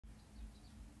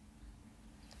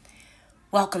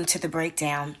Welcome to the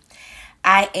breakdown.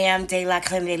 I am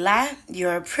DELACREMEDELA,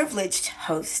 your privileged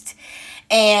host,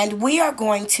 and we are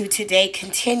going to today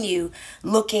continue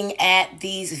looking at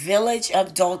these Village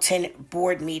of Dolton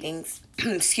board meetings,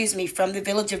 excuse me, from the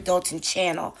Village of Dolton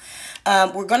channel.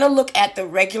 We're going to look at the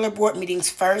regular board meetings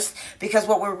first because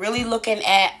what we're really looking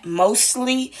at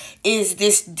mostly is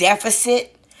this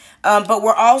deficit. But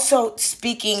we're also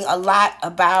speaking a lot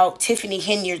about Tiffany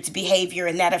Henyard's behavior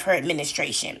and that of her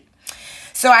administration.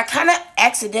 So I kind of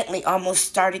accidentally almost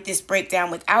started this breakdown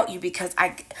without you because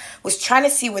I was trying to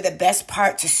see where the best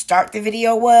part to start the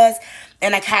video was.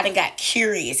 And I kind of got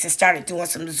curious and started doing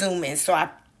some zoom in. So I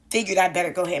figured I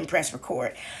better go ahead and press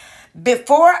record.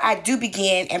 Before I do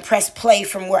begin and press play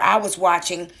from where I was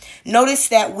watching, notice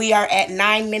that we are at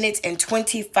 9 minutes and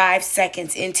 25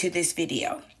 seconds into this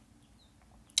video.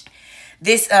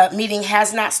 This meeting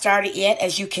has not started yet,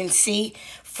 as you can see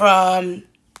from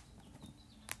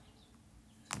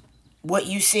what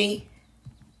you see.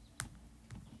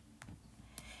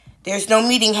 There's no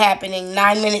meeting happening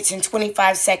 9 minutes and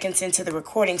 25 seconds into the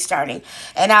recording starting.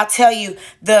 And I'll tell you,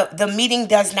 the meeting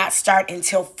does not start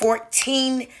until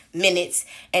 14 minutes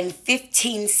and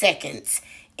 15 seconds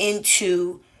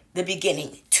into the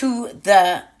beginning, to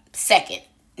the second.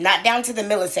 Not down to the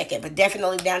millisecond, but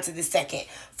definitely down to the second.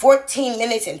 14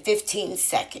 minutes and 15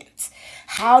 seconds.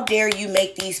 How dare you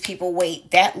make these people wait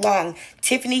that long?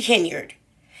 Tiffany Henyard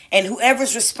and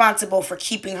whoever's responsible for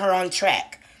keeping her on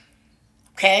track.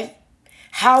 Okay?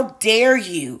 How dare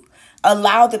you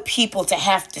allow the people to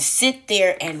have to sit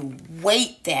there and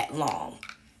wait that long?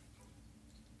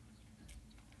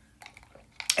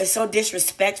 It's so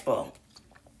disrespectful.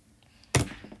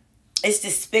 It's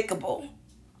despicable.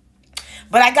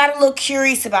 But I got a little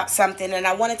curious about something, and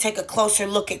I want to take a closer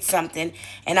look at something,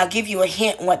 and I'll give you a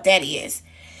hint what that is.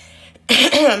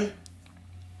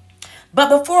 But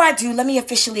before I do, let me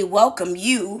officially welcome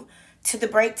you to the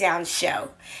Breakdown Show.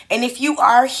 And if you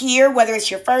are here, whether it's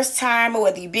your first time or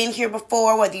whether you've been here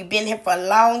before, whether you've been here for a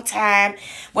long time,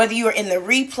 whether you are in the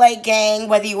replay gang,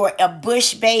 whether you are a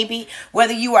Bush baby,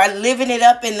 whether you are living it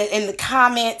up in the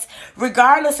comments,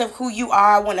 regardless of who you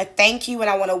are, I want to thank you and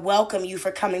I want to welcome you for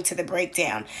coming to the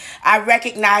Breakdown. I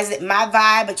recognize that my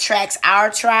vibe attracts our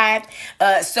tribe,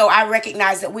 so I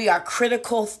recognize that we are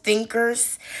critical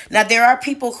thinkers. Now, there are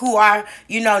people who are,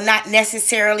 not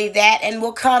necessarily that and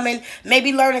will come and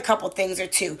maybe learn a couple things or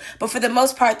two. But for the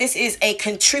most part, this is a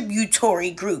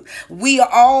contributory group. We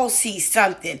all see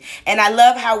something. And I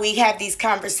love how we have these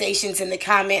conversations in the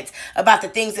comments about the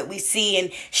things that we see and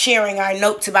sharing our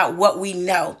notes about what we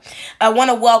know. I want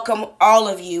to welcome all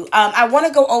of you. I want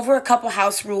to go over a couple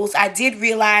house rules. I did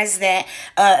realize that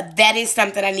that is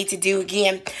something I need to do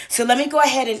again. So let me go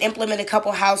ahead and implement a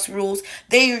couple house rules.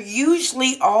 They are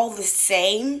usually all the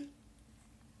same.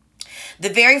 The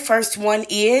very first one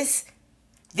is,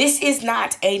 this is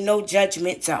not a no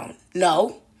judgment zone.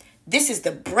 No, this is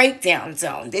the breakdown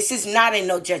zone. This is not a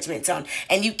no judgment zone.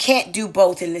 And you can't do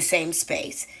both in the same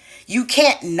space. You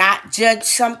can't not judge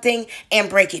something and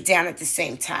break it down at the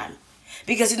same time.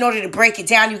 Because in order to break it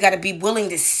down, you got to be willing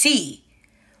to see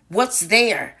what's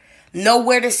there. Know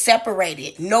where to separate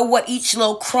it. Know what each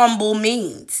little crumble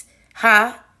means.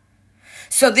 Huh?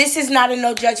 So this is not a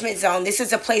no judgment zone. This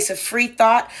is a place of free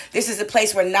thought. This is a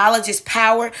place where knowledge is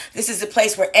power. This is a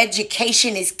place where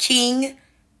education is king.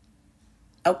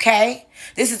 Okay?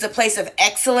 This is a place of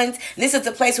excellence. This is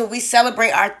a place where we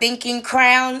celebrate our thinking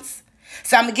crowns.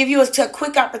 So I'm going to give you a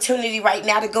quick opportunity right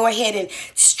now to go ahead and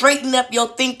straighten up your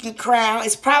thinking crown.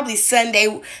 It's probably Sunday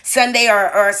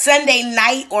or Sunday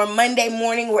night or Monday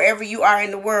morning, wherever you are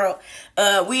in the world.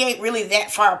 We ain't really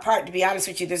that far apart, to be honest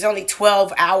with you. There's only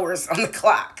 12 hours on the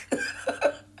clock.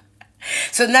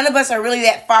 So none of us are really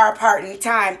that far apart in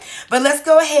time. But let's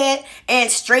go ahead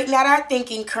and straighten out our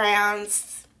thinking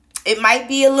crowns. It might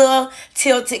be a little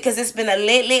tilted because it's been a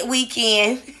lit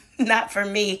weekend. Not for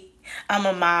me. I'm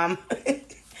a mom.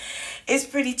 It's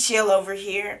pretty chill over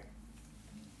here.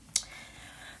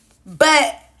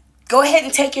 But go ahead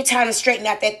and take your time to straighten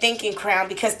out that thinking crown,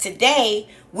 because today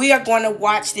we are going to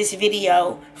watch this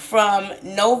video from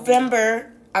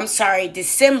December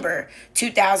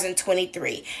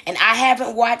 2023. And I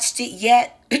haven't watched it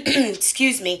yet.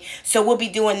 Excuse me. So we'll be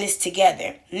doing this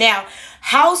together. Now,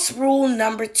 house rule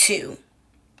number 2.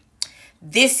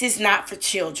 This is not for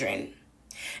children.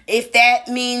 If that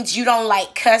means you don't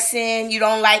like cussing, you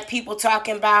don't like people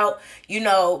talking about,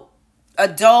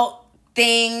 adult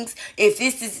things, if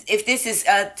this is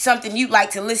something you'd like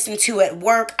to listen to at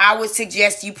work, I would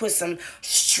suggest you put some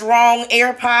strong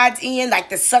AirPods in, like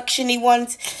the suctiony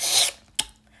ones,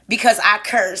 because I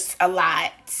curse a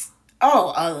lot.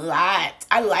 Oh, a lot.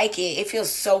 I like it. It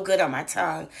feels so good on my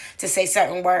tongue to say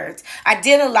certain words. I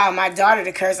did allow my daughter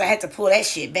to curse. I had to pull that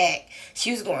shit back.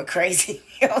 She was going crazy.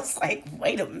 I was like,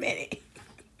 wait a minute.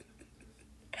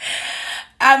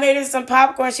 I made her some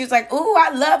popcorn. She was like, ooh, I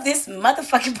love this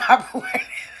motherfucking popcorn.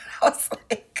 I was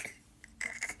like,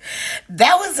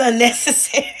 that was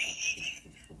unnecessary.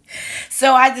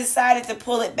 So I decided to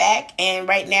pull it back, and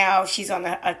right now she's on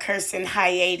a cursing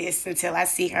hiatus until I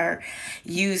see her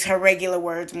use her regular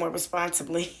words more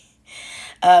responsibly.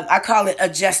 I call it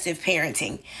adjustive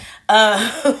parenting.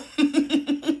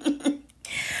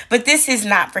 But this is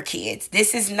not for kids.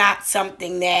 This is not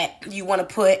something that you want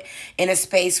to put in a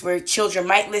space where children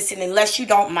might listen unless you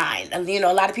don't mind. You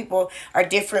know, a lot of people are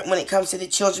different when it comes to the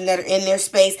children that are in their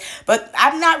space. But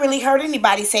I've not really heard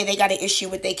anybody say they got an issue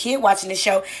with their kid watching the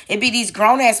show. It'd be these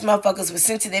grown-ass motherfuckers with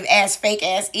sensitive-ass,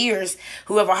 fake-ass ears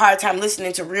who have a hard time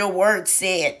listening to real words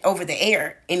said over the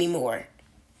air anymore.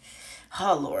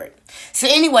 Oh, Lord. So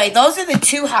anyway, those are the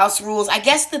 2 house rules. I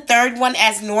guess the third one,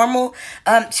 as normal,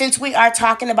 since we are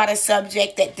talking about a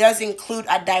subject that does include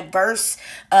a diverse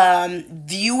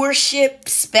viewership,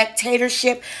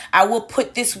 spectatorship, I will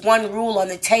put this one rule on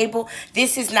the table.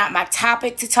 This is not my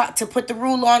topic to put the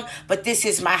rule on, but this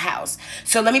is my house.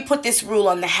 So let me put this rule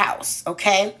on the house,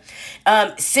 okay?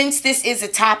 Since this is a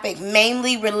topic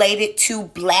mainly related to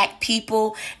black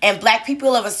people and black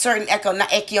people of a certain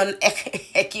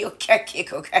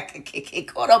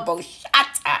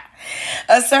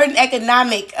a certain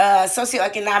economic,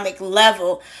 socioeconomic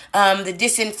level, the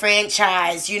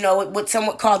disenfranchised, you know, what some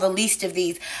would call the least of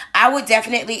these, I would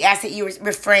definitely ask that you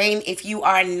refrain if you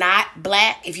are not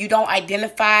black, if you don't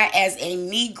identify as a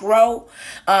Negro,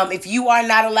 if you are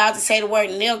not allowed to say the word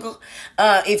nigger,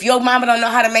 if your mama don't know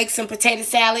how to make some potato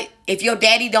salad, if your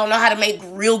daddy don't know how to make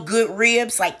real good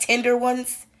ribs, like tender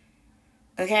ones,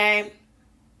 okay?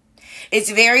 It's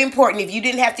very important. If you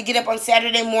didn't have to get up on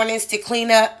Saturday mornings to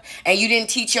clean up and you didn't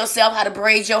teach yourself how to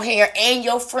braid your hair and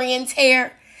your friend's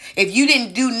hair, if you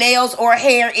didn't do nails or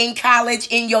hair in college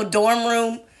in your dorm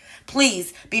room,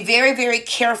 please be very, very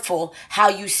careful how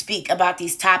you speak about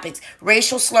these topics.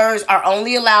 Racial slurs are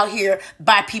only allowed here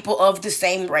by people of the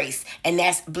same race, and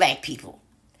that's black people.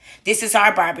 This is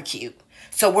our barbecue.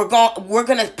 So we're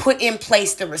going to put in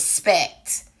place the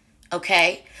respect,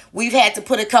 okay? We've had to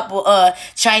put a couple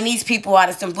Chinese people out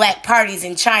of some black parties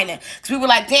in China. Because we were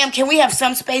like, damn, can we have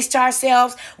some space to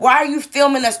ourselves? Why are you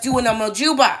filming us doing a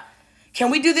mojuba?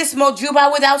 Can we do this mojuba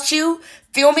without you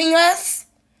filming us?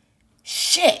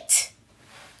 Shit.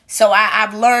 So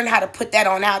I've learned how to put that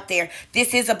on out there.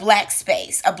 This is a black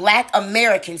space, a black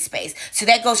American space. So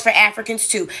that goes for Africans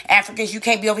too. Africans, you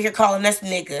can't be over here calling us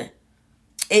nigga.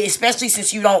 Especially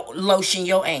since you don't lotion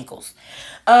your ankles.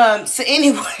 So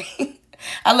anyway...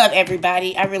 I love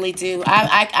everybody. I really do.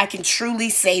 I can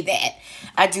truly say that.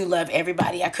 I do love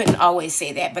everybody. I couldn't always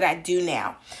say that, but I do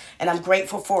now. And I'm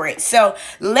grateful for it. So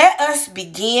let us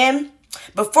begin.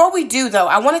 Before we do, though,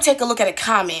 I want to take a look at a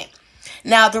comment.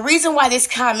 Now, the reason why this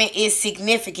comment is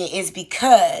significant is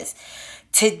because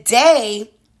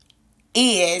today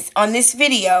is, on this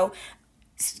video,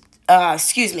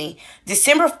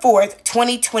 December 4th,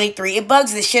 2023. It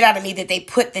bugs the shit out of me that they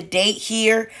put the date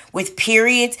here with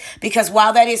periods, because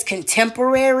while that is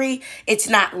contemporary, it's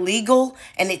not legal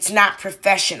and it's not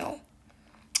professional.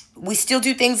 We still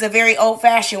do things a very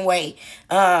old-fashioned way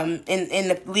in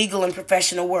the legal and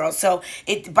professional world. So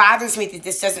it bothers me that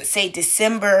this doesn't say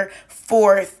December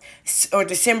 4th or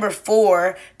December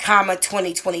 4,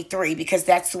 2023, because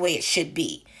that's the way it should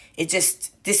be. This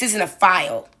isn't a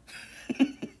file.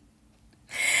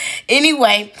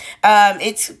 Anyway,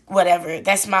 it's whatever.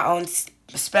 That's my own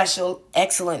special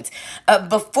excellence.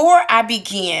 Before I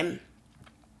begin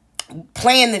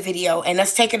playing the video and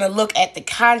us taking a look at the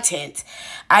content,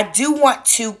 I do want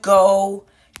to go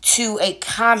to a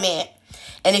comment.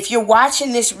 And if you're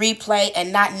watching this replay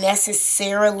and not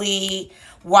necessarily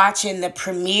watching the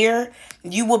premiere,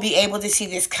 you will be able to see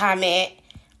this comment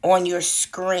on your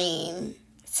screen.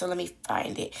 So let me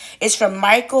find it. It's from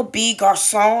Michael B.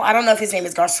 Garçon. I don't know if his name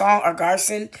is Garçon or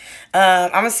Garson.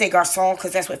 I'm going to say Garçon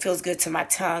because that's what feels good to my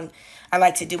tongue. I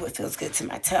like to do what feels good to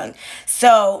my tongue.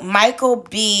 So Michael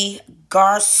B.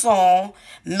 Garçon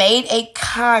made a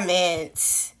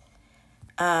comment.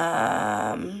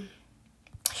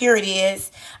 Here it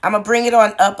is. I'm going to bring it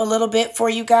on up a little bit for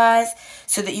you guys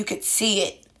so that you could see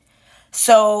it.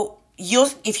 So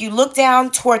if you look down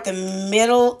toward the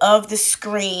middle of the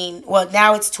screen, well,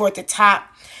 now it's toward the top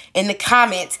in the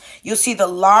comments, you'll see the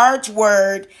large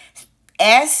word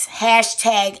 #X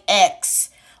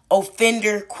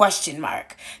offender ?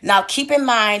 Now, keep in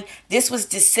mind, this was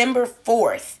December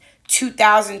 4th,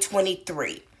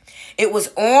 2023. It was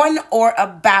on or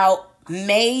about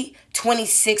May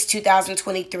 26,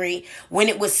 2023, when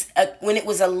it was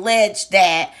alleged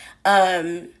that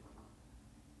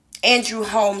Andrew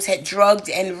Holmes had drugged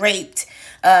and raped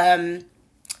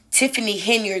Tiffany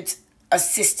Henyard's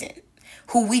assistant,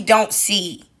 who we don't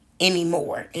see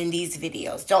anymore in these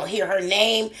videos. Don't hear her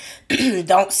name.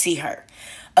 Don't see her.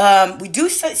 We do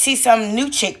see some new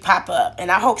chick pop up,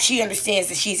 and I hope she understands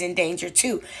that she's in danger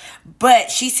too. But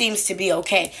she seems to be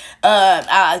okay.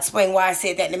 I'll explain why I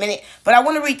said that in a minute. But I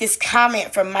want to read this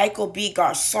comment from Michael B.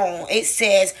 Garçon. It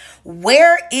says,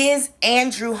 "Where is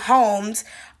Andrew Holmes,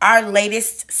 our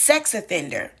latest sex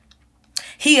offender?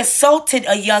 He assaulted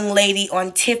a young lady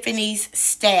on Tiffany's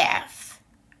staff."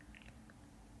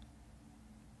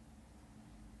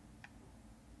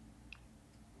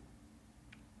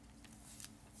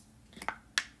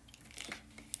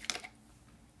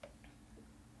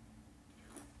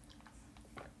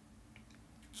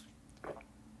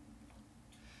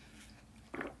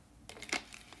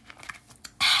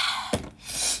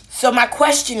 So my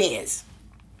question is,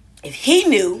 if he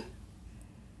knew,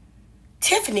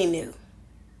 Tiffany knew.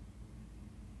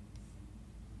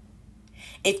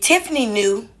 If Tiffany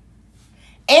knew,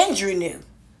 Andrew knew.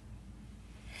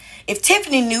 If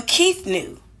Tiffany knew, Keith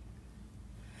knew.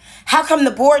 How come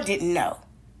the board didn't know?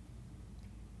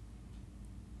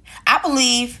 I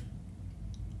believe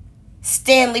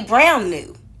Stanley Brown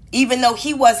knew. Even though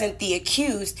he wasn't the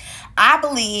accused, I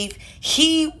believe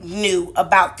he knew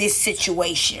about this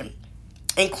situation,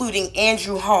 including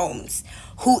Andrew Holmes,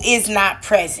 who is not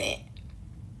present.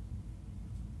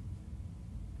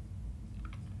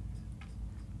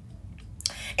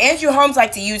 Andrew Holmes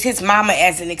liked to use his mama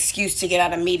as an excuse to get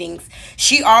out of meetings.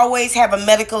 She always have a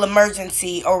medical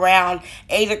emergency around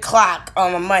 8 o'clock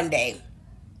on a Monday.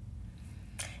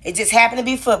 It just happened to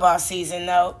be football season,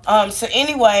 though. So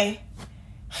anyway,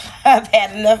 I've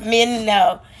had enough men to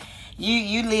know.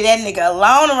 You leave that nigga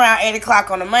alone around 8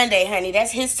 o'clock on a Monday, honey.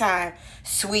 That's his time.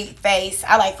 Sweet face.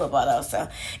 I like football, though. So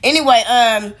anyway,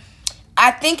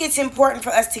 I think it's important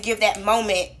for us to give that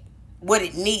moment what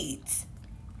it needs.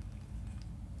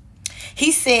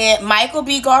 He said, Michael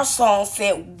B. Garçon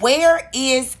said, "Where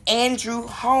is Andrew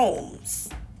Holmes,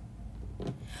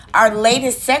 our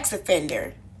latest sex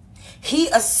offender? He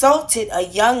assaulted a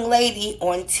young lady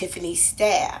on Tiffany's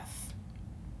staff."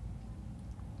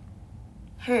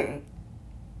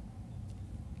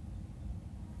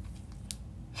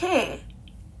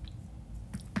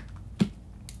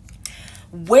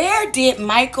 Where did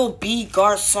Michael B.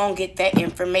 Garçon get that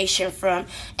information from?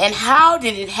 And how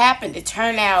did it happen to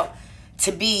turn out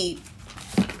to be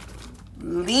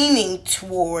leaning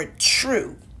toward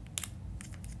true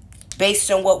based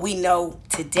on what we know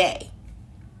today?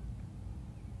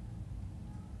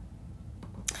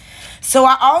 So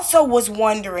I also was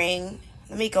wondering,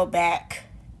 let me go back.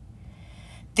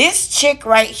 This chick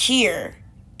right here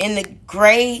in the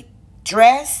gray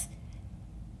dress,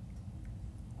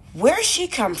 where's she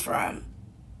come from?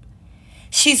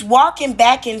 She's walking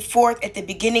back and forth at the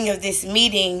beginning of this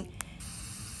meeting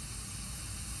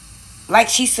like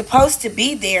she's supposed to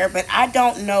be there, but I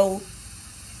don't know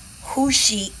who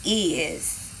she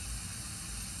is.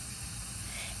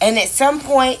 And at some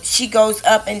point, she goes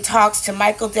up and talks to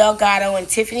Michael Delgado and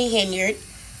Tiffany Henyard,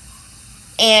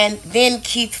 and then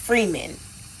Keith Freeman.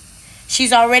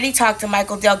 She's already talked to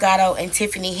Michael Delgado and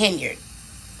Tiffany Henyard.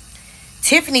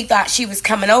 Tiffany thought she was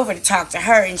coming over to talk to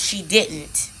her, and she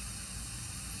didn't.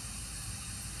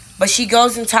 But she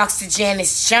goes and talks to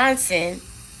Janice Johnson,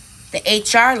 the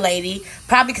HR lady,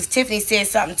 probably because Tiffany said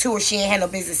something to her she ain't had no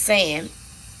business saying.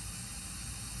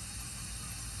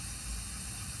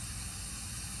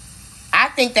 I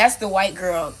think that's the white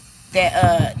girl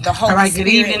that the Holy Spirit... All right, good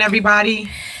evening, everybody.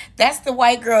 That's the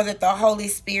white girl that the Holy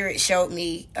Spirit showed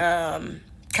me.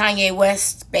 Kanye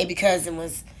West's baby cousin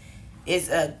is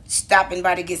stopping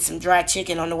by to get some dry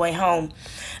chicken on the way home.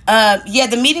 Yeah,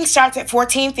 the meeting starts at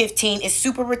 14:15. It's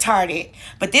super retarded.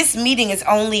 But this meeting is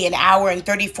only an hour and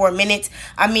 34 minutes.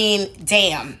 I mean,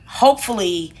 damn.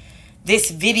 Hopefully,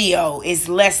 this video is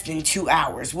less than 2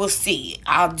 hours. We'll see.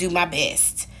 I'll do my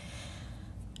best.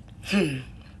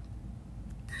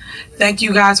 Thank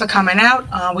you guys for coming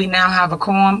out. We now have a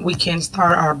quorum. We can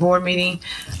start our board meeting.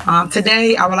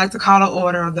 Today, I would like to call to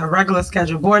order the regular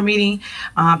scheduled board meeting.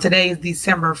 Today is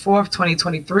December 4th,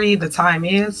 2023. The time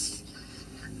is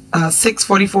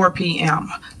 6:44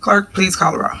 p.m. Clerk, please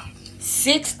call the roll.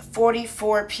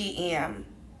 6:44 p.m.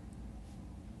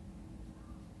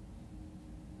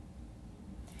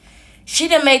 She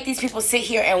done made these people sit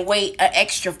here and wait an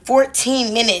extra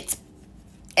 14 minutes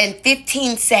and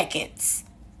 15 seconds.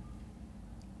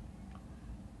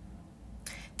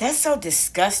 That's so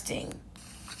disgusting.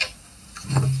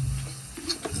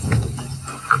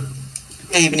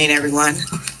 Good evening, everyone.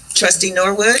 Trustee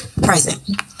Norwood. Present.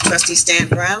 Trustee Stan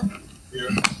Brown. Here.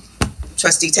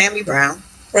 Trustee Tammy Brown.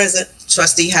 Present.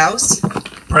 Trustee House.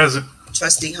 Present.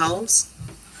 Trustee Holmes.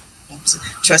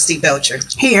 Trustee Belcher.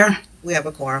 Here. We have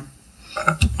a quorum.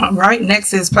 All right.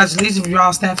 Next is Pledge of Allegiance. You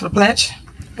all stand for the pledge.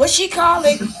 What she call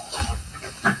it?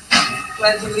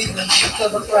 Pledge allegiance to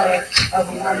the flag of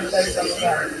the United States of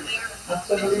America and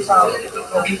to the republic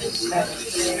for which it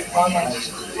stands, one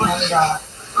nation, under God.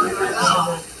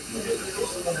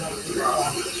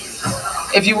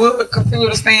 If you would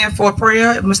continue to stand for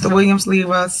prayer, Mr. Williams,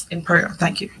 leave us in prayer.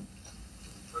 Thank you.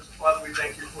 Father, we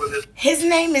thank you for this. His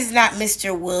name is not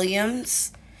Mr.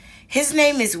 Williams. His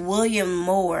name is William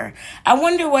Moore. I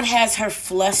wonder what has her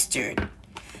flustered.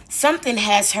 Something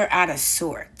has her out of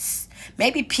sorts.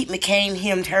 Maybe Pete McCain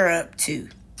hemmed her up too.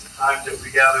 Time that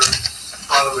we gather,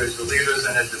 Father, as the leaders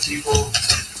and as the people,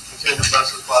 continue to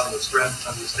bless us, Father, with strength,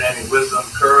 understanding, wisdom,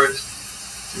 courage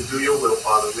to do your will,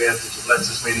 Father. We ask that you bless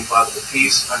this meeting, Father, with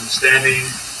peace, understanding,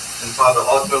 and Father,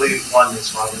 ultimately oneness,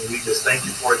 Father. And we just thank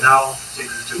you for it now.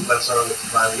 Continue to bless our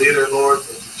divine leader, Lord,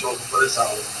 that you've chosen for this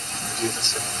hour. In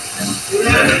Jesus' name.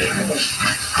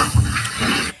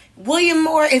 William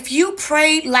Moore, if you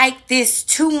prayed like this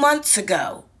 2 months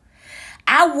ago,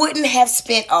 I wouldn't have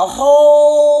spent a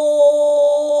whole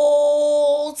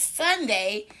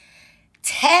Sunday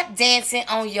tap dancing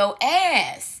on your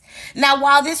ass. Now,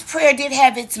 while this prayer did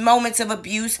have its moments of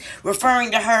abuse,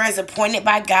 referring to her as appointed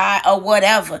by God or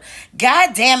whatever,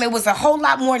 God damn, it was a whole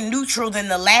lot more neutral than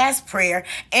the last prayer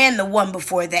and the one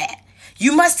before that.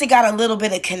 You must have got a little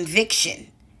bit of conviction.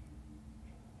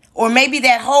 Or maybe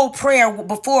that whole prayer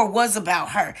before was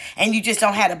about her and you just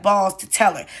don't have the balls to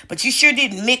tell her. But you sure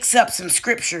did mix up some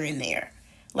scripture in there.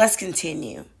 Let's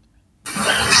continue.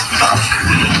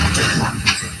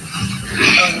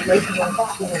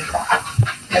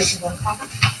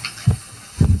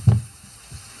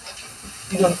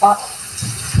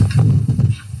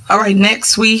 All right,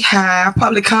 next we have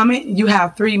public comment. You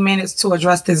have 3 minutes to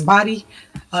address this body.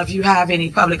 If you have any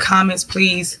public comments,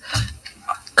 please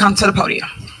come to the podium.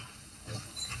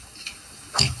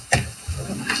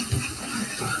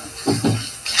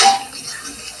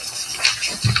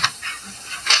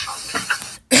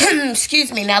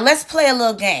 Excuse me. Now let's play a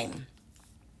little game.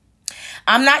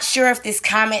 I'm not sure if this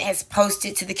comment has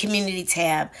posted to the community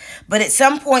tab, but at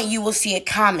some point you will see a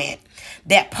comment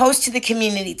that posts to the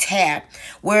community tab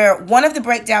where one of the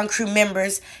breakdown crew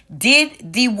members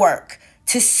did the work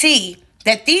to see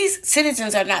that these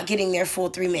citizens are not getting their full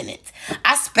 3 minutes.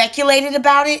 I speculated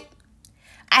about it.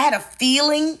 I had a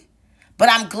feeling, but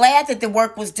I'm glad that the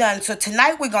work was done. So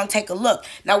tonight we're going to take a look.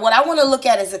 Now what I want to look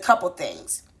at is a couple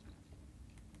things.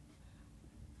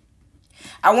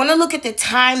 I want to look at the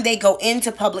time they go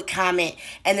into public comment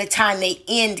and the time they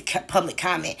end public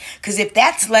comment. Because if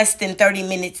that's less than 30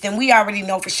 minutes, then we already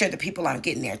know for sure that people aren't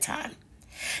getting their time.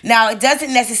 Now, it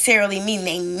doesn't necessarily mean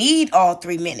they need all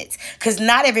 3 minutes. Because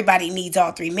not everybody needs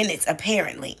all 3 minutes,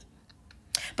 apparently.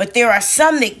 But there are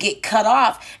some that get cut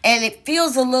off and it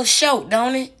feels a little short,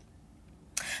 don't it?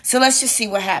 So let's just see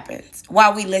what happens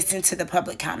while we listen to the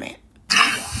public comment.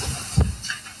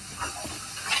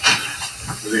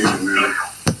 Good evening, Mayor.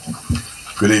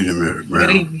 Good evening, Mayor.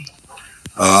 Good evening.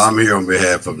 I'm here on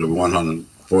behalf of the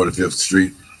 145th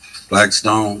Street,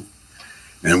 Blackstone,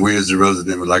 and we as the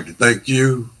resident would like to thank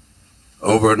you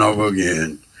over and over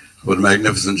again for the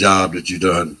magnificent job that you've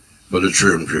done for the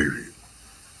trim tree.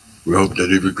 We hope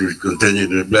that it will continue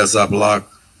to bless our block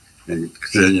and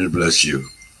continue to bless you.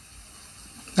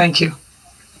 Thank you.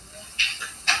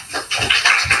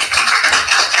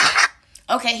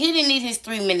 Okay, he didn't need his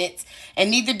 3 minutes, and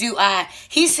neither do I.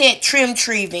 He said trim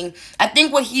treeving. I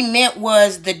think what he meant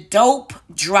was the dope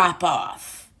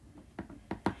drop-off.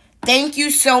 Thank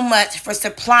you so much for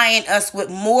supplying us with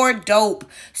more dope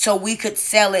so we could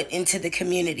sell it into the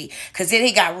community. Because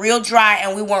it got real dry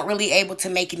and we weren't really able to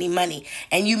make any money.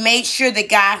 And you made sure the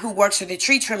guy who works for the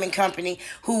tree trimming company,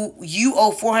 who you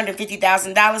owe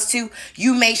 $450,000 to,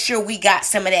 you made sure we got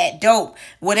some of that dope,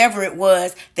 whatever it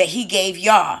was, that he gave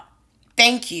y'all.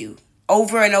 Thank you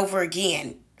over and over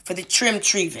again for the trim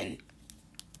treeving.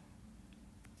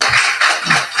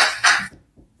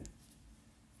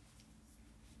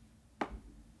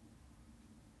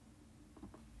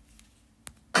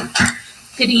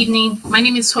 Good evening. My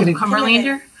name is Hope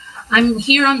Cumberlander. I'm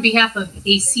here on behalf of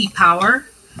AC Power.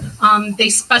 They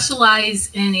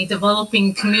specialize in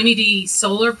developing community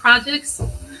solar projects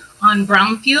on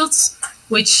brownfields,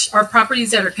 which are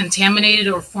properties that are contaminated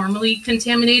or formerly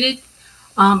contaminated.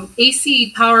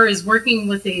 AC Power is working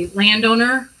with a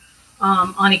landowner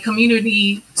on a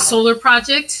community solar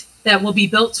project that will be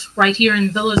built right here in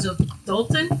the village of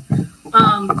Dalton.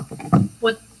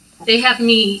 What they have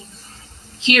me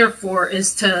here for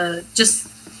is to just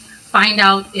find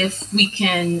out if we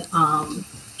can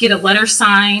get a letter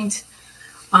signed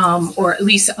or at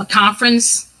least a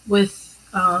conference with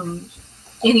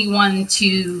anyone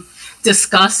to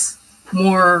discuss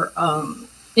more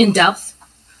in depth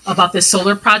about this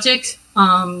solar project.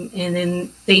 And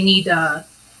then they need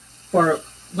for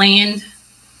land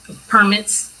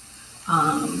permits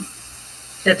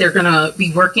that they're gonna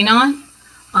be working on.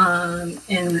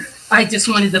 And I just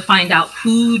wanted to find out,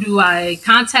 who do I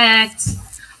contact?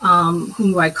 Who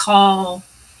do I call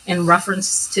in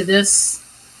reference to this?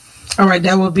 All right,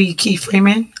 that will be Keith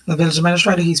Freeman, the village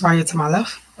administrator. He's right here to my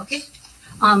left. Okay.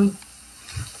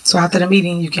 So after the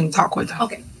meeting, you can talk with him.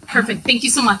 Okay, perfect. Thank you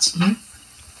so much. Mm-hmm.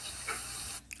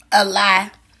 A lie.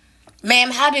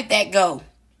 Ma'am, how did that go?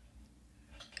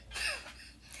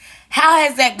 How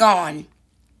has that gone?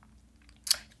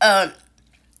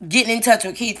 Getting in touch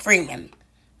with Keith Freeman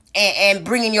and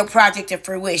bringing your project to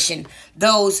fruition.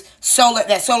 That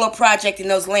solar project and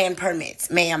those land permits,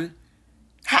 ma'am.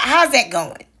 How's that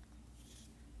going?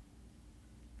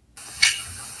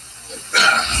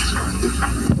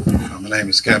 My name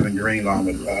is Kevin Greenlaw.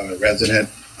 I'm a resident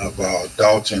of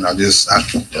Dalton. I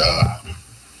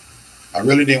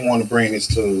really didn't want to bring this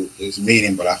to this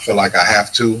meeting, but I feel like I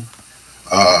have to.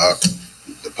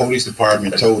 The police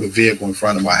department towed the vehicle in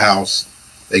front of my house.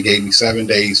 They gave me 7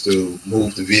 days to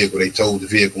move the vehicle. They towed the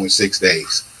vehicle in 6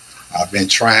 days. I've been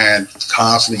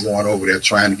constantly going over there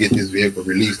trying to get this vehicle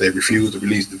released. They refused to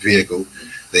release the vehicle.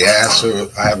 They asked for,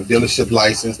 I have a dealership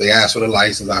license. They asked for the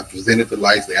license. I presented the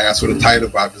license. They asked for the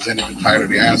title. I presented the title.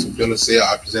 They asked for bill of sale.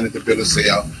 I presented the bill of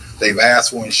sale. They've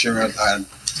asked for insurance. I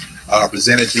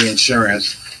presented the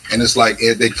insurance. And it's like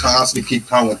they constantly keep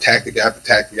coming with tactic after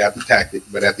tactic after tactic.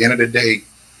 But at the end of the day,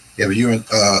 if you're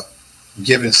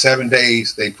given 7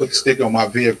 days, they put the sticker on my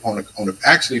vehicle.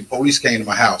 Actually, police came to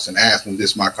my house and asked me, "Is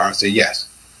this my car?" I said, "Yes."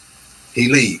 He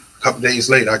leave. A couple days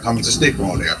later, I come with the sticker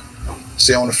on there.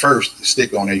 Say on the 1st, the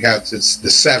sticker on there. You have the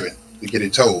 7th to get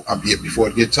it towed. Before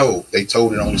it get towed, they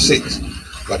towed it on the 6th.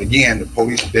 But again, the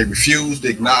police, they refused to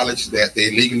acknowledge that they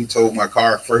illegally towed my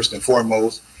car, first and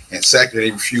foremost, and second,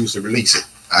 they refused to release it.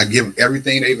 I give them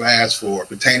everything they've asked for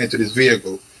pertaining to this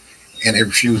vehicle, and they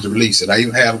refused to release it. I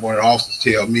even had one of the officers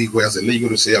tell me, "Well, it's illegal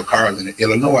to sell cars in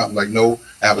Illinois." I'm like, "No,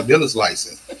 I have a dealer's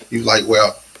license." He was like,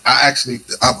 "Well,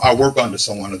 I work under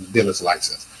someone with a dealer's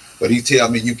license." But he tell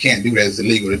me, "You can't do that. It's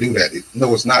illegal to do that."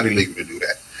 No, it's not illegal to do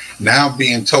that. Now I'm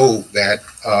being told that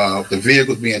the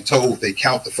vehicle's being towed, they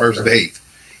count the first day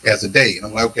as a day. And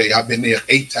I'm like, okay, I've been there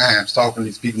 8 times talking to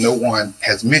these people. No one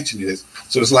has mentioned this.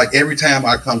 So it's like every time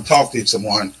I come talk to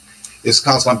someone,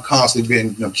 I'm constantly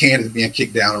being, cans being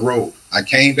kicked down the road. I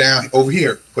came down over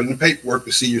here, put in the paperwork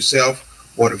to see yourself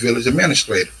or the village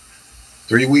administrator.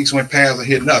 3 weeks went past, I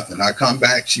hear nothing. I come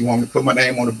back, she want me to put my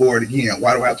name on the board again.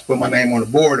 Why do I have to put my name on the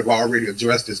board if I already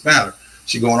addressed this matter?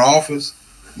 She go in the office,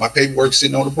 my paperwork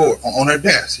sitting on the board, on her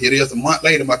desk. Here it is a month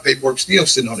later, my paperwork still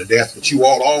sitting on the desk, but you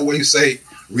all always say,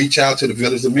 reach out to the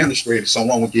village administrator,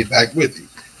 someone will get back with you.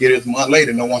 Here it is a month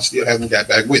later, no one still hasn't got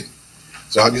back with me.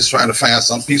 So I'm just trying to find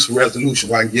some peaceful resolution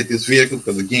where I can get this vehicle,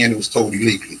 because again, it was towed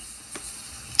illegally.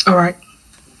 All right.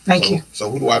 Thank you. So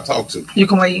who do I talk to? You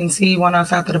can wait and see one of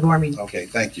us after the board meeting. Okay,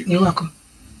 thank you. You're welcome.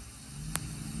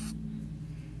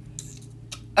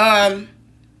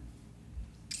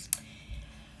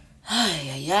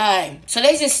 So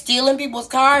they just stealing people's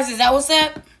cars? Is that what's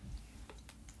up?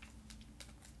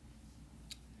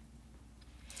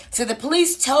 So the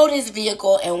police towed his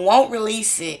vehicle and won't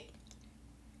release it.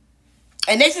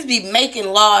 And they just be making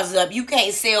laws up. You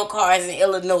can't sell cars in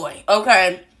Illinois.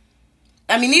 Okay.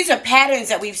 I mean, these are patterns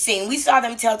that we've seen. We saw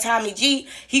them tell Tommy G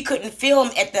he couldn't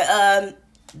film at the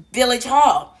village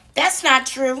hall. That's not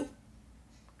true.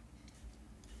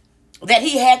 That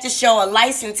he had to show a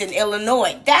license in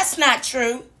Illinois. That's not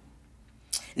true.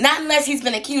 Not unless he's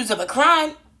been accused of a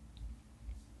crime.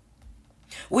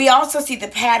 We also see the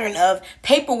pattern of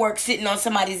paperwork sitting on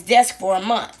somebody's desk for a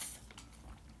month.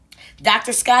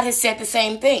 Dr. Scott has said the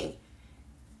same thing.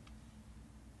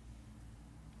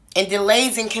 And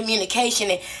delays in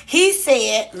communication. And he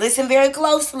said, listen very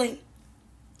closely.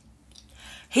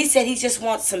 He said he just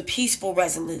wants some peaceful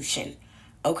resolution.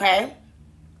 Okay?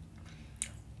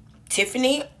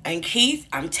 Tiffany and Keith,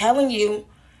 I'm telling you,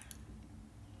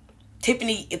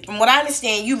 Tiffany, from what I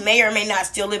understand, you may or may not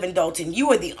still live in Dalton.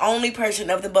 You are the only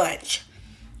person of the bunch.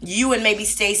 You and maybe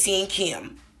Stacy and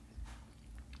Kim.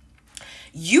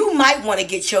 you might want to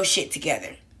get your shit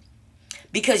together.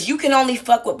 Because you can only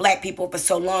fuck with black people for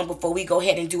so long before we go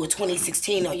ahead and do a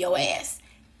 2016 on your ass.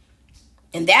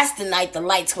 And that's the night the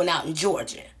lights went out in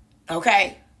Georgia.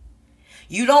 Okay?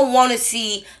 You don't want to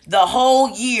see the whole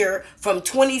year from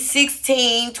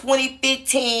 2016,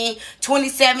 2015,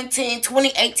 2017,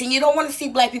 2018. You don't want to see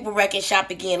black people wrecking shop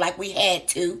again like we had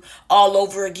to all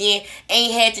over again.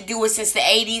 Ain't had to do it since the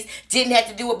 80s. Didn't have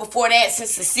to do it before that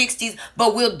since the 60s.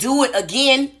 But we'll do it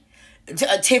again,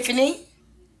 Tiffany.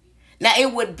 Now,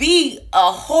 it would be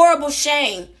a horrible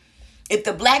shame if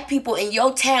the black people in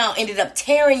your town ended up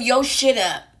tearing your shit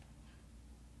up.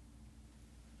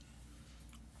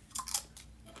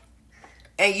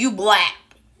 And you black.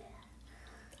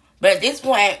 But at this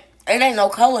point, it ain't no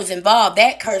colors involved.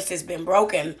 That curse has been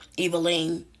broken,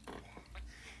 Eveline.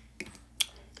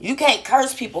 You can't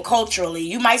curse people culturally.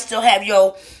 You might still have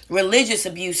your religious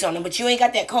abuse on them, but you ain't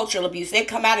got that cultural abuse. They've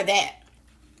come out of that.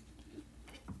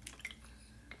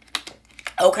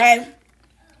 Okay?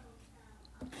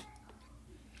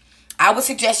 I would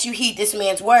suggest you heed this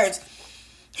man's words.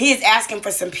 He is asking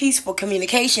for some peaceful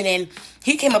communication, and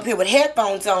he came up here with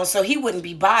headphones on so he wouldn't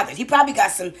be bothered. He probably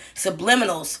got some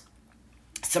subliminals,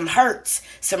 some hertz,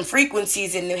 some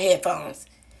frequencies in the headphones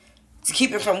to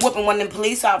keep him from whooping one of them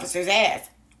police officers' ass.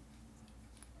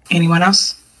 Anyone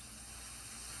else?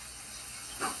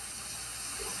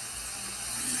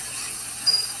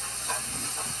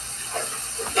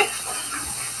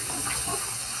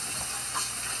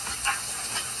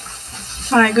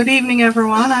 Hi, good evening,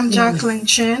 everyone. I'm Jacqueline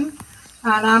Chin,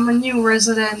 and I'm a new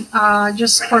resident.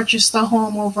 Just purchased a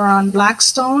home over on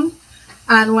Blackstone,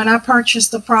 and when I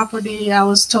purchased the property, I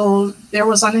was told there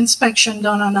was an inspection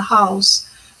done on the house,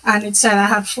 and it said I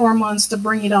had 4 months to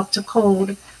bring it up to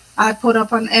code. I put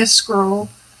up an escrow,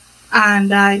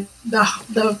 and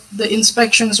the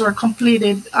inspections were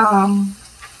completed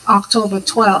October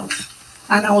 12th,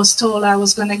 and I was told I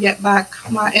was going to get back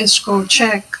my escrow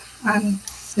check, and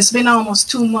it's been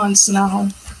almost 2 months now,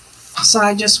 so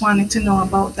I just wanted to know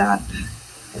about that.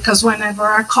 Because whenever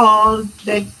I call,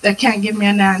 they can't give me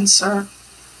an answer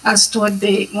as to a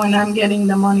date when I'm getting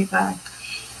the money back.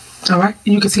 All right.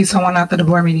 You can see someone after the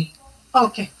board meeting.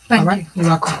 Okay, thank you. You're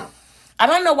welcome. I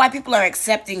don't know why people are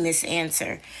accepting this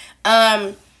answer.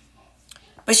 But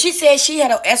she said she had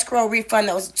an escrow refund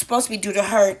that was supposed to be due to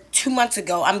her 2 months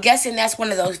ago. I'm guessing that's one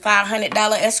of those $500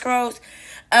 escrows.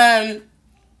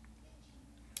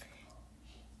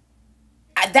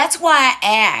 That's why I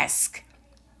ask,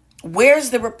 where's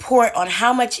the report on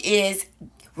how much is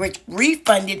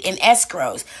refunded in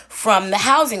escrows from the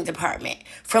housing department,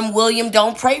 from William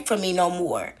Don't Pray For Me No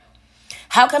More?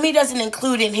 How come he doesn't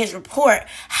include in his report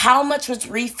how much was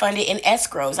refunded in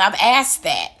escrows? I've asked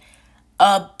that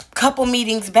a couple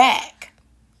meetings back.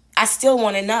 I still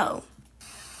want to know.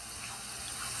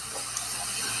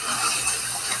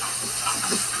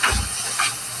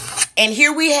 And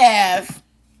here we have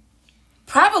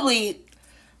probably,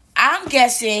 I'm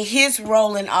guessing, his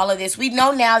role in all of this. We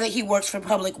know now that he works for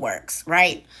Public Works,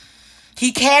 right?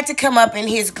 He had to come up in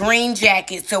his green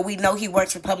jacket, so we know he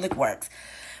works for Public Works.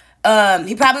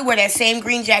 He probably wore that same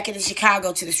green jacket in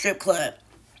Chicago to the strip club.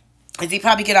 Cause he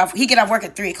get off work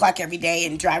at 3 o'clock every day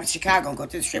and drive to Chicago and go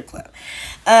to the strip club.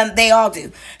 They all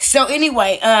do. So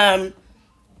anyway,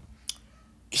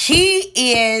 he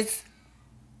is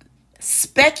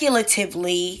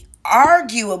speculatively,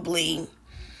 arguably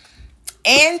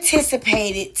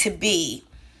anticipated to be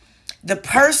the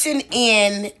person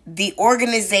in the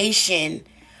organization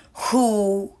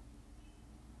who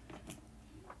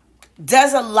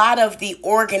does a lot of the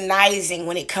organizing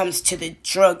when it comes to the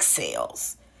drug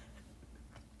sales.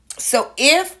 So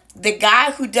if the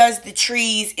guy who does the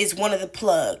trees is one of the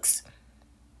plugs,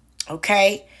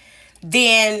 okay,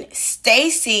 then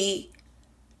Stacy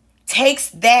takes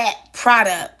that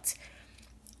product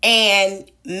and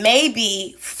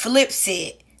maybe flips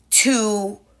it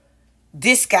to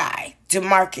this guy,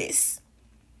 DeMarcus,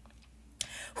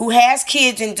 who has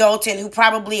kids in Dalton who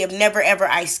probably have never ever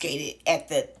ice skated at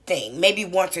the thing, maybe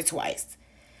once or twice.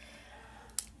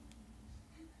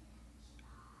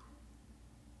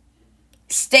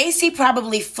 Stacy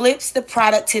probably flips the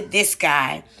product to this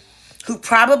guy, who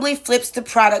probably flips the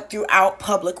product throughout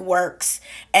Public Works,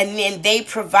 and then they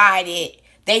provide it,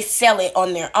 they sell it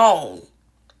on their own.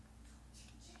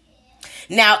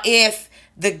 Now, if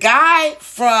the guy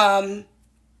from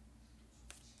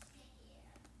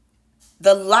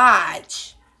the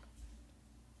lodge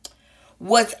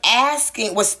was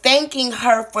thanking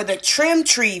her for the trim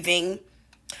treeving,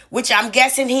 which I'm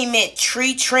guessing he meant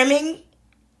tree trimming,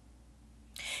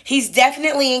 he's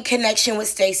definitely in connection with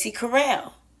Stacey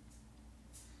Carell.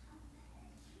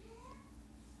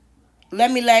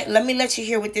 Let me let you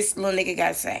hear what this little nigga got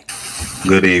to say.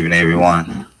 Good evening,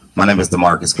 everyone. My name is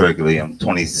DeMarcus Kirkley. I'm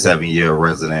 27-year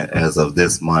resident as of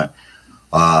this month.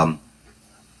 I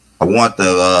want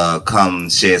to come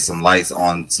shed some lights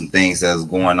on some things that's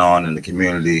going on in the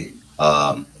community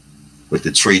with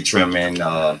the tree trimming,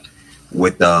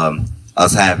 with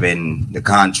us having the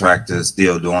contractors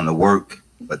still doing the work,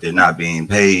 but they're not being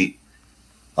paid.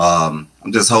 I'm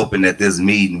just hoping that this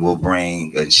meeting will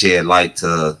bring and shed light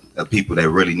to the people that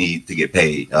really need to get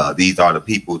paid. These are the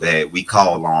people that we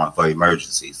call on for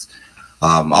emergencies.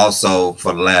 Also,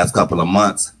 for the last couple of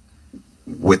months,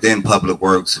 within Public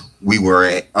Works, we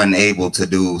were unable to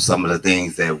do some of the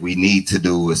things that we need to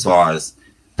do as far as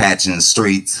patching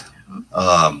streets,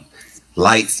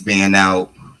 lights being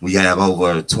out. We have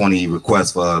over 20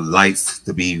 requests for lights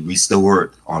to be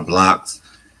restored on blocks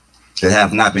that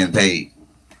have not been paid.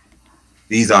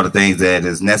 These are the things that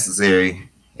is necessary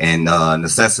and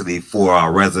necessity for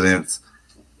our residents,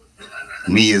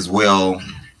 me as well.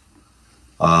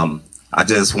 I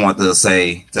just want to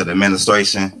say to the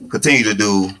administration,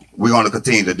 we're going to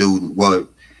continue to do what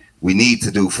we need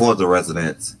to do for the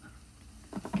residents.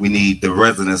 We need the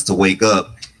residents to wake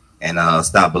up and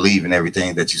stop believing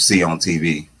everything that you see on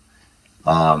TV.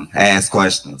 Ask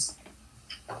questions.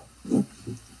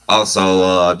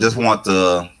 Also, just want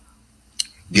to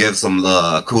give some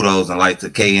kudos and light to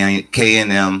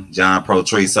K&M, John Pro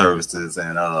Tree Services,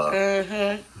 and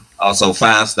also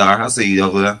 5 Star. I see you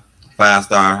over there. 5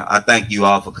 Star. I thank you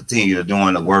all for continuing to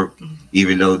doing the work,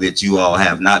 even though that you all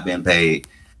have not been paid.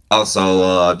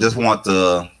 Also, just want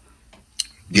to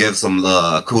give some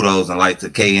kudos and light to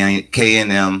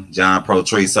K&M, John Pro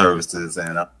Tree Services,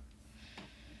 and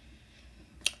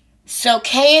so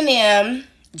K&M,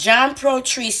 John Pro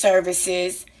Tree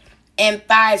Services, and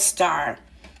 5 Star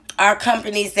are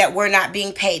companies that were not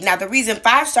being paid. Now, the reason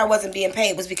 5 Star wasn't being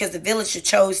paid was because the village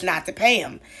chose not to pay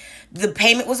them. The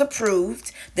payment was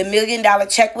approved. The $1 million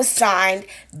check was signed.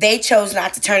 They chose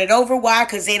not to turn it over. Why?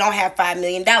 Because they don't have $5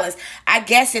 million. I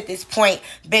guess at this point,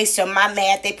 based on my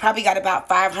math, they probably got about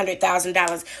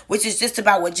 $500,000, which is just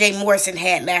about what Jay Morrison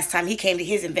had last time he came to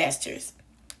his investors.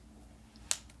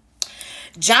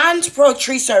 John's Pro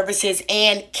Tree Services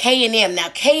and K&M. Now,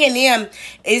 K&M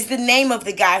is the name of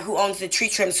the guy who owns the tree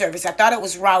trim service. I thought it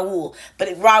was Raul, but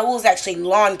Raul is actually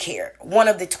lawn care, one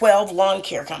of the 12 lawn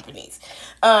care companies.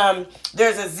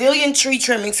 There's a zillion tree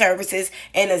trimming services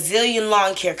and a zillion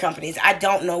lawn care companies. I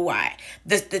don't know why.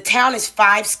 The town is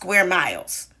 5 square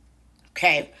miles.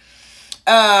 Okay.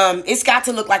 It's got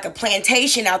to look like a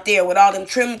plantation out there with all them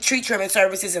tree trimming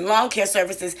services and lawn care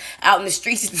services out in the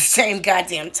streets at the same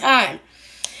goddamn time.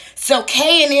 So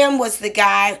K&M was the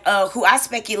guy who I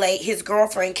speculate his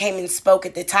girlfriend came and spoke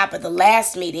at the top of the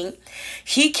last meeting.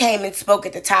 He came and spoke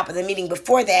at the top of the meeting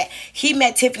before that. He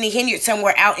met Tiffany Henyard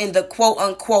somewhere out in the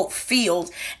quote-unquote field,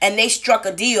 and they struck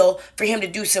a deal for him to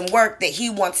do some work that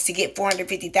he wants to get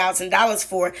 $450,000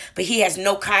 for, but he has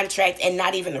no contract and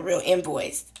not even a real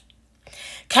invoice.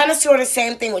 Kind of sort of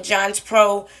same thing with John's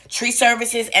Pro Tree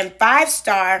Services and 5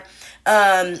 Star.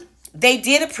 They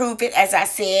did approve it, as I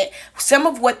said. Some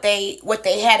of what they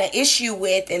had an issue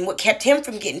with and what kept him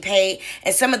from getting paid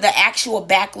and some of the actual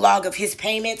backlog of his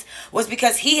payments was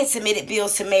because he had submitted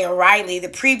bills to Mayor Riley, the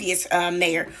previous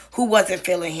mayor, who wasn't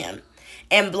filling him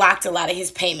and blocked a lot of his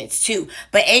payments too.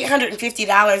 But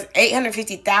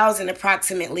 $850,000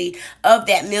 approximately of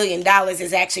that $1 million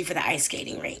is actually for the ice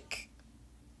skating rink.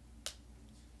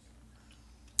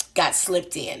 Got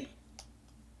slipped in.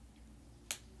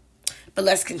 But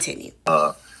let's continue.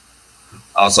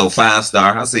 Also 5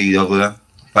 Star. I see you over there.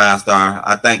 5 Star.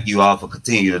 I thank you all for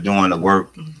continuing to doing the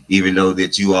work, even though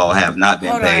that you all have not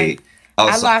been paid.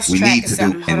 Also, I lost we track need of to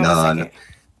something. do Hold on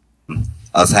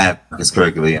us have this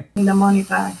curriculum. The money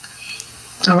back.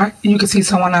 All right. You can see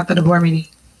someone after the board meeting.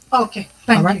 Okay,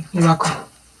 thank All right. you. You're welcome.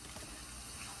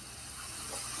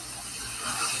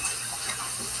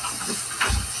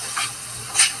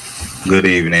 Good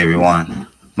evening, everyone.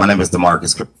 My name is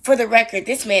DeMarcus. For the record,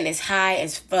 this man is high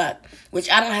as fuck, which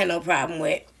I don't have no problem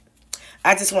with.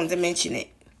 I just wanted to mention it.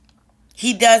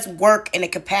 He does work in a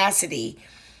capacity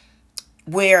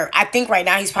where I think right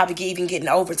now he's probably even getting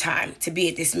overtime to be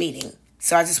at this meeting.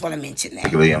 So I just want to mention that.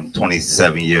 I'm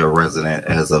 27-year resident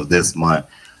as of this month.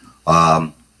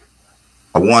 I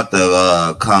want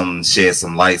to come shed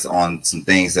some lights on some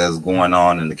things that's going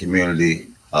on in the community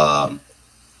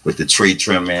with the tree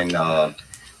trimming,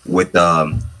 with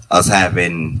us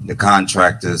having the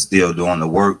contractors still doing the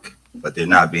work, but they're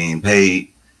not being paid.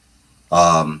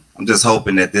 I'm just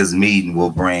hoping that this meeting will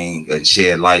bring and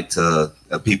shed light to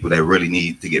the people that really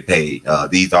need to get paid.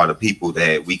 These are the people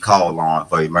that we call on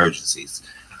for emergencies.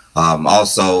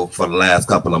 Also, for the last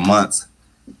couple of months,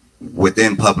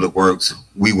 within Public Works,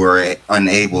 we were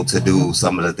unable to do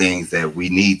some of the things that we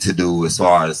need to do as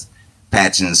far as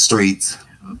patching streets,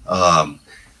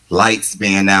 lights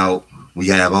being out. We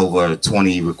have over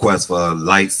 20 requests for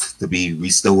lights to be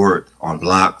restored on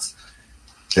blocks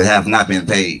that have not been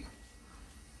paid.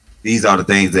 These are the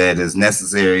things that is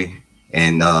necessary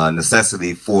and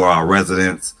necessity for our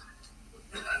residents,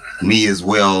 me as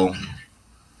well.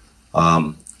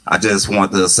 I just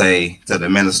want to say to the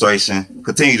administration,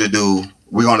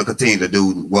 we're going to continue to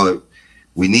do what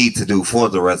we need to do for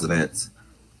the residents.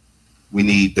 We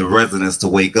need the residents to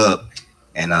wake up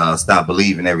and stop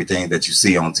believing everything that you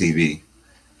see on TV.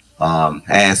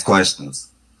 Ask questions.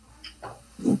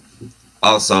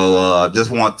 Also,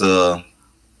 just want to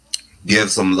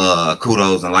give some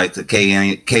kudos and light to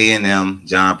K&M,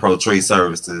 John Pro Tree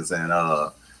Services, and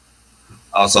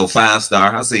also 5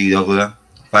 Star. I see you over there.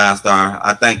 5 Star.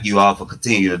 I thank you all for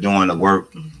continuing to doing the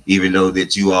work, even though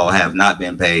that you all have not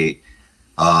been paid.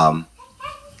 To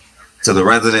the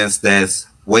residents that's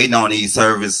waiting on these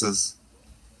services,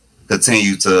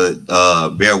 continue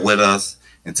to bear with us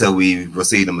until we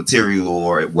receive the material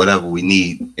or whatever we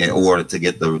need in order to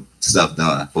get the stuff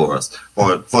done for us,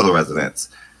 for the residents.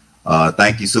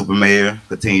 Thank you, Super Mayor.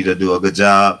 Continue to do a good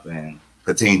job and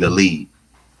continue to lead.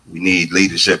 We need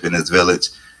leadership in this village.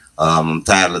 I'm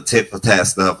tired of the tit for tat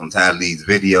stuff. I'm tired of these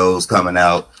videos coming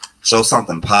out. Show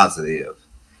something positive.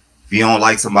 If you don't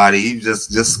like somebody, you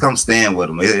just come stand with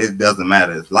them. It doesn't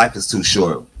matter. Life is too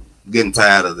short. I'm getting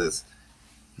tired of this.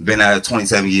 Been out here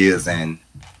 27 years, and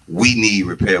we need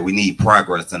repair. We need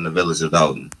progress in the village of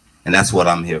Dolton, and that's what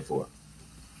I'm here for.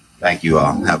 Thank you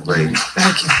all. Have a great day.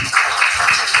 Thank you.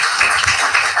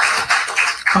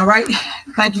 All right.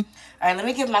 Thank you. All right, let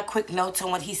me give my quick notes on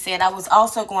what he said. I was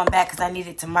also going back because I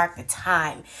needed to mark the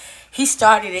time. He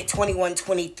started at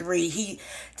 21:23. He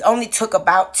only took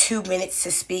about 2 minutes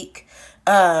to speak.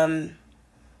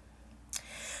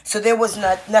 So there was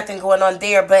nothing going on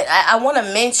there. But I want to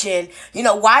mention, you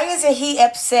know, why isn't he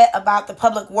upset about the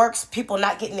Public Works people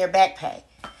not getting their back pay?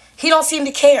 He don't seem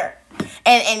to care.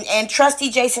 And Trustee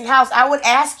Jason House, I would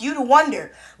ask you to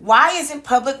wonder, why isn't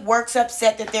Public Works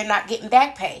upset that they're not getting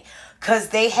back pay? Because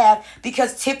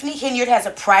Tiffany Henyard has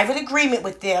a private agreement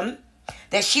with them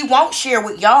that she won't share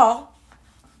with y'all.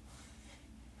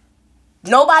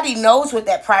 Nobody knows what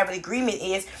that private agreement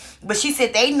is, but she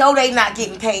said they know they not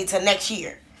getting paid till next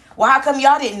year. Well, how come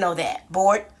y'all didn't know that,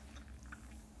 board?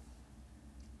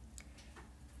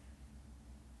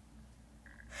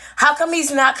 How come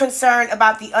he's not concerned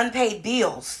about the unpaid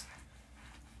bills?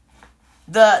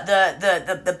 The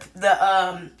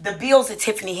bills that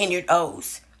Tiffany Henyard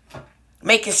owes.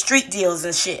 Making street deals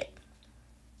and shit.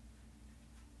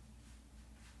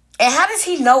 And how does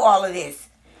he know all of this?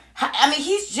 I mean,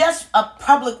 he's just a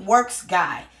Public Works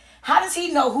guy. How does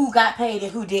he know who got paid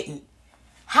and who didn't?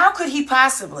 How could he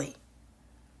possibly?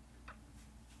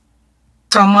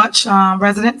 So much,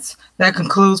 residents. That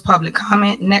concludes public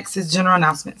comment. Next is general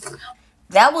announcements.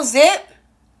 That was it?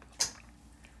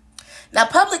 Now,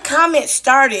 public comment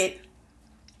started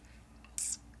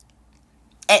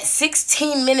at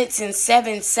 16 minutes and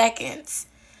 7 seconds.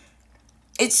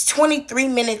 It's 23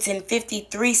 minutes and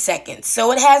 53 seconds.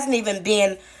 So it hasn't even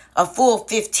been a full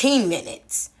 15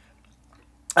 minutes.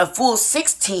 A full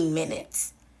 16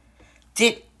 minutes.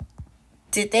 Did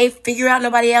they figure out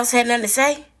nobody else had nothing to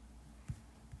say?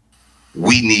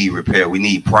 We need repair. We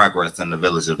need progress in the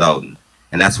village of Dolton.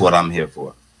 And that's what I'm here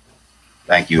for.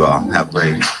 Thank you all. Have a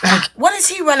great day. What is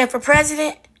he running for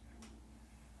president?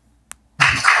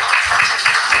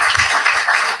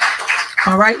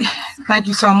 All right. Thank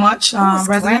you so much,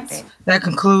 residents. Clapping? That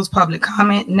concludes public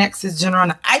comment. Next is general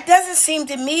announcements. It doesn't seem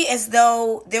to me as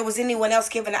though there was anyone else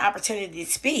given the opportunity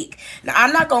to speak. Now,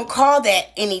 I'm not going to call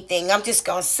that anything. I'm just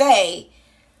going to say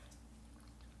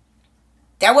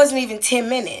that wasn't even 10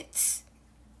 minutes.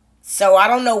 So I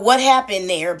don't know what happened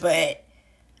there, but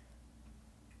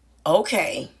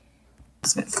okay.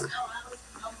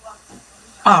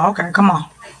 Oh, okay. Come on.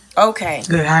 Okay.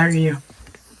 Good. How are you?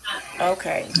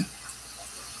 Okay.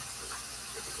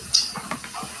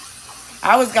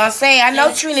 I was going to say, I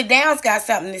know Trina Downs got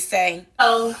something to say.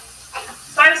 So,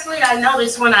 firstly, I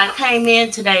noticed when I came in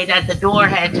today that the door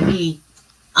had to be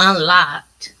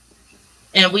unlocked.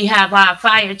 And we have our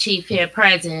fire chief here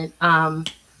present.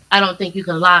 I don't think you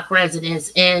can lock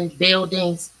residents in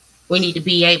buildings. We need to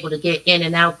be able to get in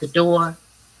and out the door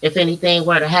if anything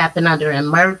were to happen under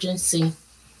emergency.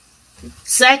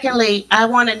 Secondly, I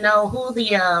want to know who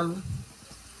the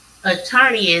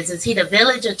attorney is. Is he the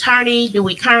village attorney? Do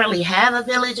we currently have a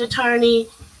village attorney?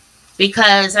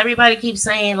 because everybody keeps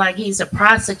saying like he's a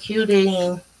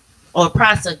prosecuting or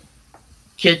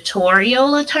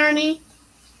prosecutorial attorney.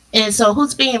 And so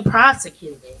who's being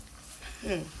prosecuted?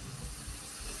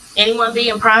 Anyone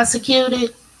being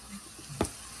prosecuted?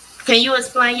 Can you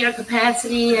explain your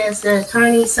capacity as the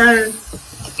attorney, sir?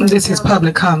 This is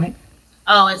public comment.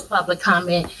 Oh, it's public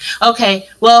comment. Okay.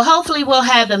 Well, hopefully we'll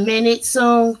have the minutes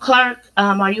soon. Clerk,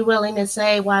 are you willing to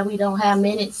say why we don't have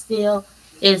minutes still?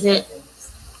 Is it?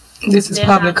 This is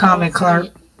public comment,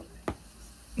 clerk.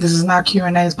 This is not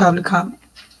Q&A, it's public comment.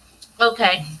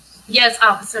 Okay. Yes,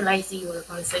 Officer Lacey, you were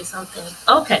going to say something.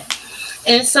 Okay.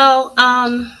 And so,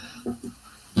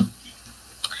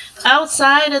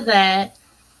 outside of that,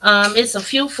 it's a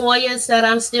few FOIAs that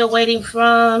I'm still waiting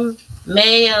from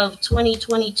May of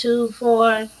 2022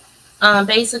 for.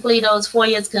 Basically, those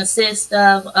FOIAs consist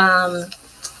of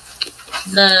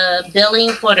the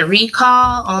billing for the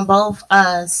recall on both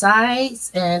sides,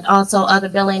 and also other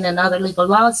billing and other legal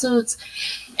lawsuits.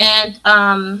 And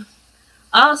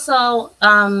also,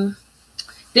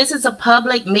 this is a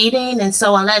public meeting, and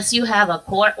so unless you have a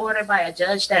court order by a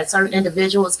judge that certain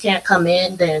individuals can't come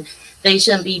in, then they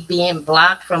shouldn't be being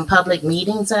blocked from public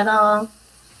meetings at all.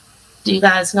 Do you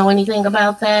guys know anything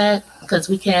about that? Because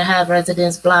we can't have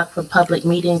residents blocked from public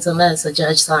meetings unless a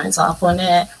judge signs off on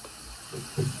that.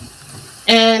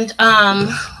 And,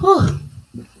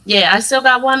 yeah, I still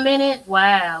got 1 minute.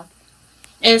 Wow.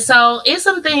 And so it's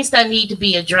some things that need to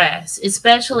be addressed,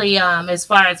 especially as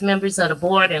far as members of the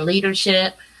board and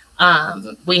leadership.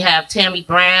 We have Tammy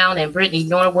Brown and Brittany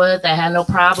Norwood that had no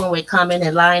problem with coming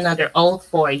and lying under oath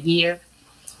for a year.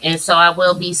 And so I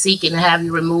will be seeking to have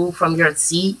you removed from your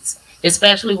seats,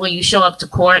 especially when you show up to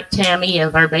court, Tammy,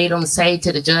 and verbatim say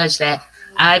to the judge that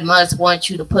I must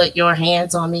want you to put your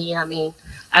hands on me. I mean,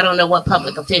 I don't know what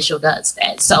public official does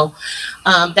that. So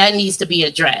that needs to be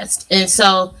addressed. And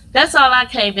so that's all I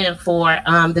came in for.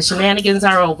 The shenanigans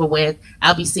are over with.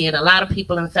 I'll be seeing a lot of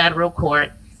people in federal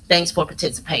court. Thanks for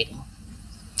participating.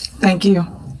 Thank you.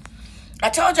 I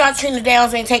told y'all Trina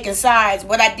Downs ain't taking sides,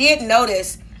 but I did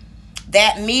notice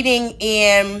that meeting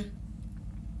in,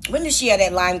 when did she have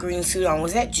that lime green suit on?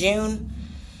 Was that June?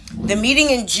 The meeting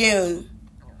in June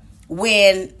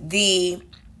when the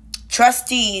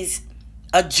trustees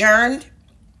adjourned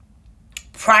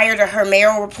prior to her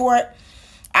mayoral report.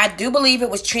 I do believe it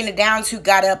was Trina Downs who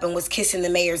got up and was kissing the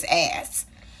mayor's ass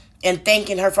and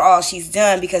thanking her for all she's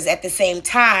done, because at the same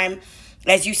time,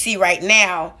 as you see right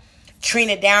now,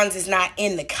 Trina Downs is not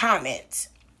in the comments.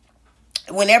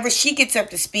 Whenever she gets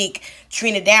up to speak,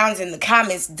 Trina Downs in the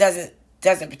comments doesn't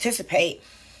participate.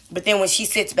 But then when she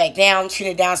sits back down,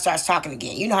 Trina Downs starts talking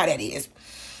again. You know how that is.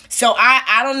 So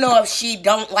I don't know if she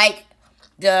don't like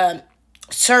the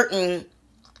certain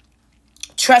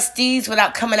trustees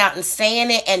without coming out and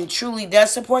saying it and truly does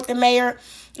support the mayor,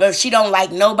 or if she don't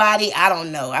like nobody. I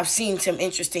don't know. I've seen some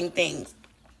interesting things.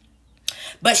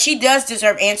 But she does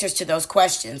deserve answers to those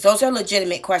questions. Those are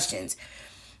legitimate questions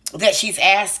that she's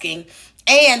asking.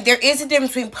 And there is a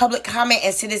difference between public comment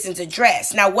and citizens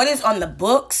address. Now, what is on the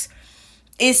books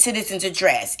is citizens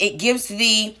address. It gives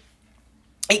the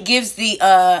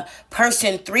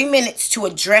person 3 minutes to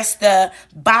address the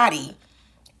body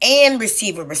and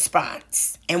receive a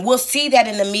response. And we'll see that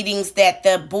in the meetings that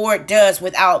the board does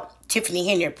without Tiffany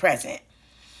Henyard present.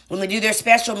 When they do their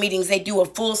special meetings, they do a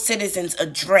full citizens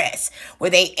address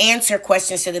where they answer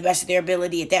questions to the best of their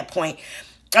ability at that point.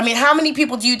 I mean, how many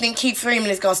people do you think Keith Freeman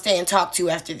is going to stay and talk to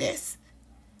after this?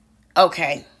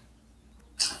 Okay.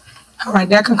 All right,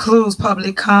 that concludes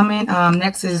public comment.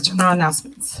 Next is general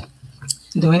announcements.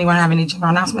 Do anyone have any general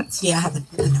announcements? Yeah, I have an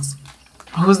announcement.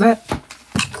 Who's that?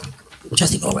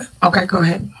 Trustee Laura. Okay, go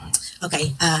ahead.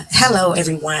 Okay. Hello,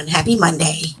 everyone. Happy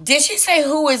Monday. Did she say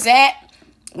who is that?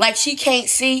 Like she can't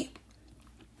see?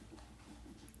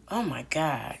 Oh, my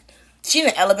God. She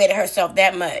done elevated herself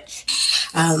that much.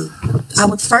 I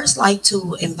would first like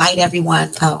to invite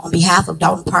everyone on behalf of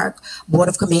Dalton Park Board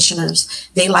of Commissioners.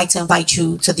 They'd like to invite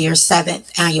you to their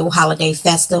 7th annual holiday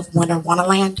festive Winter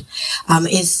Wonderland.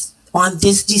 It's on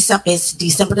this December, it's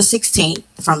December the 16th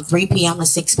from 3 p.m. to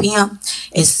 6 p.m.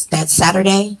 It's that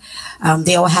Saturday.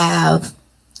 They'll have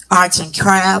arts and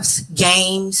crafts,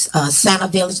 games, Santa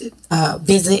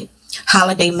visit,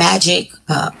 holiday magic,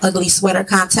 ugly sweater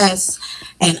contests,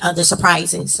 and other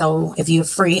surprises. So if you're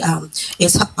free,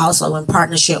 it's also in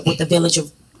partnership with the Village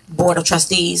of Board of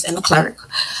Trustees and the clerk.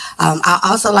 I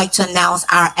also like to announce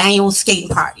our annual skating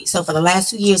party. So for the last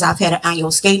 2 years, I've had an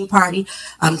annual skating party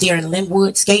there in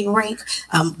Linwood Skating Rink.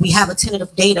 We have a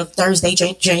tentative date of Thursday,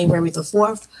 January the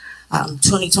 4th.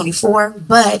 2024.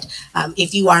 But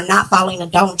if you are not following the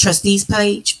Dalton Trustees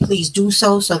page, please do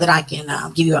so that I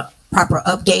can give you proper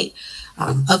update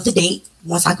of the date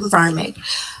once I confirm it.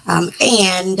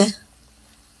 That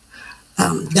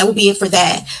will be it for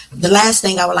that. The last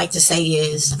thing I would like to say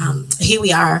is here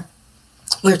we are.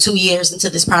 We're 2 years into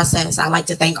this process. I'd like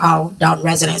to thank all Dalton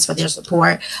residents for their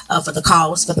support, for the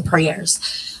calls, for the prayers.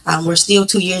 We're still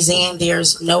 2 years in.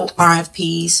 There's no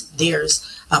RFPs. There's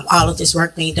all of this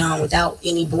work being done without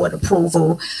any board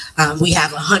approval. We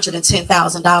have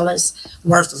 $110,000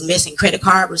 worth of missing credit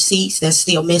card receipts that's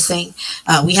still missing.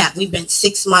 We've been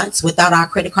 6 months without our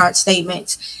credit card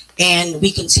statements. And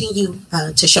we continue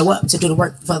to show up to do the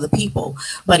work for the people.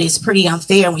 But it's pretty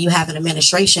unfair when you have an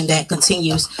administration that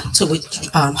continues to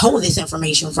hold this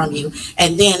information from you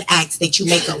and then asks that you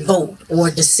make a vote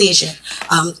or decision,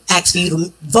 asks for you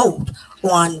to vote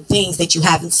on things that you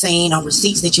haven't seen, on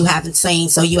receipts that you haven't seen,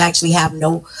 so you actually have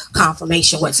no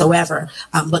confirmation whatsoever,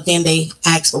 but then they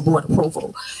ask for board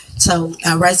approval. So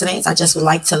residents, I just would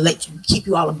like to keep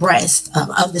you all abreast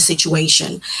of the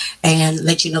situation and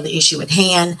let you know the issue at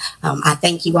hand. I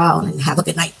thank you all and have a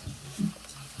good night.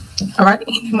 All right,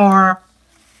 any more?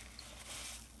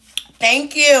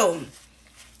 Thank you.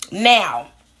 Now,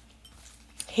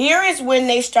 here is when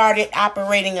they started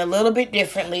operating a little bit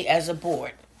differently as a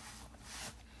board.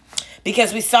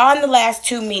 Because we saw in the last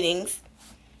 2 meetings,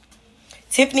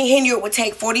 Tiffany Henyard would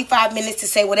take 45 minutes to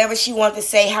say whatever she wanted to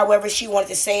say, however she wanted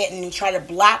to say it, and then try to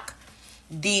block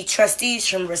the trustees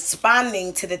from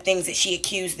responding to the things that she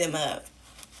accused them of.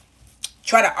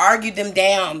 Try to argue them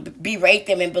down, berate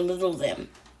them, and belittle them.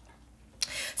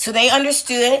 So they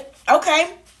understood,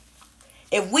 okay,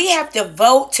 if we have to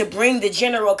vote to bring the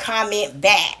general comment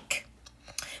back,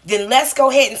 then let's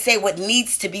go ahead and say what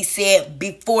needs to be said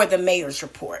before the mayor's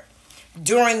report,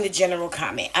 during the general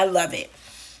comment. I love it.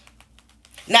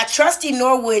 Now, Trustee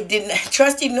Norwood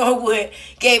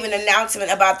gave an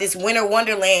announcement about this Winter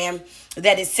Wonderland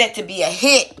that is set to be a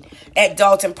hit at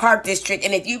Dalton Park District.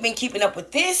 And if you've been keeping up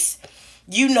with this,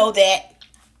 you know that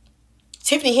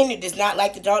Tiffany Henyard does not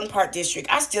like the Dalton Park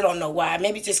District. I still don't know why.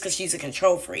 Maybe just because she's a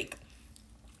control freak.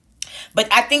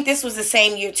 But I think this was the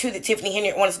same year, too, that Tiffany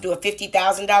Henyard wanted to do a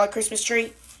 $50,000 Christmas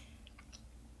tree.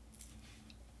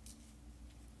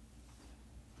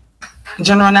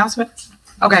 General announcement?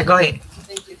 Okay, go ahead.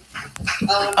 Thank you.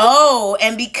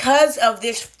 And because of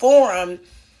this forum,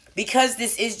 because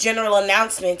this is general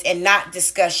announcements and not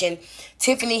discussion,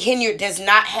 Tiffany Henyard does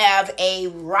not have a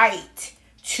right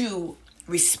to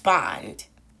respond.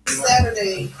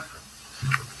 Saturday,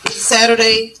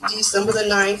 December the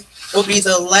 9th, will be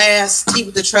the last Tea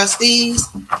with the Trustees.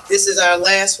 This is our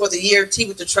last for the year Tea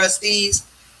with the Trustees.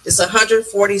 It's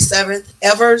 147th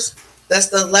Evers. That's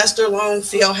the Lester Long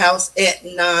Field House at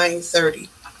 9:30.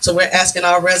 So we're asking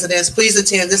our residents, please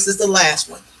attend. This is the last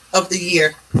one of the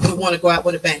year. We want to go out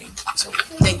with a bang. So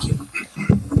thank you.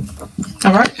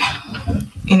 All right.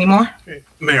 Any more? Okay.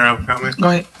 Mayor, I have a comment. Go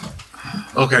ahead.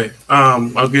 Okay.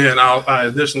 Again, I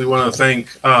additionally want to thank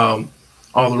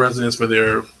all the residents for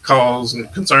their calls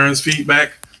and concerns,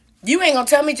 feedback. You ain't gonna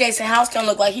tell me Jason House don't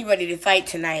look like he ready to fight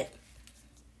tonight.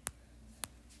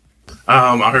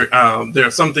 I heard there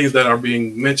are some things that are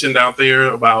being mentioned out there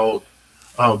about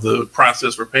the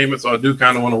process for payment. So I do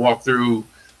kind of want to walk through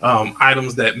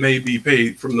items that may be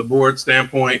paid from the board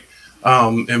standpoint.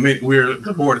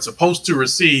 The board is supposed to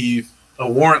receive a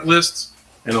warrant list,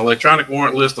 an electronic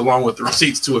warrant list, along with the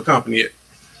receipts to accompany it.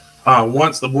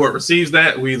 Once the board receives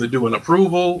that, we either do an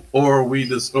approval or we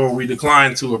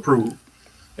decline to approve.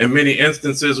 In many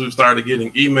instances, we've started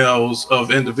getting emails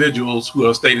of individuals who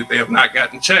have stated they have not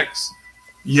gotten checks,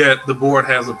 yet the board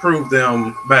has approved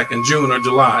them back in June or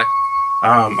July.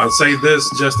 I say this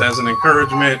just as an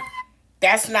encouragement.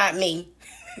 That's not me.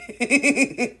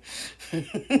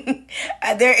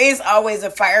 There is always a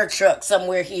fire truck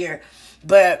somewhere here,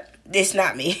 but it's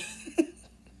not me.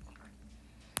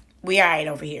 We all right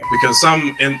over here. Because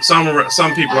some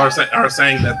people are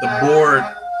saying that the board,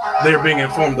 they're being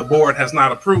informed the board has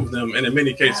not approved them, and in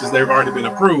many cases they've already been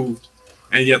approved,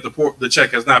 and yet the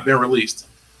check has not been released.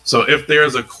 So if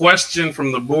there's a question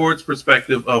from the board's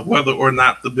perspective of whether or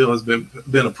not the bill has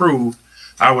been approved,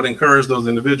 I would encourage those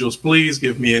individuals, please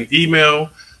give me an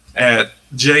email at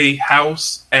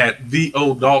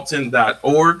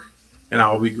jhouse@vodalton.org, and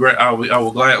I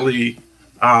will gladly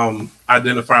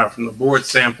identify from the board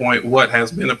standpoint what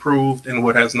has been approved and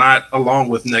what has not, along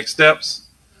with next steps.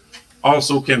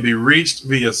 Also can be reached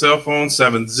via cell phone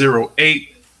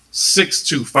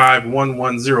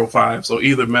 708-625-1105. So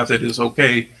either method is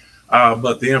okay,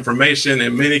 but the information,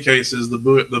 in many cases, the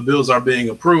bills are being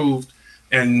approved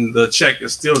and the check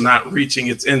is still not reaching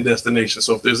its end destination.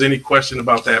 So if there's any question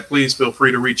about that, please feel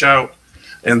free to reach out.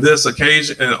 And this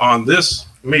occasion, and on this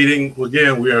meeting.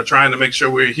 Again, we are trying to make sure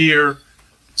we're here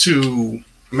to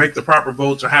make the proper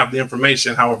votes or have the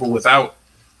information. However, without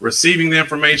receiving the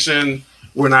information,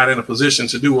 we're not in a position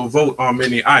to do a vote on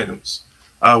many items.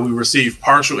 We received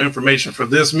partial information for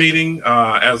this meeting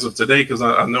as of today, because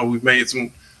I know we've made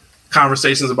some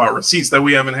conversations about receipts that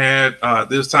we haven't had.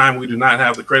 This time, we do not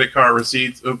have the credit card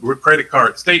receipts, credit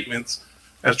card statements,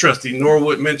 as Trustee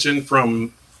Norwood mentioned,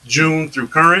 from June through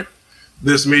current.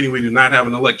 This meeting, we do not have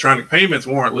an electronic payments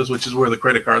warrant list, which is where the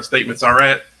credit card statements are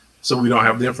at. So we don't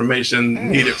have the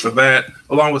information needed for that,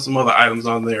 along with some other items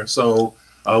on there. So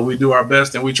we do our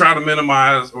best, and we try to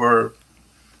minimize, or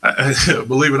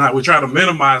believe it or not, we try to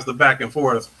minimize the back and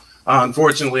forth.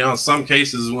 Unfortunately, on some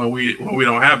cases, when we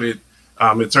don't have it,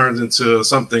 it turns into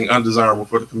something undesirable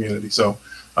for the community. So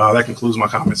that concludes my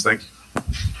comments. Thank you.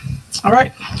 All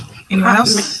right. Anyone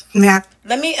else?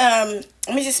 Let me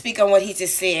just speak on what he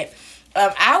just said.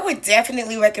 I would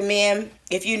definitely recommend,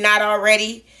 if you're not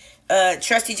already,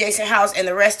 Trustee Jason House and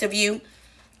the rest of you,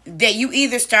 that you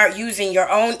either start using your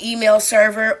own email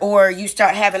server or you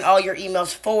start having all your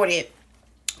emails forwarded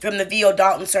from the VO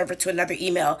Dalton server to another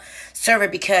email server,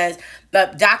 because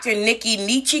Dr. Nikki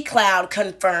Nietzsche Cloud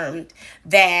confirmed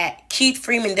that Keith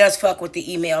Freeman does fuck with the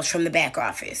emails from the back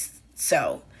office.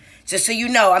 So just so you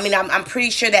know, I mean, I'm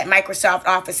pretty sure that Microsoft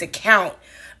Office account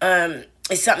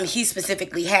is something he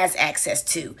specifically has access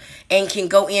to and can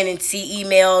go in and see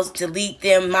emails, delete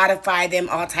them, modify them,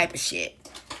 all type of shit.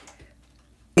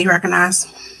 You recognize?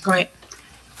 Go ahead.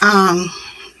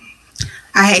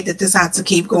 I hate that this had to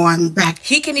keep going back.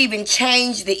 He can even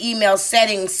change the email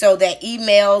settings so that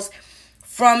emails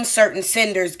from certain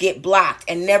senders get blocked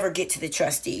and never get to the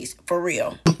trustees, for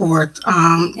real.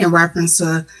 In reference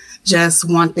to just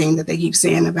one thing that they keep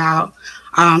saying about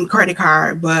credit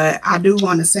card, but I do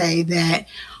want to say that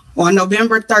on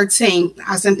November 13th,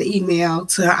 I sent the email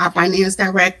to our finance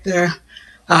director,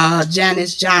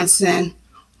 Janice Johnson,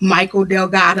 Michael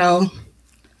Delgado,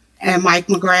 and Mike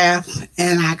McGrath,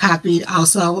 and I copied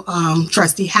also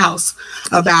Trustee House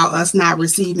about us not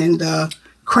receiving the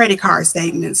credit card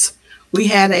statements. We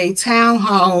had a town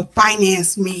hall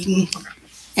finance meeting,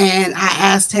 and I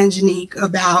asked Tangenique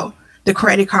about the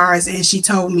credit cards, and she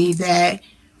told me that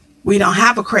we don't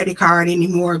have a credit card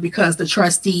anymore because the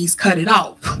trustees cut it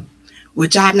off,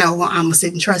 which I know I'm a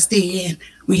sitting trustee and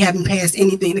we haven't passed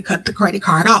anything to cut the credit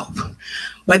card off.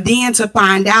 But then to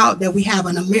find out that we have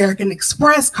an American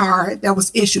Express card that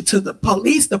was issued to the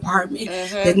police department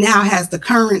that now has the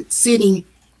current sitting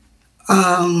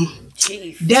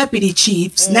deputy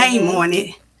chief's name on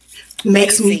it,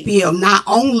 makes me feel not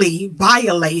only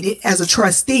violated as a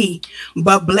trustee,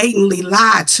 but blatantly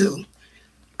lied to.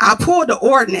 I pulled the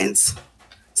ordinance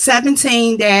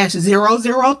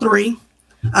 17-003,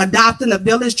 adopting a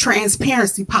village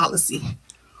transparency policy.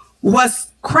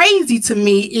 What's crazy to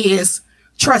me is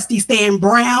Trustee Stan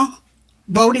Brown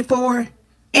voted for it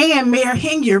and Mayor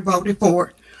Henyard voted for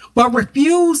it, but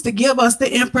refused to give us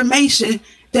the information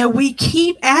that we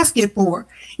keep asking for.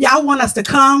 Y'all want us to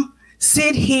come,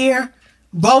 sit here,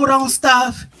 vote on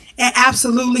stuff, and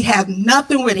absolutely have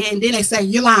nothing with it. And then they say,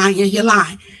 you're lying, you're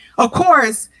lying. Of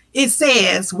course, it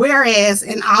says, whereas,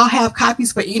 and I'll have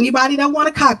copies for anybody that want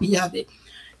a copy of it,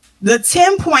 the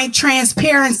 10-point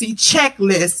transparency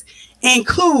checklist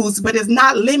includes, but is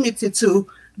not limited to,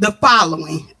 the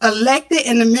following: elected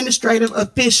and administrative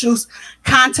officials'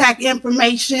 contact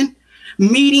information,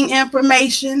 meeting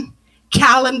information,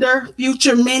 calendar,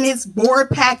 future minutes, board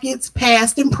packets,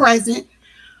 past and present,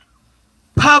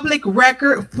 public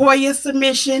record, FOIA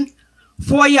submission,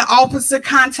 FOIA officer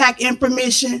contact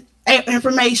information,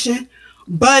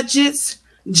 budgets,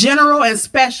 general and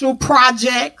special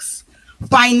projects,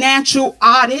 financial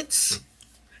audits,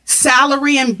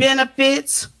 salary and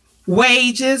benefits,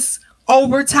 wages,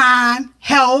 overtime,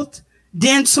 health,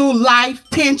 dental, life,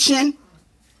 pension,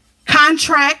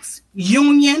 contracts,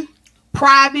 union,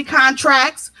 private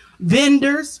contracts,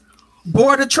 vendors,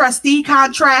 board of trustee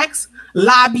contracts,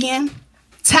 lobbying,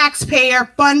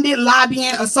 taxpayer-funded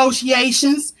lobbying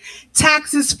associations,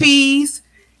 taxes, fees,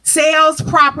 sales,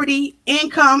 property,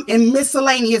 income, and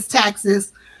miscellaneous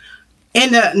taxes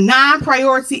in the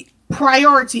non-priority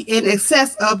in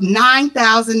excess of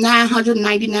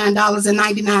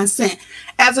 $9,999.99.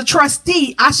 As a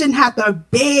trustee, I shouldn't have to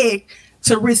beg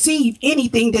to receive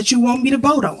anything that you want me to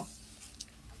vote on.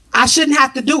 I shouldn't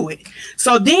have to do it.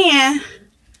 So then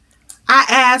I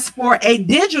asked for a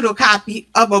digital copy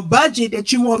of a budget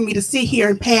that you want me to sit here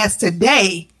and pass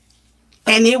today.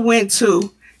 And it went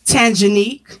to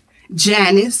Tangenique,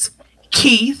 Janice,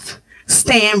 Keith,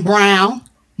 Stan Brown,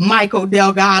 Michael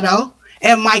Delgado,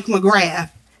 and Mike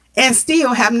McGrath, and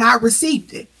still have not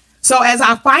received it. So as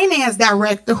our finance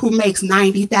director who makes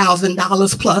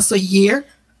 $90,000 plus a year,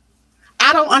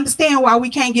 I don't understand why we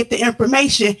can't get the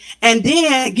information and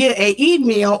then get an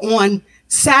email on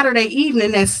Saturday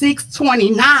evening at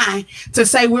 6:29 to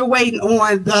say we're waiting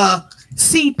on the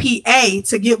CPA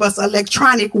to give us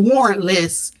electronic warrant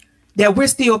list that we're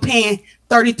still paying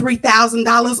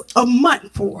 $33,000 a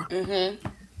month for.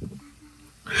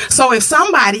 So if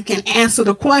somebody can answer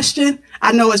the question,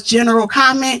 I know it's general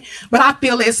comment, but I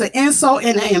feel it's an insult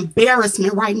and an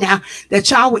embarrassment right now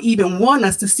that y'all would even want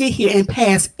us to sit here and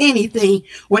pass anything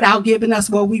without giving us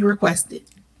what we requested.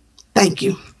 Thank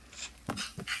you.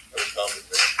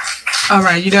 All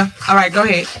right, you done? All right, go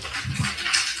ahead.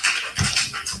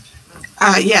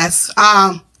 Yes.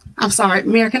 I'm sorry,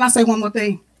 Mayor, can I say one more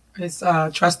thing? It's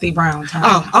Trustee Brown time.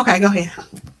 Oh, okay, go ahead.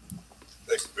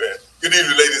 Thank you, Mayor. Good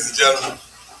evening, ladies and gentlemen,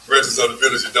 residents of the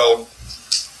village of Dalton.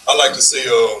 I'd like to say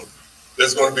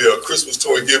there's going to be a Christmas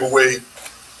toy giveaway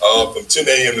from 10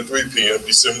 a.m. to 3 p.m.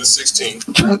 December the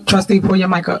 16th. Trustee, pull your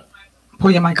mic up.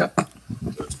 Pull your mic up.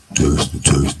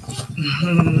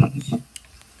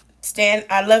 Stan,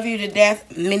 I love you to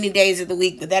death many days of the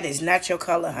week, but that is not your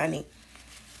color, honey.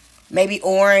 Maybe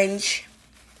orange,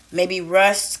 maybe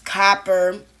rust,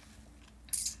 copper,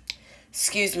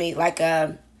 excuse me, like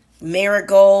a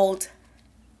marigold,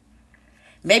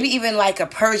 maybe even like a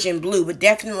Persian blue, but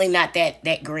definitely not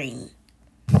that green.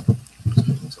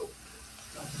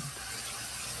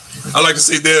 I'd like to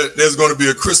say there's going to be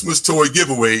a Christmas toy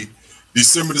giveaway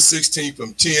December the 16th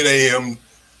from 10 a.m.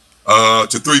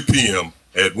 To 3 p.m.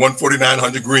 at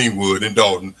 14900 Greenwood in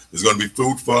Dalton. There's going to be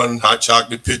food, fun, hot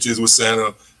chocolate, pictures with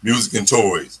Santa, music, and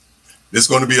toys. There's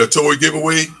going to be a toy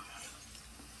giveaway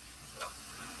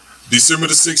December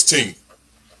the 16th.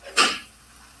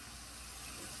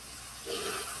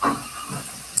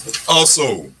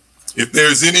 Also, if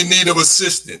there's any need of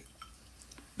assistance,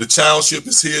 the township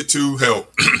is here to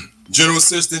help. General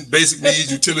assistance, basic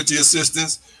needs, utility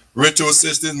assistance, rental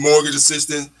assistance, mortgage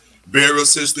assistance, burial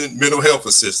assistance, mental health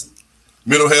assistance.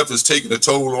 Mental health is taking a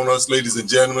toll on us, ladies and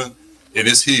gentlemen, and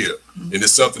it's here, and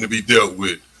it's something to be dealt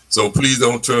with. So please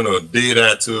don't turn a dead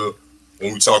eye to it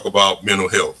when we talk about mental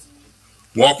health.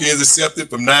 Walk-ins accepted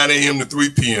from 9 a.m. to 3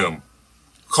 p.m.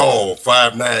 Call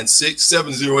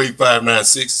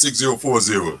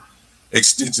 596-708-596-6040,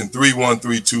 extension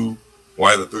 3132 or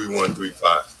either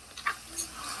 3135.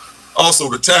 Also,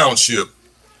 the township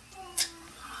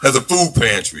has a food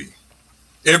pantry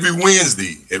every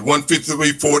Wednesday at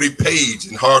 15340 Page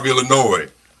in Harvey, Illinois,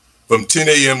 from 10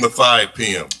 a.m. to 5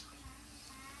 p.m.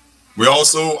 We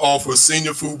also offer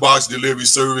senior food box delivery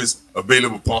service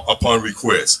available upon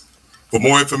request. For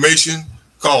more information,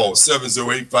 call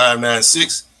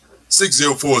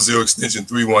 708-596-6040, extension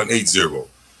 3180.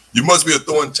 You must be a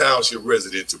Thornton Township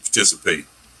resident to participate.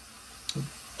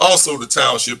 Also, the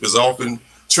township is offering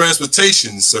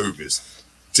transportation service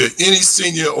to any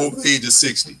senior over the age of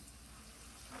 60.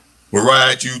 We'll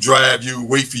ride you, drive you,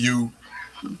 wait for you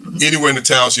anywhere in the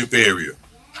township area.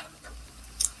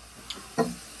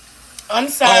 I'm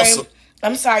sorry.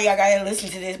 I'm sorry y'all gotta listen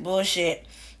to this bullshit.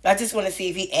 I just want to see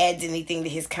if he adds anything to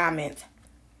his comments.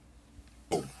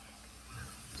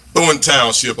 Thornton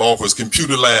Township offers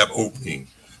computer lab opening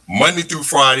Monday through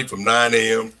Friday from 9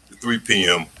 a.m. to 3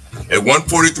 p.m. at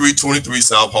 14323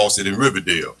 South Halsted in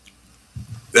Riverdale.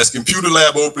 That's computer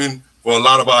lab opening for a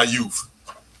lot of our youth.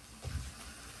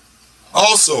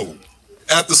 Also,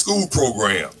 after school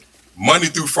program, Monday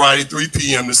through Friday, 3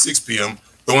 p.m. to 6 p.m.,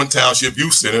 Thornton Township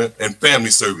Youth Center and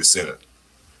Family Service Center.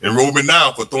 Enrollment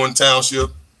now for Thornton Township.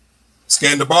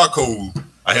 Scan the barcode.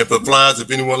 I have the flyers.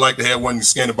 If anyone would like to have one, you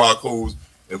scan the barcodes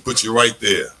and put you right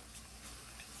there.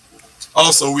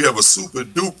 Also, we have a super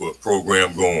duper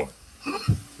program going.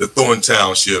 The Thornton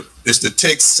Township. It's the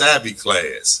Tech Savvy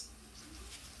class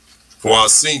for our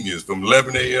seniors from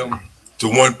 11 a.m. to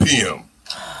 1 p.m.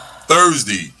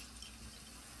 Thursday,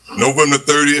 November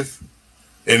 30th,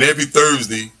 and every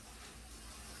Thursday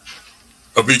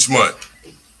of each month.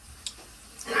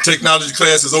 Technology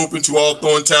class is open to all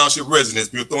Thornton Township residents.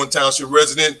 If you're a Thornton Township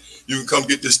resident, you can come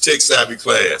get this Tech Savvy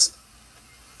class.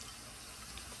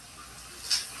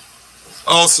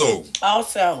 Also,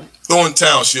 Thornton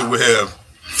Township will have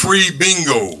free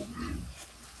bingo,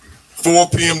 4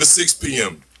 p.m. to 6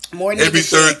 p.m. every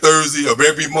third Thursday of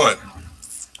every month.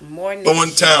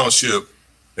 Thornton Township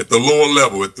at the lower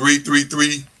level at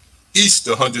 333 East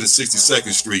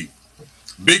 162nd Street.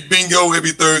 Big bingo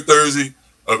every third Thursday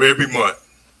of every month.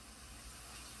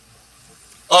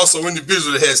 Also,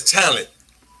 individual that has talent.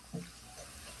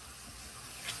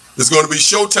 There's going to be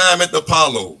showtime at the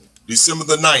Apollo, December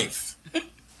the 9th,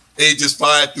 ages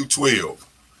 5 through 12.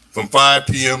 from 5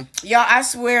 p.m. Y'all, I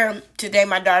swear today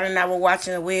my daughter and I were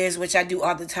watching The Wiz, which I do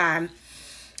all the time.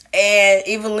 And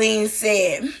Eveline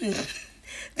said,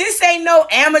 this ain't no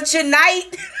amateur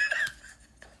night.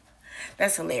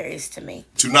 That's hilarious to me.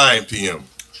 To 9 p.m.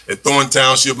 at Thorn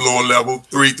Township Lower Level,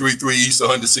 333 East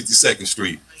 162nd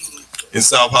Street in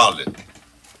South Holland.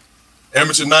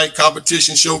 Amateur night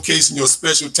competition showcasing your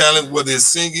special talent, whether it's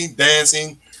singing,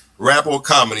 dancing, rap, or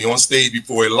comedy on stage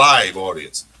before a live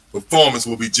audience. Performance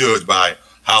will be judged by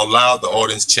how loud the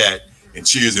audience chat and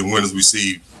cheers, and winners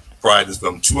receive prizes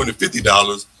from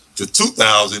 $250 to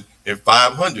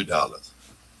 $2,500.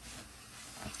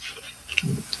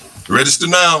 Register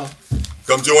now.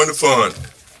 Come join the fun.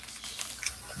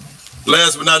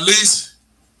 Last but not least,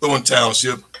 Thorn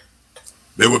Township,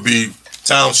 there will be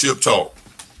Township Talk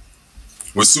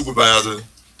with Supervisor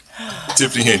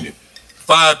Tiffany Henyard,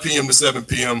 5 p.m. to 7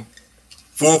 p.m.,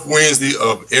 fourth Wednesday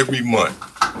of every month.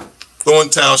 Thorn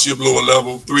Township Lower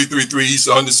Level, 333 East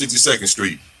 162nd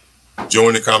Street.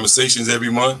 Join the conversations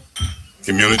every month,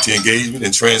 community engagement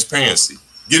and transparency.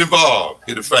 Get involved,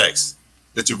 get the facts,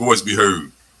 let your voice be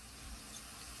heard.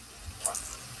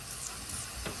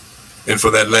 And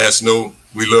for that last note,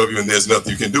 we love you and there's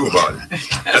nothing you can do about it.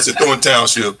 That's at Thorn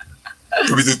Township,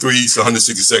 333 East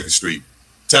 162nd Street.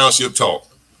 Township Talk.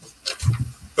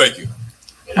 Thank you.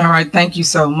 All right, thank you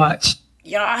so much.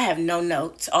 Y'all, I have no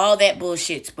notes. All that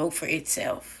bullshit spoke for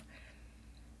itself.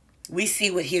 We see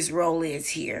what his role is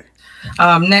here.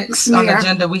 Next on the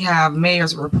agenda, we have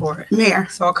Mayor's report. Mayor.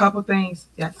 So a couple things.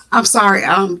 Yes. I'm sorry.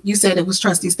 You said it was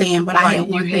Trustee Stan, but I had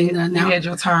one thing to announce. You had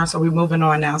your turn, so we're moving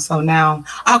on now. So now.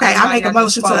 Okay, I make a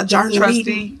motion to adjourn the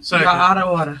meeting. You're out of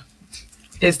order.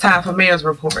 It's time for Mayor's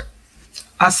report.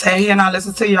 I sat here and I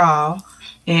listened to y'all,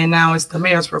 and now it's the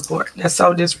Mayor's report. That's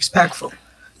so disrespectful.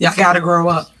 Y'all got to grow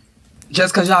up.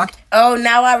 Just because y'all. Oh,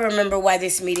 now I remember why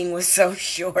this meeting was so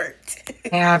short.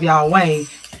 Have y'all way.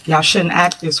 Y'all shouldn't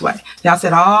act this way. Y'all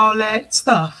said all that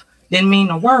stuff, didn't mean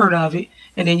a word of it,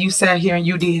 and then you sat here and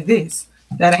you did this.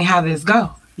 That ain't how this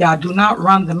go. Y'all do not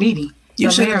run the meeting.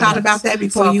 You should have thought about that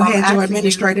before you had your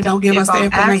administrator. Don't give us the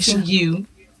information.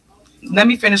 Let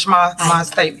me finish my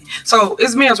statement. So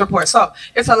it's Mayor's report. So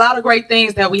it's a lot of great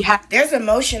things that we have. There's a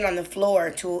motion on the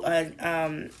floor to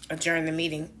adjourn the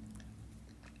meeting.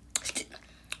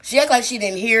 She acted like she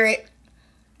didn't hear it,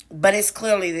 but it's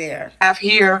clearly there. Have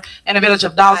here in the village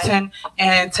of Dalton,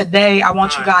 and today I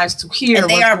want you guys to hear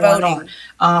what's going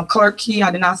on. Clerk Key,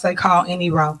 I did not say call any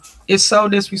row. It's so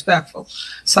disrespectful.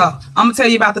 So I'm gonna tell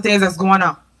you about the things that's going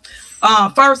on.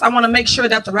 First, I want to make sure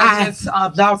that the residents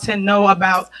of Dalton know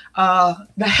about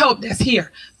the help that's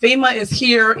here. FEMA is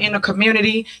here in the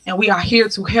community, and we are here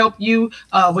to help you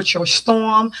with your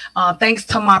storm. Thanks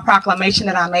to my proclamation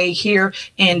that I made here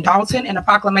in Dalton and the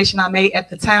proclamation I made at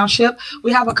the township,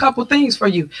 we have a couple things for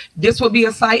you. This will be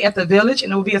a site at the village,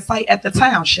 and it will be a site at the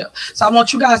township. So I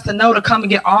want you guys to know to come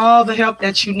and get all the help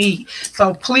that you need.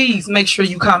 So please make sure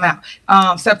you come out.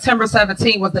 September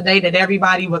 17th was the day that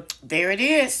everybody was. There it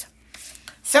is.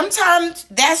 Sometimes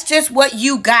that's just what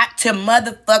you got to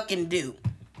motherfucking do.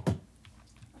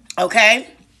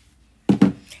 Okay?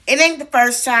 It ain't the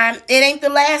first time. It ain't the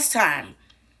last time.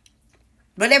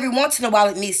 But every once in a while,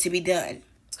 it needs to be done.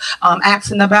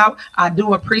 Asking about. I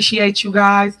do appreciate you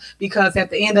guys, because at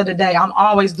the end of the day, I'm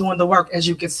always doing the work, as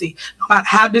you can see. No matter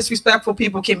how disrespectful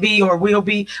people can be or will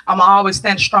be, I'm always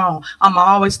stand strong. I'm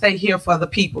always stay here for the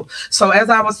people. So as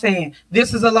I was saying,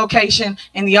 this is a location,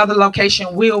 and the other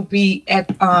location will be at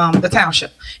the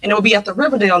township, and it will be at the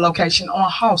Riverdale location on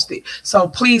Halsted. So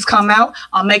please come out.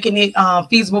 I'm making it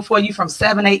feasible for you from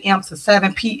 7 a.m. to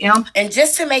 7 p.m. And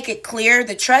just to make it clear,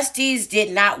 the trustees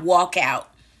did not walk out.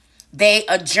 They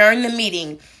adjourned the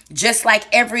meeting just like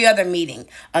every other meeting.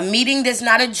 A meeting does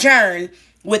not adjourn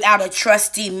without a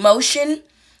trustee motion,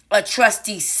 a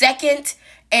trustee second,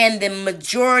 and the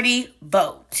majority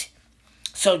vote.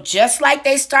 So just like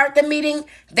they start the meeting,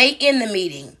 they end the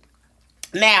meeting.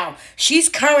 Now, she's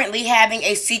currently having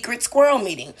a secret squirrel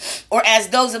meeting, or as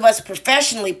those of us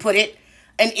professionally put it,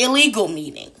 an illegal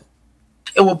meeting.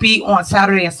 It will be on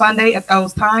Saturday and Sunday at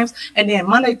those times. And then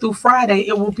Monday through Friday,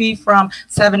 it will be from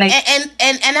 7 a.m.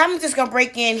 And I'm just going to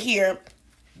break in here.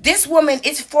 This woman,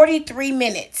 it's 43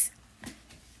 minutes.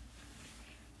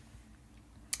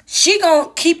 She going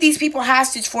to keep these people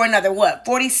hostage for another, what,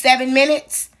 47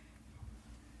 minutes?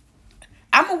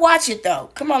 I'm going to watch it, though.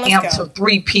 Come on, let's go. To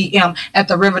 3 p.m. at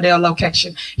the Riverdale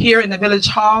location. Here in the Village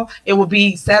Hall, it will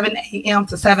be 7 a.m.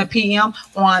 to 7 p.m.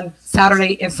 on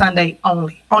Saturday and Sunday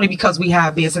only. Only because we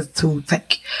have business to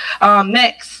take.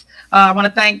 Next, I want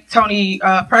to thank Tony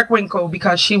Preckwinkle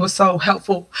because she was so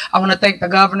helpful. I want to thank the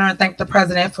governor and thank the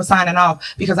president for signing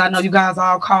off, because I know you guys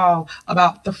all called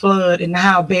about the flood and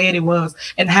how bad it was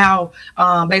and how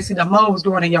basically the mold was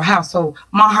growing in your house. So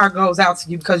my heart goes out to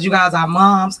you because you guys are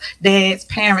moms, dads,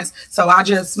 parents. So I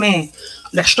just, man,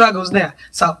 the struggle's there.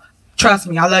 So trust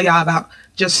me, I love y'all about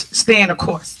just staying the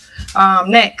course.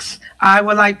 Next, I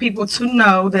would like people to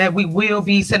know that we will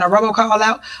be sending a robocall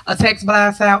out, a text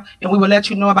blast out, and we will let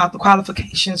you know about the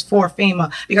qualifications for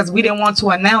FEMA, because we didn't want to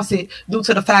announce it due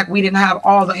to the fact we didn't have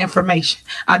all the information.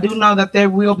 I do know that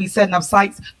there will be setting up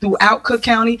sites throughout Cook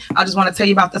County. I just want to tell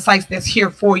you about the sites that's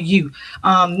here for you.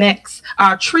 Next,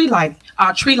 our tree lighting.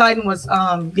 Our tree lighting was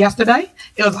yesterday.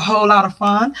 It was a whole lot of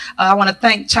fun. I want to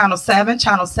thank Channel 7.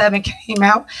 Channel 7 came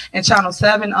out, and Channel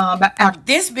 7...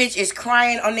 This bitch is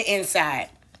crying on the inside.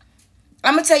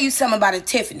 I'm going to tell you something about a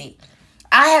Tiffany.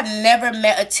 I have never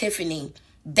met a Tiffany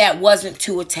that wasn't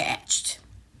too attached.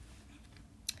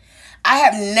 I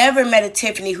have never met a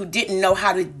Tiffany who didn't know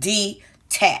how to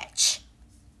detach.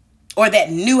 Or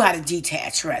that knew how to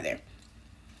detach, rather.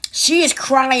 She is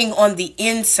crying on the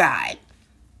inside.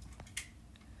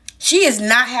 She is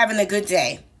not having a good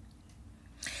day.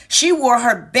 She wore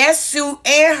her best suit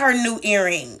and her new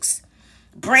earrings.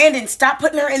 Brandon, stop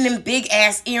putting her in them big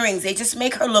ass earrings. They just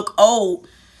make her look old.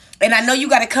 And I know you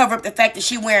got to cover up the fact that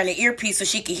she's wearing an earpiece so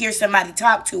she can hear somebody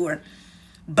talk to her.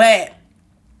 But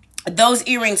those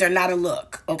earrings are not a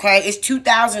look, okay? It's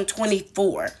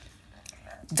 2024.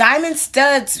 Diamond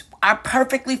studs are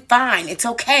perfectly fine. It's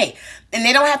okay. And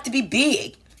they don't have to be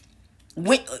big.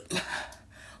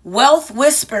 Wealth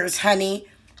whispers, honey.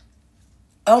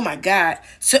 Oh, my God.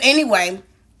 So, anyway...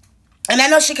 And I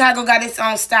know Chicago got its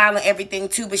own style and everything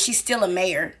too, but she's still a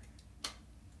mayor.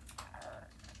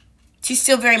 She's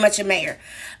still very much a mayor.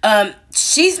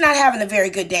 She's not having a very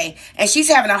good day, and she's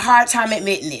having a hard time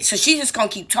admitting it. So she's just going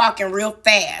to keep talking real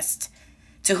fast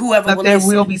to whoever will listen.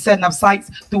 There will be setting up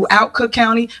sites throughout Cook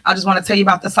County. I just want to tell you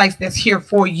about the sites that's here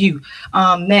for you.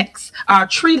 Next, our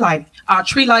tree lighting. Our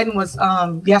tree lighting was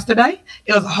yesterday.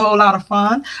 It was a whole lot of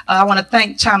fun. I want to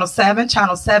thank Channel 7.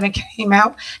 Channel 7 came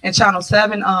out, and Channel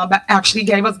 7 actually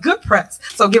gave us good press.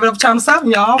 So give it up to Channel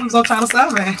 7, y'all. We was on Channel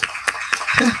 7.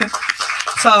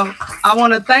 So I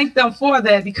want to thank them for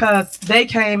that, because they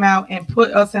came out and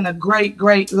put us in a great,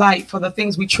 great light for the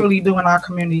things we truly do in our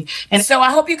community. And so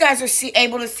I hope you guys are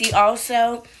able to see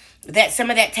also that some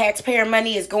of that taxpayer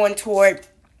money is going toward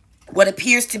what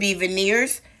appears to be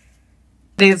veneers.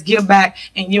 Is give back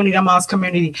and unity amongst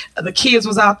community. The kids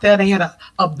was out there. They had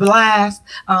a blast.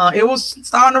 It was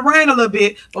starting to rain a little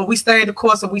bit, but we stayed the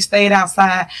course and we stayed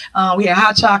outside. We had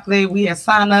hot chocolate. We had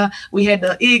sauna. We had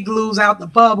the igloos out, the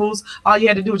bubbles. All you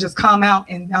had to do was just come out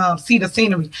and see the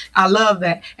scenery. I love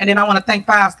that. And then I want to thank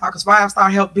 5 Star, because 5 Star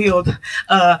helped build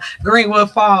Greenwood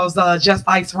Falls Just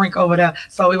Ice Rink over there.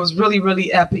 So it was really,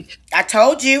 really epic. I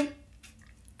told you.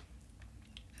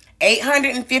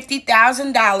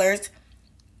 $850,000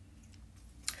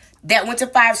 that went to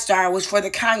 5 Star was for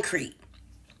the concrete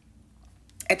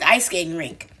at the ice skating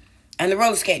rink and the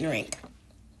roller skating rink.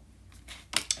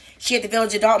 She had the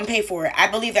Village of Dalton pay for it. I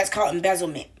believe that's called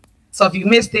embezzlement. So if you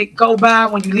missed it, go by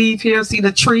when you leave here, see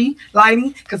the tree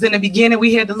lighting. Because in the beginning,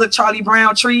 we had the little Charlie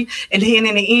Brown tree. And then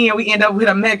in the end, we end up with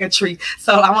a mega tree.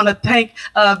 So I want to thank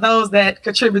those that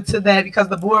contribute to that, because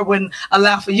the board wouldn't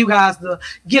allow for you guys to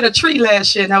get a tree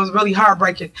last year. And that was really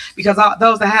heartbreaking, because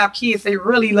those that have kids, they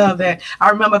really love that. I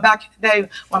remember back in the day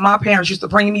when my parents used to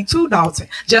bring me to Dalton.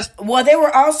 Well, they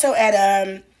were also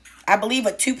at, I believe,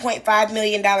 a $2.5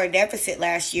 million deficit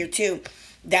last year, too.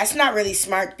 That's not really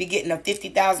smart to be getting a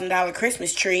 $50,000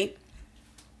 Christmas tree.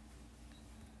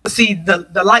 See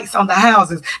the lights on the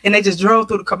houses, and they just drove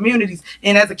through the communities.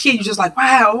 And as a kid, you're just like,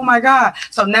 wow, oh my God.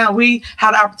 So now we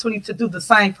had the opportunity to do the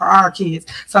same for our kids.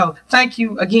 So thank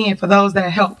you again for those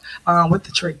that helped with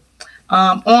the tree.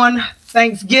 On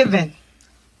Thanksgiving.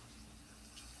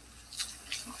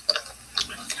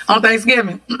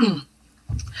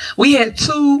 We had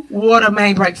 2 water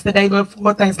main breaks the day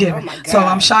before Thanksgiving. Oh, so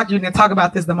I'm shocked you didn't talk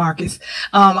about this, DeMarcus.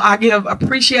 I give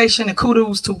appreciation and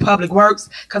kudos to Public Works,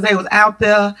 because they was out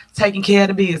there taking care of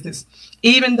the business.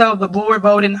 Even though the board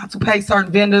voted not to pay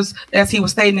certain vendors, as he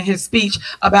was stating in his speech,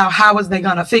 about how is they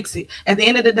going to fix it. At the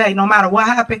end of the day, no matter what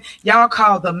happened, y'all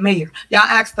called the mayor. Y'all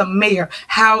asked the mayor,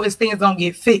 how is things going to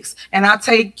get fixed? And I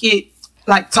take it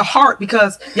like to heart,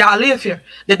 because y'all live here.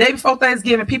 The day before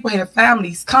Thanksgiving, people had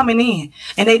families coming in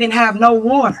and they didn't have no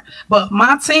water. But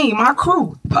my team, my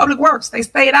crew, Public Works, they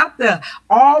stayed out there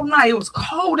all night. It was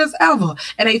cold as ever.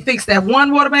 And they fixed that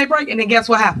one water main break. And then guess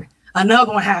what happened?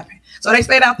 Another one happened. So they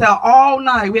stayed out there all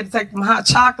night. We had to take them hot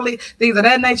chocolate, things of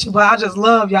that nature. But I just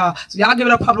love y'all. So y'all give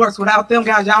it up, Public Works. Without them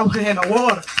guys, y'all would in the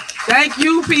water. Thank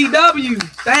you, PW.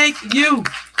 Thank you.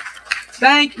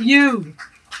 Thank you.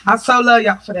 I so love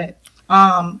y'all for that.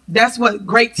 That's what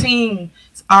great teams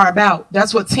are about.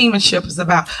 That's what teammanship is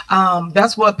about.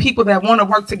 That's what people that want to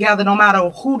work together, no matter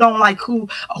who don't like who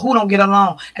don't get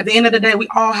along. At the end of the day, we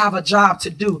all have a job to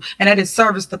do, and that is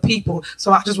service to people.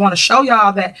 So I just want to show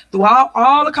y'all that throughout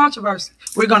all the controversy,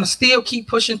 we're going to still keep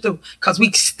pushing through because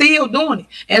we still doing it.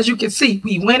 As you can see,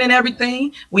 we winning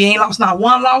everything. We ain't lost not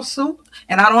one lawsuit.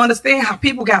 And I don't understand how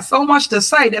people got so much to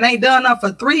say that ain't done enough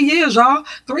for 3 years, y'all.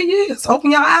 3 years.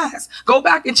 Open your eyes. Go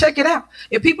back and check it out.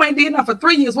 If people ain't did enough for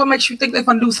 3 years, what makes you think they're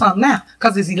going to do something now?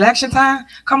 Because it's election time?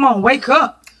 Come on, wake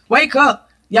up. Wake up.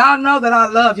 Y'all know that I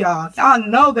love y'all. Y'all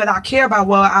know that I care about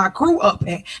where I grew up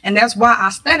at. And that's why I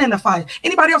stand in the fight.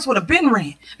 Anybody else would have been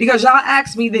ran. Because y'all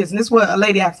asked me this, and this is what a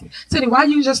lady asked me. Cindy, why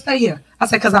you just stay here? I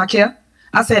said, because I care.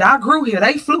 I said, I grew here.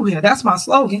 They flew here. That's my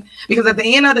slogan. Because at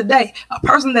the end of the day, a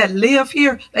person that live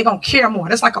here, they going to care more.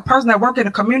 That's like a person that work in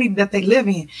the community that they live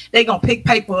in. They going to pick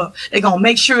paper up. They going to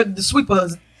make sure the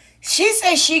sweepers. She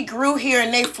said she grew here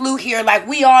and they flew here. Like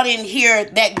we all didn't hear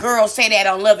that girl say that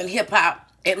on Love and Hip Hop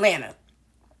Atlanta.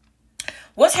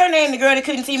 What's her name? The girl that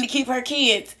couldn't seem to keep her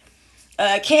kids.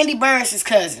 Candy Burns'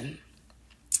 cousin.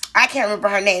 I can't remember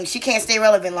her name. She can't stay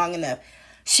relevant long enough.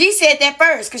 She said that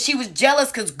first because she was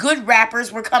jealous because good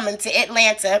rappers were coming to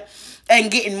Atlanta and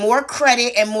getting more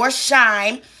credit and more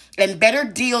shine and better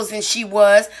deals than she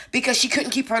was because she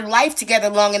couldn't keep her life together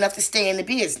long enough to stay in the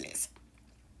business.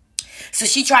 So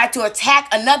she tried to attack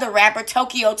another rapper,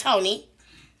 Tokyo Tony,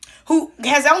 who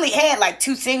has only had like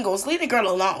 2 singles. Leave the girl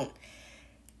alone.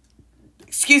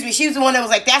 Excuse me. She was the one that was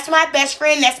like, that's my best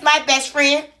friend. That's my best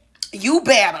friend. You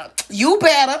better. You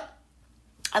better.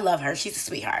 I love her. She's a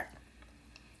sweetheart.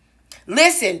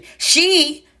 Listen,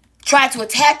 she tried to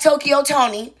attack Tokyo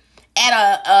Tony at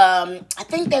a, I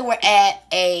think they were at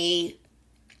a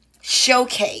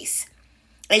showcase.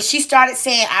 And she started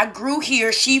saying, I grew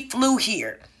here, she flew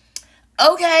here.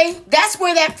 Okay, that's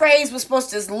where that phrase was supposed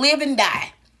to live and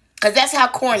die. Because that's how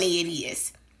corny it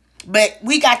is. But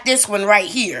we got this one right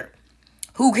here.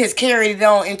 Who has carried it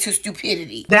on into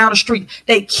stupidity. Down the street,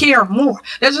 they care more.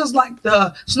 It's just like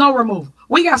the snow removal.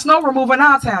 We got snow removal in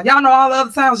our town. Y'all know all the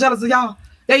other towns jealous of y'all.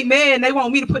 They mad and they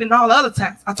want me to put in all the other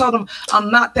towns. I told them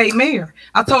I'm not their mayor.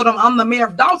 I told them I'm the mayor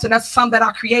of Dalton. That's something that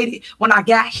I created when I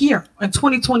got here in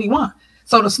 2021.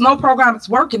 So the snow program is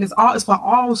working. It's for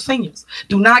all seniors.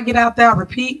 Do not get out there.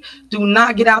 Repeat. Do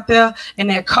not get out there in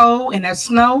that cold and that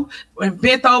snow and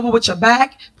bent over with your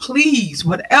back. Please,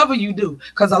 whatever you do,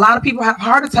 because a lot of people have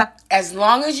heart attacks. As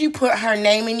long as you put her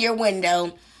name in your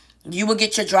window, you will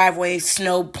get your driveway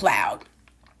snow plowed.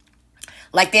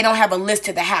 Like they don't have a list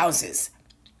of the houses.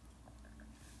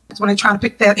 When they're trying to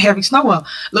pick that heavy snow up.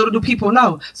 Little do people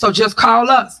know. So just call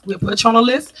us. We'll put you on a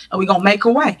list and we're going to make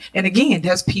a way. And again,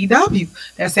 that's PW.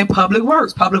 That's in Public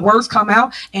Works. Public Works come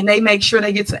out and they make sure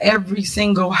they get to every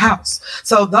single house.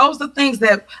 So those are the things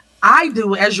that I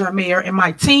do as your mayor and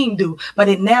my team do, but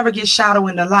it never gets shadowed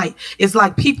in the light. It's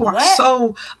like people are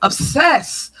so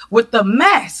obsessed with the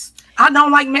mess. I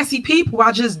don't like messy people.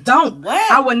 I just don't.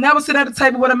 I would never sit at a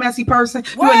table with a messy person.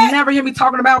 You would never hear me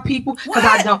talking about people because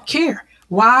I don't care.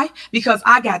 Why? Because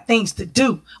I got things to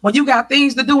do. When you got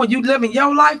things to do and you live in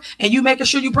your life and you making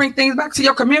sure you bring things back to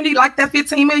your community like that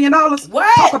 $15 million,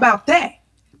 talk about that.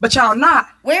 But y'all not.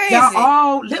 Where is y'all it?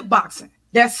 all lip boxing.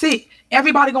 That's it.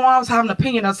 Everybody gonna always have an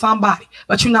opinion of somebody,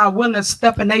 but you're not willing to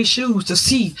step in their shoes to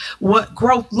see what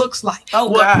growth looks like,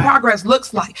 what progress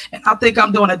looks like. And I think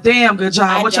I'm doing a damn good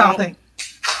job. What y'all think?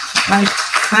 Thank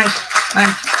you.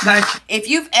 If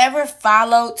you've ever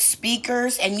followed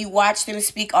speakers and you watch them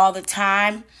speak all the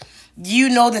time, you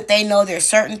know that they know there's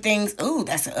certain things. Ooh,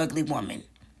 that's an ugly woman.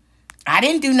 I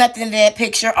didn't do nothing to that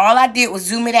picture. All I did was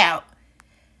zoom it out.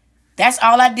 That's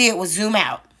all I did was zoom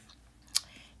out.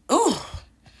 Ooh.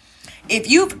 If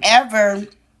you've ever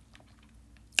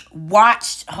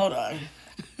watched, hold on.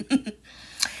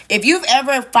 If you've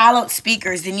ever followed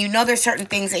speakers, then you know there's certain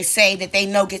things they say that they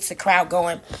know gets the crowd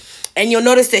going. And you'll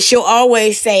notice that she'll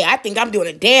always say, I think I'm doing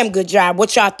a damn good job.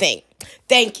 What y'all think?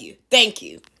 Thank you. Thank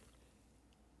you.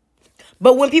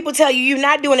 But when people tell you you're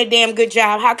not doing a damn good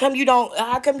job, how come you don't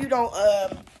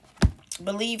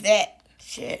believe that?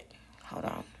 Shit. Hold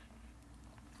on.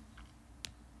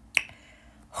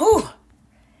 Whew.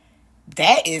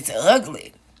 That is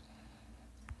ugly.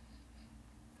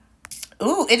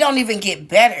 Ooh, it don't even get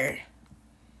better.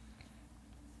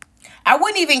 I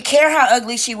wouldn't even care how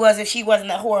ugly she was if she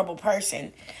wasn't a horrible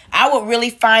person. I would really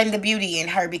find the beauty in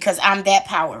her because I'm that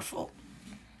powerful.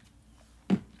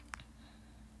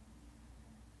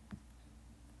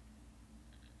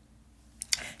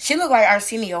 She looked like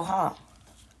Arsenio Hall.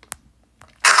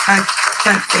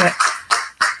 Thanks for that.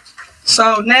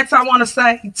 So next I want to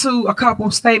say a couple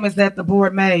statements that the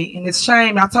board made. And it's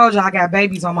shame. I told you I got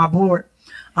babies on my board.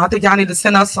 I think y'all need to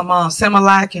send us some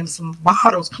Similac and some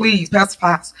bottles, please,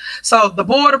 pacifiers. So the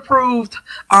board approved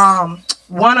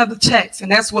one of the checks,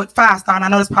 and that's what 5-Star, and I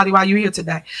know that's probably why you're here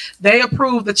today. They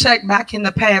approved the check back in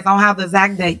the past. I don't have the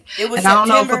exact date. It was and I don't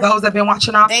know for those that have been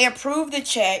watching off. They approved the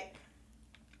check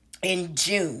in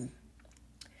June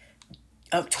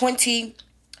of I want to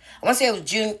say it was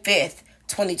June 5th,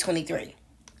 2023.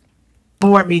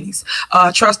 Board meetings.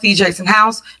 Trustee Jason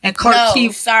House and Clerk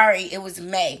Keith. Sorry, it was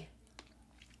May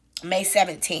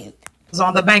 17th. Was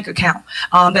on the bank account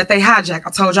that they hijacked.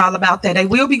 I told y'all about that. They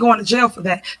will be going to jail for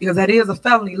that because that is a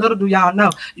felony. Little do y'all know.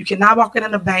 You cannot walk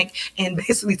in the bank and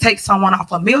basically take someone off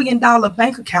 $1 million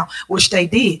bank account, which they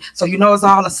did. So you know it's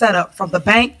all a setup from the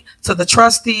bank to the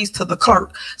trustees to the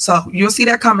clerk. So you'll see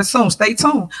that coming soon. Stay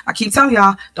tuned. I keep telling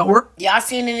y'all, don't worry. Y'all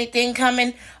seen anything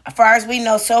coming? As far as we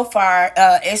know so far,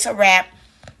 it's a wrap.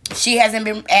 She hasn't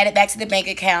been added back to the bank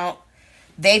account.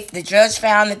 The judge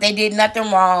found that they did nothing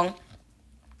wrong.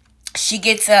 She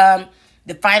gets the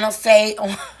final say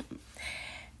on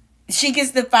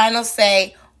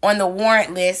on the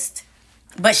warrant list,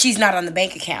 but she's not on the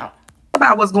bank account.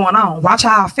 About what's going on. Watch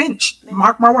how I finish.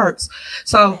 Mark my words.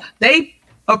 So they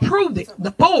approved it.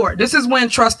 The board. This is when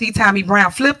Trustee Tammy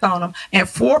Brown flipped on them, and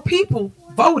 4 people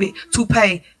voted to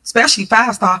pay, especially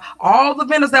 5-Star, all the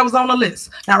vendors that was on the list.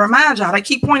 Now remind y'all, they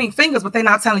keep pointing fingers, but they're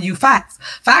not telling you facts.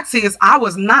 Facts is I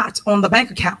was not on the bank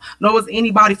account, nor was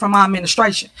anybody from my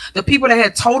administration. The people that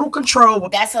had total control.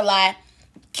 That's a lie.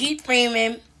 Keith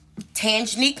Freeman,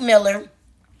 Tanjanique Miller,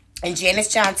 and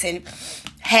Janice Johnson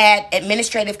had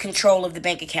administrative control of the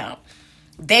bank account.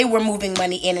 They were moving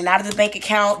money in and out of the bank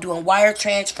account, doing wire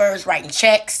transfers, writing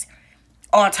checks,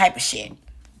 all type of shit.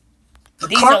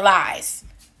 These are lies.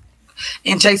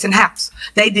 In Jason House,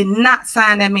 they did not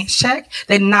sign that man's check.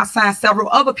 They did not sign several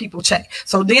other people's check.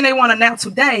 So then they want to now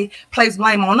today place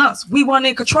blame on us. We weren't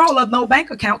in control of no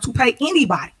bank account to pay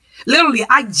anybody. Literally,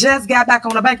 I just got back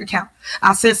on the bank account.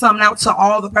 I sent something out to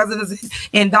all the residents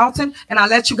in Dalton, and I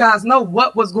let you guys know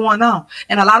what was going on.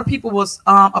 And a lot of people was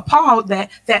appalled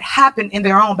that that happened in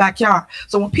their own backyard.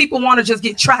 So when people want to just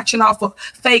get traction off of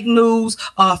fake news,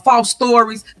 false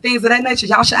stories, things of that nature,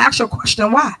 y'all should ask your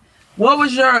question, why? What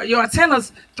was your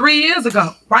antennas 3 years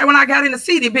ago? Right when I got in the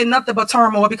seat, it been nothing but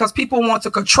turmoil because people want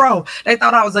to control. They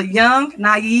thought I was a young,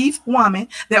 naive woman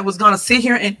that was going to sit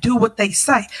here and do what they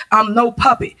say. I'm no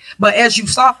puppet. But as you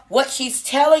saw. What she's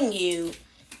telling you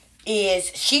is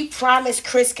she promised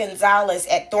Chris Gonzalez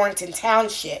at Thornton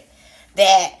Township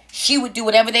that she would do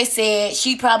whatever they said.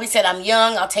 She probably said, I'm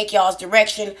young, I'll take y'all's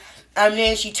direction. And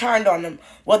then she turned on them.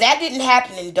 Well, that didn't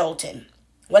happen in Dalton.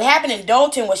 What happened in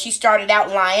Dalton was she started out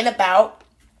lying about,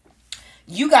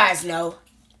 you guys know.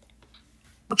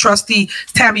 Trustee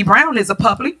Tammy Brown is a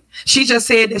public. She just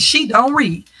said that she don't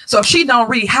read. So if she don't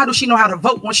read, how does she know how to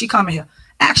vote when she come in here?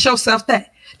 Ask yourself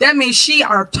that. That means she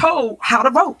are told how to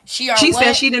vote. She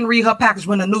said she didn't read her package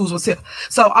when the news was here.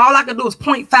 So all I can do is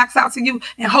point facts out to you,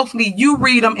 and hopefully you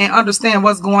read them and understand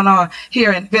what's going on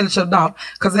here in the village of Dalton.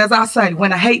 Because as I say,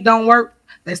 when the hate don't work,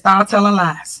 they start telling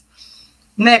lies.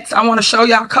 Next, I want to show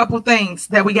y'all a couple things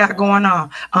that we got going on.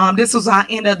 This was our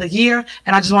end of the year,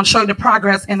 and I just want to show you the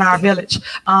progress in our village.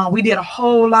 We did a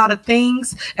whole lot of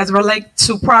things as it relates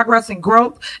to progress and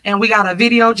growth, and we got a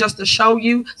video just to show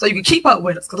you so you can keep up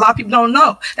with us, because a lot of people don't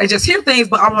know. They just hear things,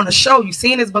 but I want to show you.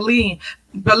 Seeing is believing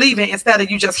instead of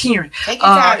you just hearing.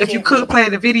 If you could play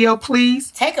the video,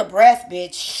 please. Take a breath,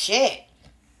 bitch. Shit.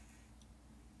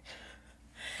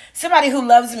 Somebody who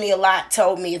loves me a lot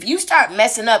told me, if you start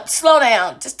messing up, slow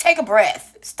down. Just take a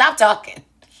breath. Stop talking.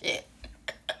 Shit.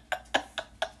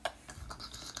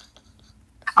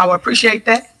 I would appreciate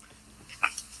that.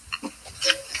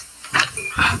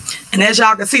 And as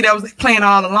y'all can see, that was the plan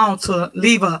all along to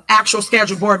leave an actual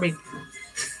scheduled board meeting.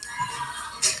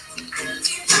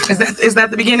 Is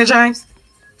that the beginning, James?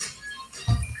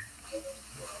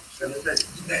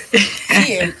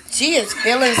 She is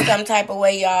feeling some type of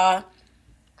way, y'all.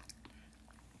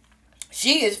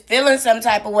 She is feeling some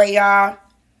type of way, y'all.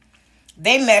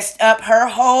 They messed up her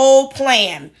whole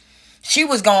plan. She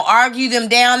was going to argue them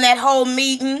down that whole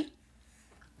meeting.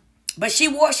 But she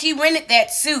rented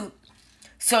that suit.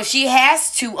 So she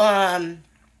has to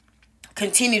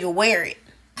continue to wear it.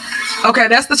 Okay,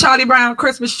 that's the Charlie Brown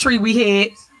Christmas tree we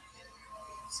had.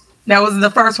 That was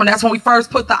the first one. That's when we first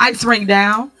put the ice rink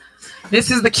down. This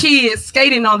is the kids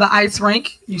skating on the ice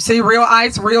rink. You see real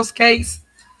ice, real skates.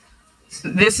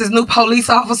 This is new police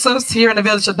officers here in the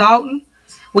village of Dalton.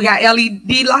 We got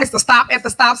LED lights to stop at the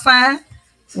stop sign.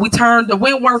 We turned the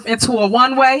Wentworth into a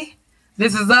one-way.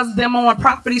 This is us demoing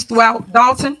properties throughout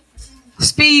Dalton.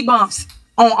 Speed bumps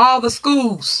on all the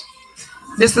schools.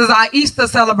 This is our Easter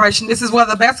celebration. This is where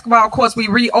the basketball courts we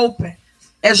reopen.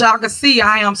 As y'all can see,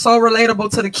 I am so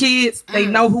relatable to the kids. They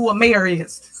know who a mayor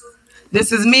is.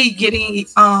 This is me getting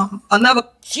another.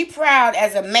 She proud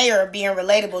as a mayor of being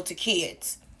relatable to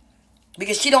kids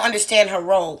because she don't understand her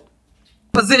role.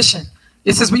 Position.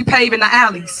 This is repaving the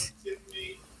alleys.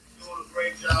 Tiffany doing a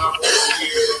great job over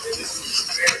here, and this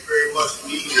is very, very much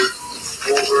needed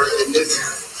over in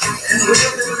this.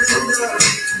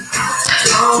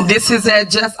 This is at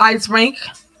Just Ice Rink.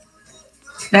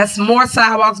 That's more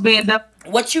sidewalks being done.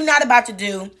 What you're not about to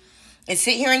do is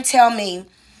sit here and tell me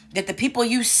that the people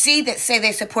you see that say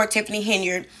they support Tiffany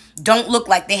Henyard don't look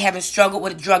like they haven't struggled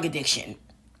with a drug addiction.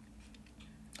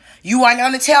 You are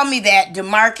going to tell me that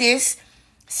DeMarcus,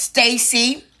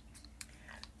 Stacy,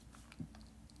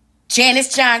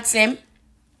 Janice Johnson,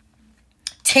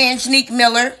 Tanjanique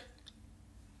Miller,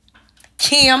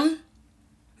 Kim,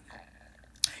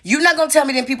 you're not going to tell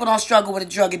me that people don't struggle with a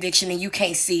drug addiction and you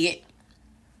can't see it.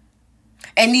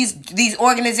 And these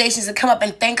organizations that come up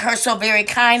and thank her so very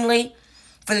kindly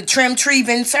for the trim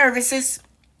treeving services.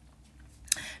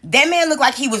 That man looked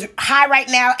like he was high right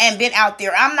now and been out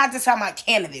there. I'm not just talking about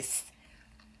cannabis.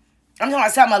 I'm talking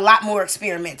about something a lot more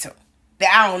experimental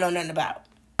that I don't know nothing about.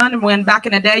 When back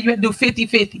in the day, you had to do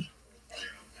 50-50.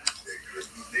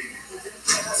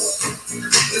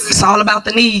 It's all about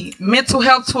the need. Mental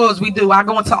health tours we do. I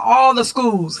go into all the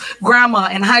schools, grammar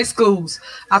and high schools.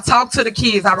 I talk to the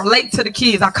kids. I relate to the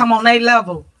kids. I come on their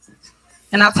level.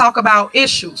 And I talk about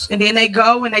issues. And then they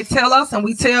go and they tell us and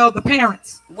we tell the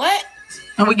parents. What?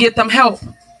 And we get them help.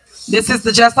 This is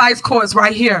the Just Ice course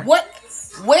right here. What?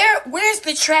 Where's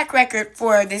the track record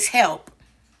for this help?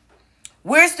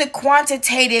 Where's the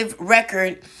quantitative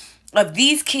record of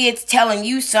these kids telling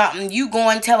you something, you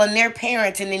going telling their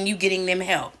parents, and then you getting them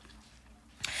help?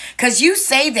 Because you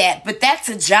say that, but that's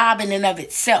a job in and of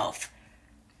itself.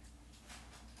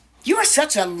 You are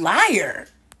such a liar.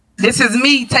 This is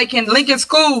me taking Lincoln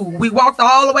School. We walked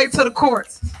all the way to the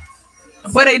courts.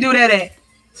 Where they do that at?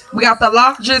 We got the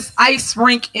largest ice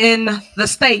rink in the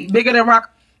state, bigger than Rock.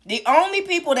 The only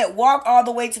people that walk all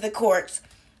the way to the courts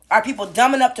are people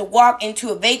dumb enough to walk into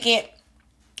a vacant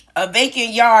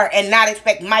yard and not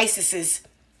expect mice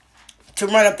to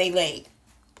run up their leg.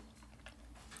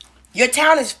 Your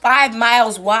town is 5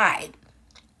 miles wide.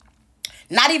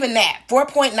 Not even that.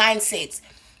 4.96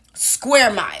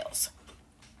 square miles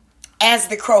as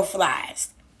the crow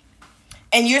flies.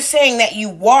 And you're saying that you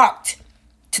walked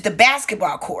to the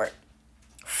basketball court.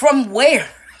 From where?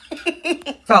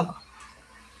 Fella.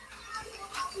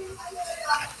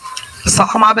 It's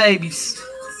all my babies.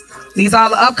 These are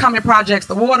the upcoming projects,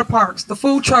 the water parks, the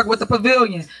food truck with the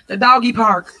pavilion, the doggy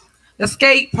park, the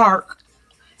skate park,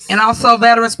 and also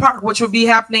Veterans Park, which will be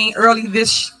happening early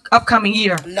this upcoming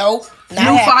year. Nope.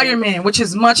 New firemen, which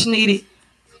is much needed.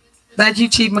 Thank you,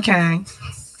 Chief McCain.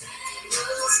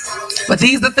 But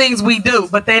these are the things we do,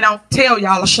 but they don't tell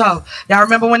y'all a show. Y'all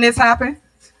remember when this happened?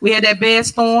 We had that bad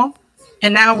storm,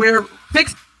 and now we're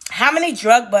fixed. How many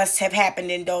drug busts have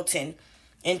happened in Dalton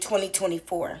in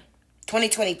 2024?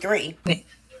 2023.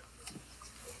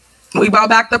 We brought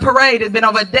back the parade. It's been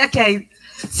over a decade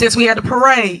since we had the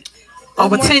parade.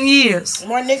 Over 10 years.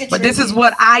 More nigga. But this is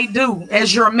what I do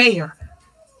as your mayor.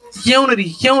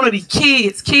 Unity, unity,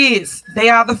 kids. They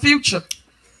are the future.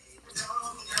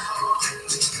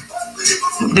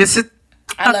 This is.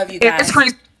 I love you guys.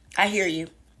 I hear you.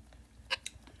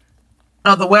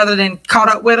 The weather then caught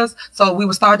up with us, so we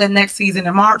will start that next season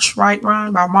in March, right, Ron?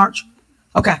 About March.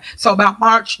 Okay, so about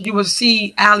March, you will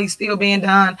see alleys still being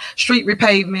done, street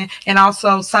repavement, and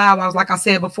also sidewalks. Like I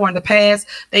said before, in the past,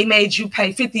 they made you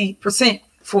pay 50%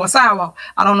 for a sidewalk.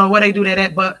 I don't know where they do that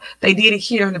at, but they did it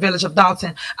here in the village of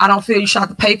Dalton. I don't feel you should have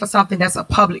to pay for something that's a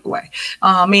public way.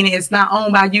 Meaning it's not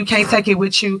owned by you, can't take it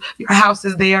with you, your house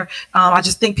is there. I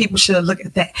just think people should look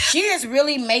at that. She is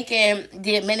really making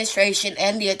the administration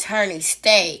and the attorney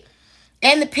stay,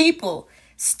 and the people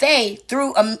stay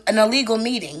through an illegal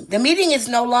meeting. The meeting is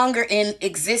no longer in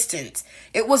existence.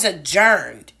 It was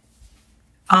adjourned.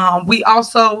 We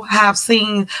also have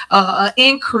seen an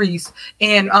increase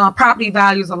in property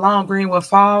values along Greenwood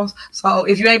Falls. So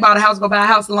if you ain't bought a house, go buy a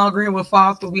house along Greenwood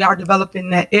Falls, because we are developing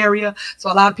that area.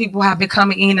 So a lot of people have been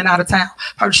coming in and out of town,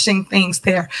 purchasing things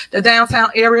there. The downtown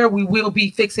area, we will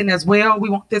be fixing as well. We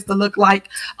want this to look like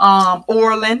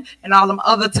Orland and all them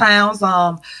other towns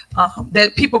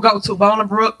that people go to.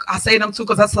 Bolingbrook, I say them too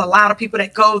because that's a lot of people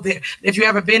that go there. If you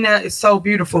ever been there, it's so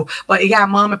beautiful. But it got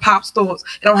mom and pop stores.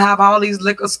 It don't have all these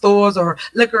liquor stores or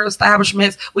liquor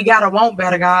establishments. We gotta want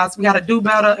better, guys. We gotta do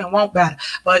better and want better.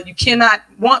 But you cannot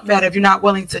want better if you're not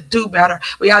willing to do better.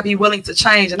 We gotta be willing to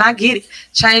change. And I get it.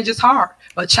 Change is hard,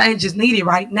 but change is needed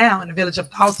right now in the village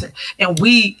of Dalton. And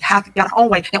we have to get our own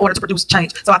way in order to produce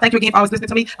change. So I thank you again for always listening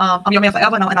to me. I'm your man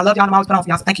forever, and I love y'all, and I'm always put on for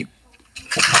y'all. So thank you.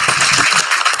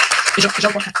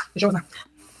 It's yours now.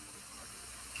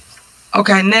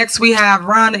 Okay, next we have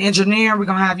Ron, the engineer. We're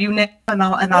gonna have you next, and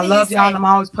I love y'all, and I'm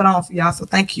always put on for y'all. So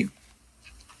thank you.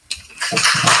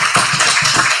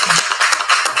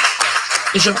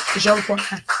 It's your report.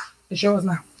 It's yours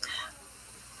now.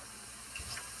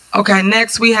 Okay,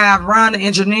 next we have Ron, the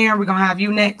engineer. We're gonna have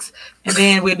you next, and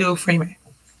then we'll do Freeman.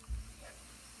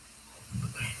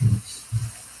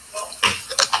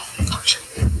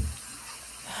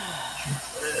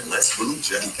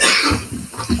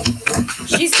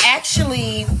 She's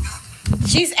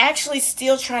actually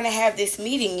still trying to have this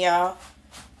meeting, y'all,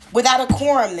 without a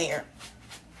quorum there.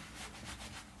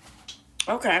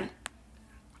 Okay.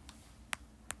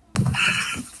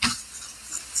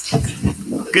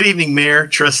 Good evening, Mayor,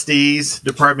 trustees,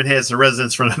 department heads, and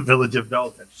residents from the village of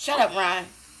Dalton. Shut up, Ryan.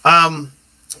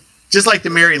 Just like the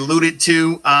mayor alluded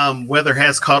to, weather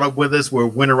has caught up with us. We're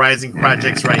winterizing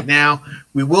projects right now.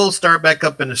 We will start back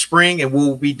up in the spring, and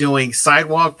we'll be doing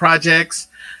sidewalk projects,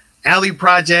 alley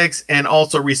projects, and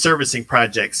also resurfacing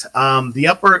projects.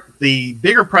 The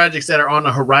bigger projects that are on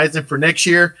the horizon for next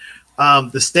year,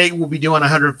 the state will be doing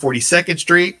 142nd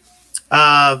Street.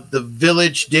 The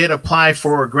village did apply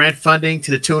for grant funding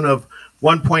to the tune of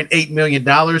 $1.8 million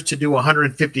to do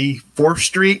 154th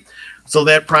Street. So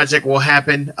that project will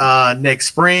happen next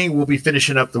spring. We'll be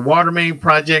finishing up the water main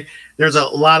project. There's a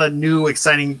lot of new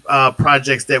exciting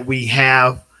projects that we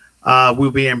have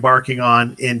we'll be embarking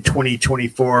on in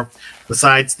 2024.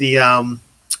 Besides the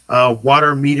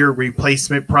water meter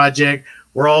replacement project,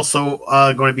 we're also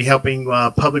going to be helping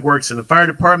Public Works and the fire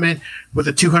department with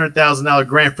a $200,000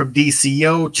 grant from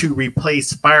DCO to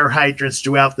replace fire hydrants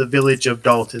throughout the village of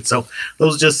Dalton. So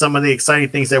those are just some of the exciting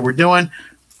things that we're doing.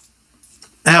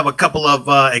 I have a couple of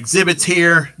exhibits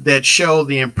here that show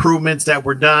the improvements that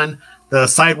were done, the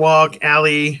sidewalk,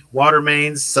 alley, water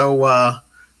mains. So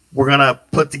we're going to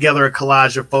put together a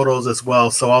collage of photos as well,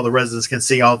 so all the residents can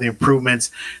see all the improvements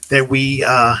that we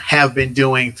have been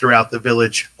doing throughout the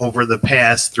village over the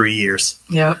past 3 years.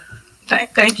 Yep.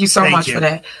 Thank you so much for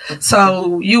that.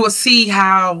 So you will see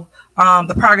how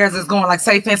the progress is going. Like,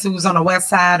 say, for instance, who's on the west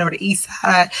side or the east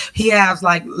side, he has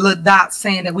like little dots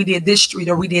saying that we did this street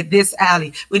or we did this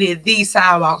alley, we did these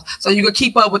sidewalks. So you can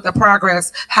keep up with the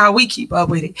progress, how we keep up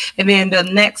with it. And then the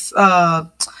next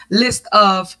list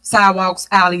of sidewalks,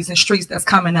 alleys, and streets that's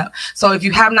coming up. So if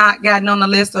you have not gotten on the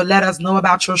list or let us know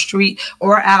about your street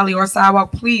or alley or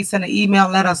sidewalk, please send an email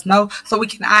and let us know so we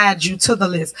can add you to the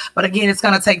list. But again, it's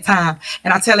going to take time.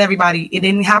 And I tell everybody, it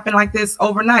didn't happen like this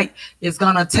overnight. It's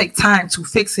going to take time to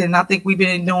fix it. And I think we've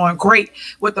been doing great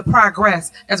with the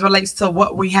progress as relates to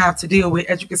what we have to deal with,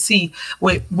 as you can see,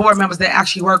 with board members that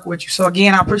actually work with you. So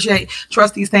again, I appreciate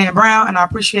Trustee Stan Brown, and I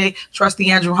appreciate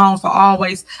Trustee Andrew Holmes for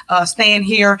always staying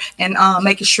here and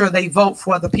making sure they vote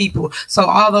for the people. So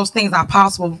all those things are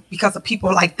possible because of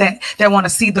people like that want to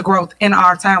see the growth in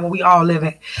our town where we all live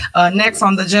at. Next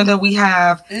on the agenda, we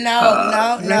have...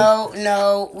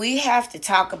 No. We have to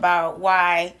talk about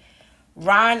why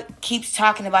Ron keeps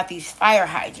talking about these fire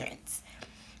hydrants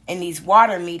and these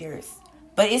water meters,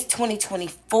 but it's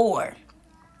 2024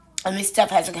 and this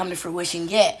stuff hasn't come to fruition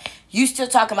yet. You still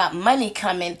talking about money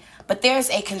coming, but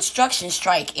there's a construction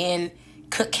strike in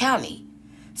Cook County.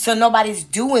 So nobody's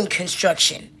doing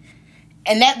construction.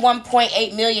 And that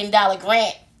 $1.8 million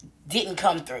grant didn't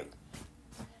come through.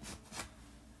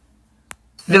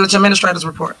 Village Administrator's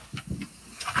report.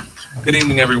 Good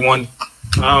evening, everyone.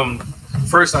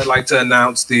 First, I'd like to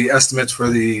announce the estimates for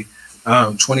the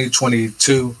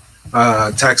 2022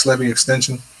 tax levy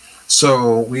extension.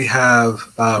 So we have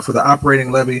for the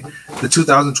operating levy, the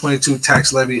 2022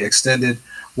 tax levy extended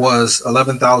was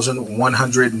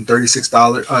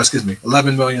 $11,136.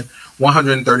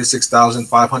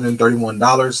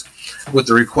 $11,136,531 with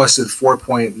the requested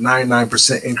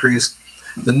 4.99% increase.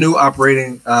 The new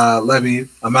operating levy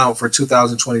amount for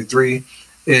 2023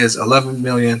 is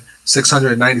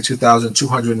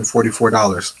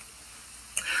 $11,692,244.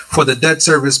 For the debt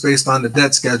service based on the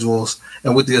debt schedules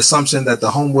and with the assumption that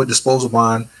the Homewood disposal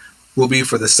bond will be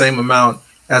for the same amount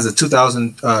as the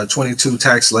 2022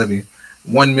 tax levy,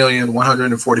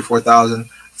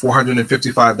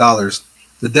 $1,144,455.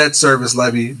 The debt service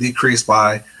levy decreased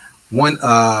by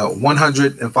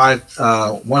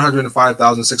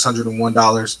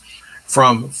 $105,601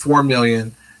 from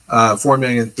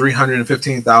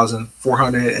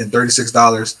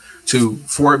 $4,315,436 to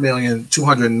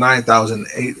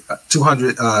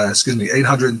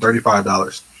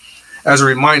 $4,209,835. As a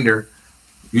reminder,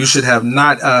 you should have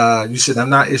not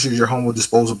issued your Homewood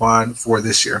disposal bond for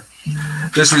this year.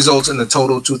 This results in the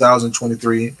total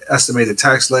 2023 estimated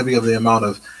tax levy of the amount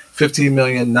of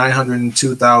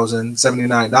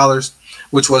 $15,902,079,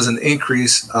 which was an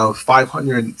increase of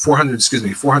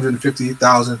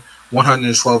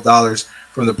 $450,112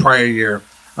 from the prior year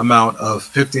amount of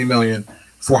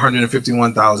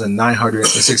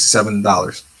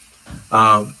 $15,451,967.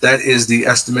 That is the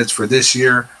estimates for this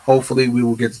year. Hopefully, we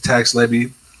will get the tax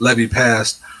levy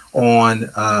passed on,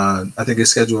 I think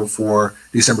it's scheduled for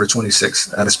December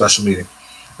 26th at a special meeting.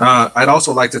 I'd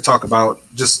also like to talk about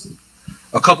just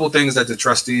a couple of things that the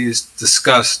trustees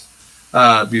discussed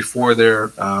before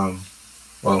their,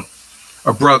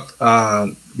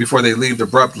 before they leave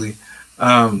abruptly.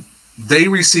 They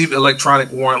receive electronic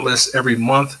warrant lists every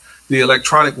month. The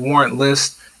electronic warrant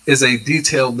list is a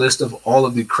detailed list of all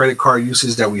of the credit card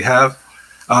usage that we have.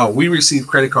 We receive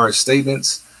credit card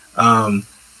statements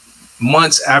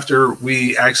months after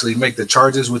we actually make the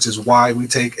charges, which is why we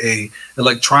take a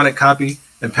electronic copy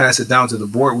and pass it down to the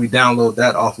board. We download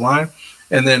that offline,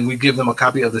 and then we give them a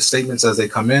copy of the statements as they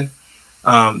come in.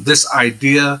 This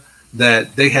idea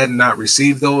that they had not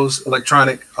received those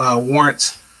electronic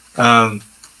warrants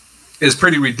is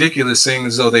pretty ridiculous, seeing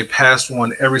as though they passed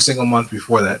one every single month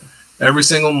before that. Every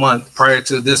single month prior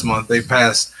to this month, they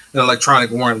passed an electronic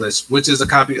warrant list, which is a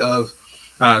copy of,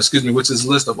 which is a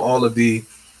list of all of the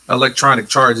electronic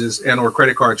charges and or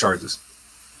credit card charges.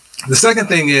 The second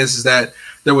thing is that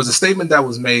there was a statement that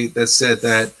was made that said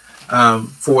that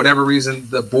for whatever reason,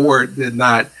 the board did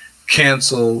not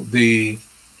cancel the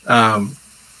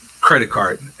credit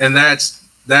card. And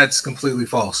that's completely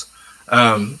false.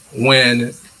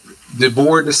 When the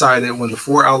board decided, when the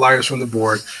 4 outliers from the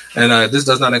board, and this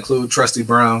does not include Trustee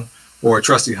Brown or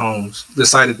Trustee Holmes,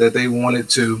 decided that they wanted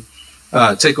to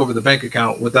take over the bank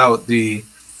account without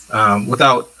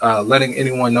letting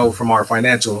anyone know from our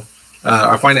finance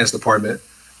department.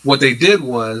 What they did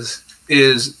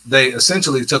is they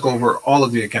essentially took over all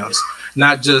of the accounts,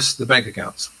 not just the bank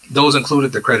accounts. Those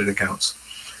included the credit accounts.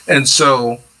 And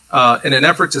so in an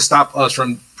effort to stop us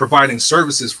from providing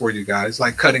services for you guys,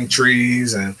 like cutting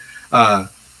trees and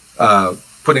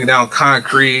putting down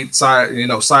concrete,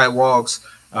 sidewalks,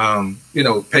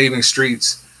 paving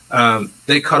streets,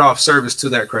 they cut off service to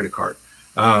that credit card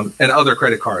and other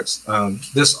credit cards.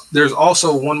 There's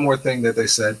also one more thing that they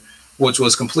said, which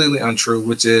was completely untrue,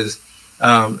 which is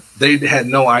they had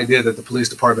no idea that the police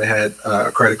department had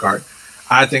a credit card.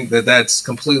 I think that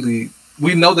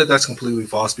we know that that's completely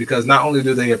false, because not only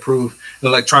do they approve an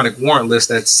electronic warrant list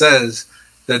that says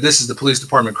that this is the police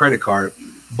department credit card,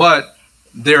 but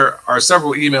there are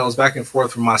several emails back and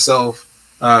forth from myself,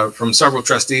 from several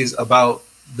trustees about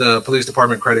the police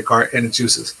department credit card and its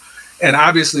uses. And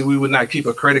obviously we would not keep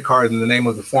a credit card in the name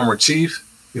of the former chief.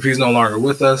 If he's no longer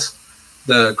with us,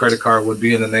 the credit card would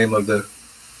be in the name of the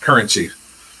current chief.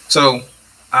 So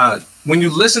when you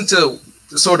listen to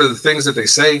sort of the things that they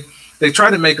say, they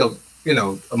try to make a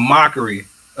mockery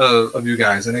of you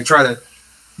guys, and they try to,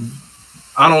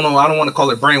 I don't want to call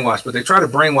it brainwash, but they try to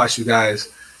brainwash you guys,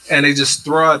 and they just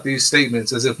throw out these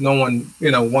statements as if no one,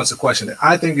 wants to question it.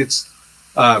 I think it's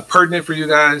pertinent for you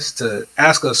guys to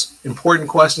ask us important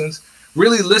questions.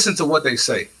 Really listen to what they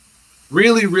say.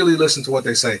 Really, really listen to what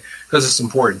they say, because it's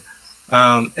important.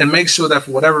 And make sure that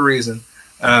for whatever reason,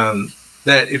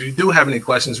 that if you do have any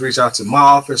questions, reach out to my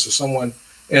office or someone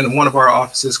in one of our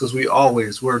offices, because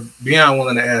we're beyond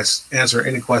willing to answer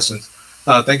any questions.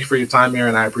 Thank you for your time, Mayor,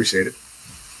 and I appreciate it.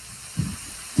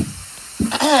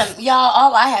 Y'all,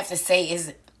 all I have to say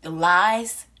is the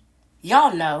lies.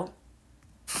 Y'all know.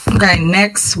 Okay,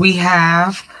 next we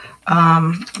have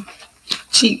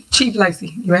Chief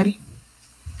Lacey. You ready?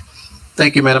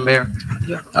 Thank you, Madam Mayor.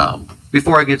 Yeah.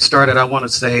 Before I get started, I want to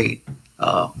say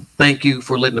thank you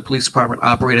for letting the police department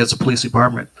operate as a police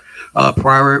department.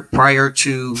 Prior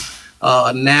to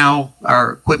now,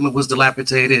 our equipment was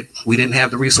dilapidated. We didn't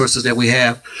have the resources that we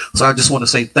have. So I just want to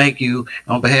say thank you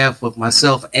on behalf of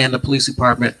myself and the police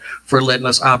department for letting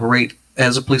us operate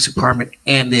as a police department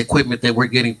and the equipment that we're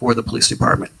getting for the police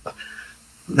department.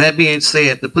 That being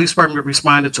said, the police department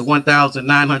responded to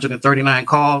 1,939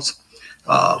 calls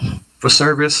for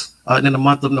service in the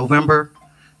month of November.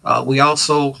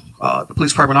 The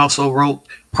police department also wrote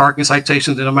parking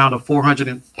citations in the amount of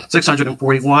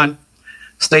 641,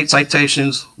 state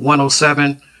citations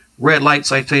 107, red light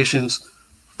citations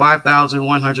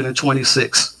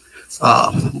 5,126.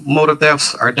 Motor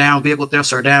thefts are down, vehicle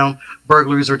thefts are down,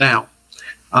 burglaries are down.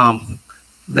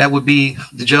 That would be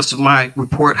the gist of my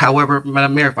report. However,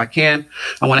 Madam Mayor, if I can,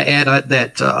 I want to add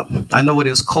that I know it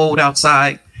is cold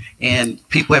outside and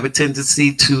people have a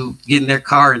tendency to get in their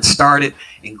car and start it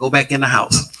and go back in the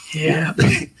house. Yeah.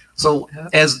 So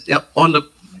as on the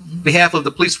behalf of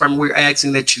the police department, we're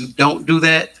asking that you don't do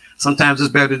that. Sometimes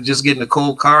it's better to just get in a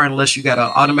cold car unless you got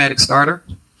an automatic starter.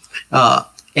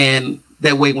 And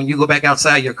that way, when you go back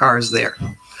outside, your car is there.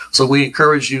 So we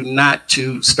encourage you not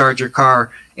to start your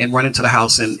car and run into the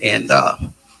house and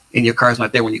your car's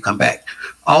not there when you come back.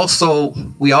 Also,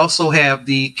 we also have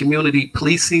the community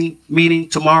policing meeting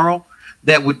tomorrow.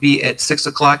 That would be at 6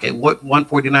 o'clock at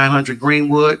 14900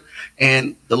 Greenwood.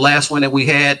 And the last one that we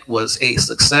had was a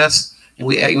success. And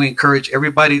we encourage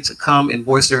everybody to come and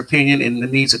voice their opinion and the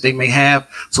needs that they may have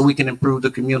so we can improve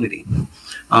the community.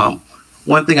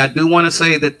 One thing I do want to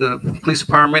say that the police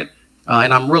department,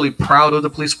 and I'm really proud of the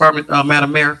police department,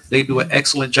 Madam Mayor, they do an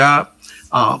excellent job.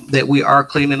 That we are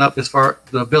cleaning up as far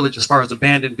the village, as far as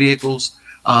abandoned vehicles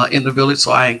in the village. So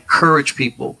I encourage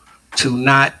people to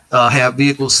not have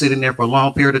vehicles sitting there for a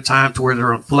long period of time to where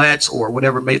they're on flats or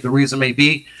whatever the reason may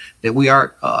be, that we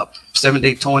are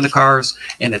 7-day towing the cars.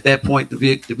 And at that point, the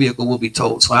vehicle will be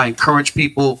towed. So I encourage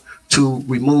people to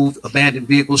remove abandoned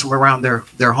vehicles from around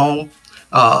their home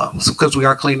because we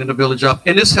are cleaning the village up.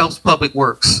 And this helps Public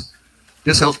Works.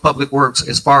 This helps Public Works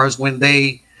as far as when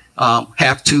they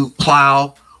have to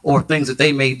plow or things that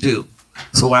they may do.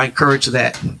 So I encourage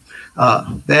that.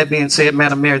 That being said,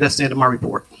 Madam Mayor, that's the end of my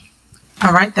report.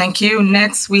 All right, thank you.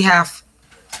 Next we have,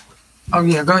 oh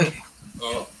yeah, go ahead.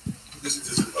 This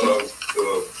is just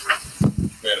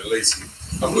Madam Lacey.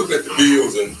 I'm looking at the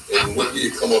bills and what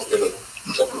did come up in a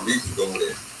couple of weeks ago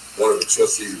that one of the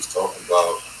trustees was talking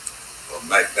about a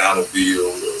McDonald's bill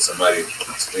or somebody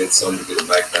spent something to get a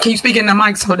McDonald's. Can you speak in the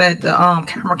mic so that the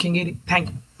camera can get it? Thank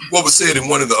you. What was said in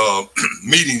one of the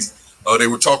meetings, they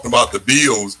were talking about the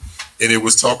bills, and it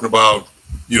was talking about,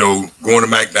 you know, going to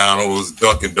McDonald's,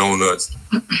 Dunkin' Donuts.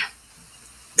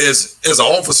 As an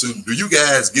officer, do you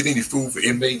guys get any food for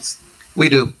inmates? We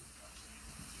do.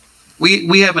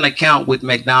 We have an account with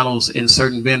McDonald's and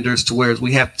certain vendors to where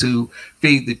we have to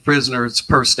feed the prisoners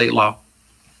per state law.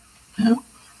 Yeah.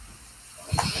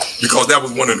 Because that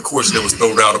was one of the questions that was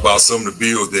thrown out about some of the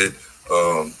bills that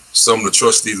some of the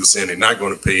trustees were saying they're not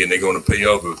going to pay and they're going to pay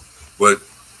others. But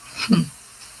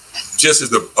just as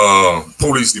the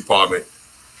police department,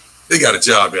 they got a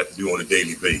job they have to do on a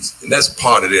daily basis. And that's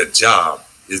part of their job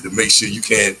is to make sure I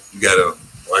can't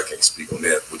speak on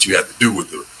that, what you have to do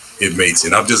with the inmates.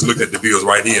 And I'm just looking at the bills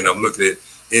right here and I'm looking at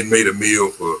inmate a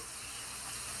meal for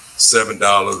 $7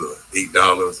 or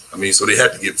 $8. I mean, so they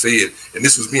have to get fed, and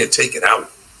this was being taken out.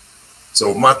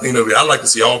 So my thing of it, I like to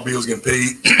see all bills getting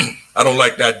paid. I don't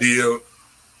like that deal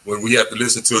when we have to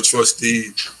listen to a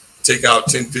trustee take out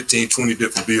 10, 15, 20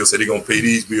 different bills, say they're gonna pay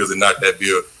these bills and not that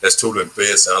bill. That's totally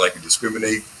unfair. Sound like you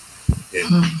discriminate.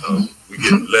 And we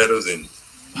get letters and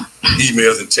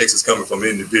emails and texts coming from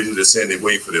individuals that saying they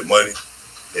wait for their money.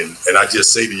 And I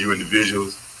just say to you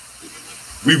individuals,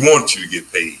 we want you to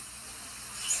get paid.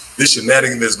 This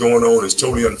shenanigan that's going on is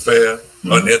totally unfair,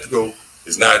 unethical.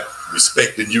 It's not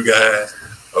respecting you guys.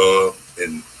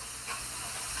 And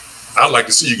I'd like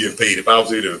to see you getting paid. If I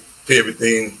was able to pay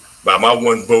everything by my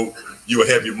one vote, you will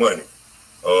have your money.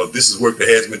 This is work that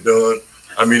has been done.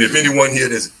 I mean, if anyone here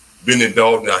that's been in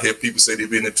Dalton, I hear people say they've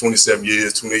been in 27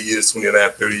 years, 28 years,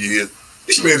 29, 30 years,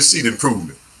 you should be able to see the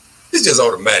improvement. It's just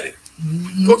automatic.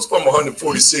 Goes from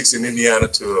 146 in Indiana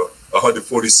to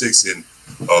 146 in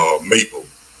Maple.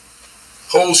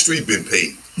 Whole street been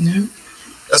paved.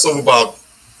 That's over about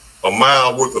a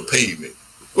mile worth of pavement.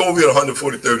 Go over here to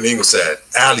 143rd and Ingleside.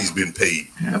 Alley's been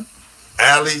paved.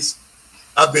 Alleys,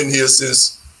 I've been here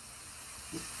since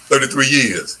 33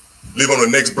 years. Live on the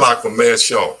next block from Mass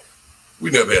Shaw.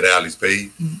 We never had alleys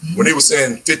paved. When they were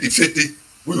saying 50-50,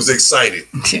 we was excited.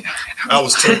 I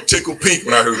was tickled pink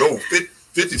when I heard,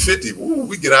 50-50, ooh,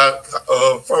 we get our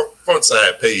front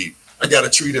side paved. I got a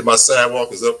tree that my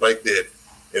sidewalk is up like that.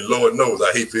 And Lord knows,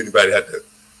 I hate for anybody to have to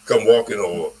come walking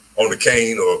or on a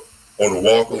cane or on a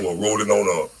walker or rolling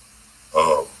on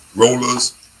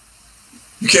rollers.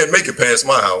 You can't make it past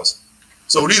my house.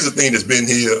 So these are things that's been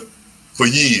here for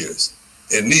years.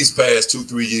 And these past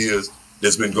 2-3 years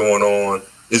that's been going on,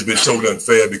 it's been totally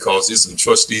unfair because there's some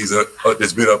trustees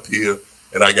that's been up here.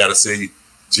 And I got to say,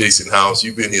 Jason House,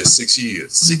 you've been here 6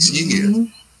 years. 6 years.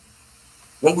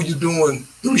 What were you doing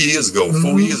 3 years ago,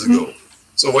 4 years ago?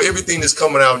 So everything that's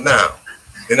coming out now,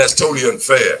 and that's totally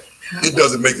unfair. It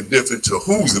doesn't make a difference to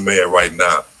who's the mayor right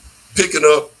now. Picking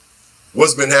up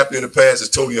what's been happening in the past is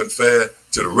totally unfair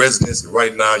to the residents. And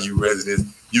right now, you residents,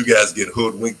 you guys get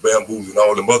hoodwinked, bamboozled, and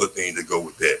all them other things that go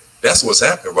with that. That's what's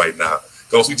happening right now.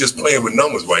 Because we just playing with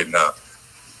numbers right now.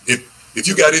 If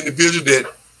you got individuals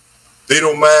that they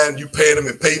don't mind you paying them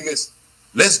in payments,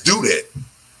 let's do that.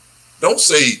 Don't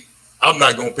say, I'm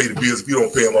not going to pay the bills if you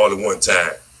don't pay them all at one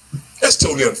time. That's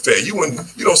totally unfair. You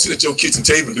don't sit at your kitchen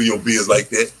table and do your bills like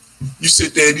that. You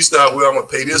sit there and you start, well, I'm going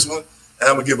to pay this one, and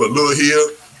I'm going to give a little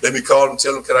here. Let me call them,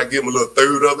 tell them, can I give them a little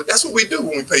third of it? That's what we do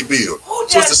when we pay bills.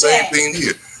 So it's the same thing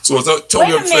here. So it's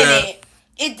totally unfair.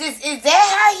 Is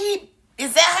that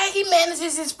how he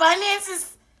manages his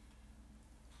finances?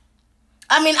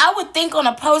 I mean, I would think on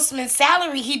a postman's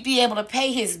salary, he'd be able to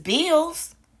pay his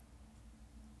bills.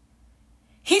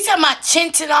 He's talking about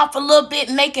chinching off a little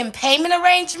bit, making payment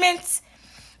arrangements,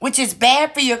 which is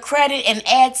bad for your credit and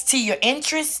adds to your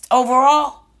interest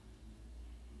overall.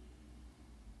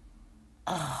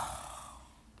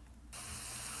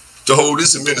 To hold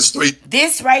this administration.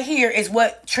 This right here is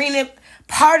what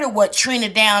part of what Trina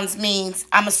Downs means,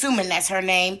 I'm assuming that's her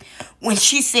name, when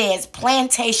she says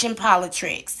plantation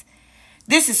politics.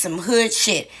 This is some hood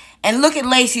shit. And look at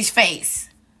Lacey's face.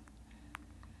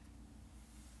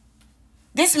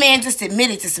 This man just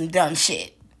admitted to some dumb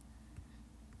shit.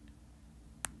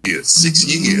 6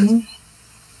 years.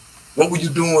 What were you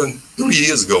doing 3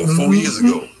 years ago, 4 years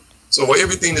ago? So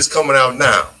everything that's coming out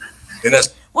now, and that's...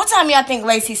 What time y'all think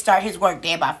Lacey start his work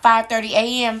day? About 5:30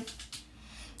 a.m.?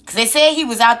 Because they said he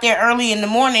was out there early in the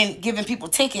morning giving people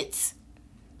tickets.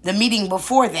 The meeting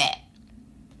before that.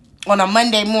 On a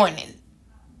Monday morning.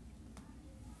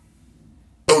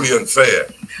 Totally unfair.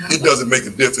 It doesn't make a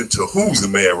difference to who's the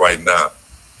mayor right now.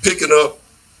 Picking up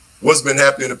what's been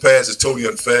happening in the past is totally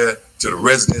unfair to the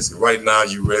residents. And right now,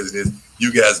 you residents,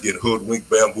 you guys get hoodwinked,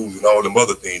 bamboozled, and all them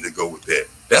other things that go with that.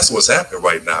 That's what's happening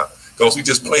right now. Because we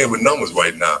just playing with numbers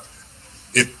right now.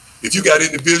 If you got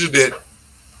individuals that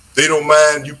they don't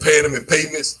mind you paying them in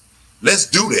payments, let's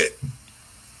do that.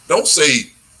 Don't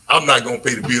say, I'm not going to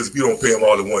pay the bills if you don't pay them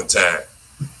all at one time.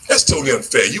 That's totally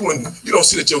unfair. You don't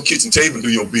sit at your kitchen table and do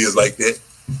your bills like that.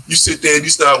 You sit there and you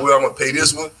start, well, I'm going to pay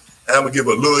this one, and I'm going to give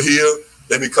a little here.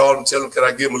 Let me call them, tell them, can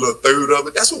I give them a little third of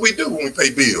it? That's what we do when we pay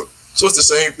bills. So it's the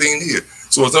same thing here.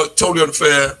 So it's totally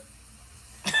unfair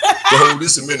to hold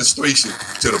this administration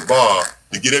to the bar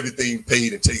to get everything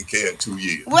paid and taken care of in 2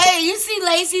 years. Wait, you see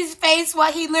Lacey's face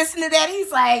while he listened to that?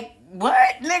 He's like,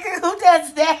 what, nigga? Who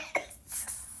does that?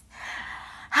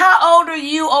 How old are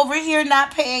you over here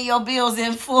not paying your bills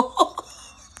in full?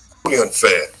 Totally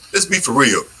unfair. Let's be for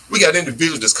real. We got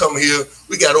individuals that's coming here.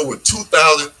 We got over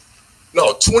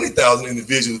 20,000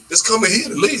 individuals that's coming here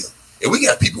to live. And we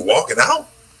got people walking out.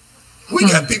 We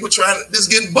got people that's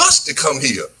getting busted to come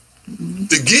here.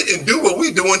 To get and do what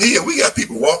we're doing here. We got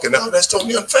people walking out. That's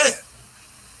totally unfair.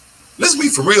 Let's be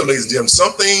for real, ladies and gentlemen.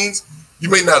 Some things you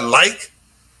may not like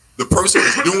the person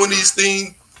that's doing these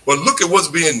things, but look at what's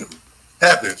being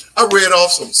happening. I read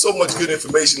off so much good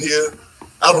information here.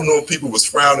 I don't know if people was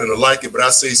frowning or like it, but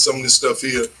I say some of this stuff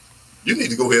here, you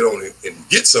need to go ahead on and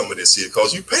get some of this here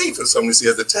because you paid for some of this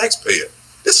here as a taxpayer.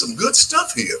 There's some good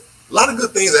stuff here. A lot of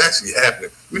good things are actually happening.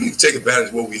 We need to take advantage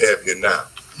of what we have here now.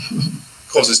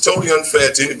 Because it's totally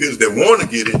unfair to individuals that want to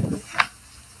get it,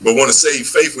 but want to save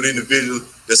face with individuals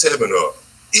that's having a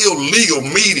illegal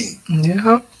meeting in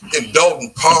Dalton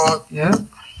Park.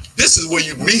 This is where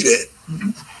you meet at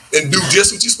and do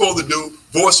just what you're supposed to do.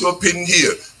 Voice your opinion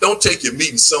here. Don't take your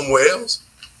meeting somewhere else.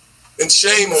 And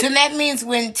shame on... So that means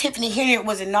when Tiffany Henyard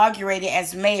was inaugurated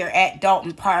as mayor at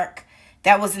Dalton Park,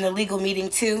 that was an illegal meeting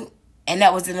too? And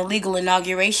that was an illegal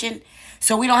inauguration?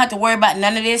 So we don't have to worry about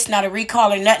none of this, not a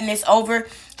recall or nothing. It's over.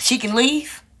 She can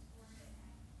leave?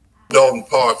 Dalton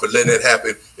Park for letting that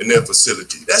happen in their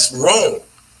facility. That's wrong.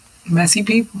 Messy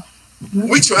people.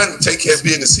 We trying to take care of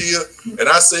business here. And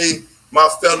I say my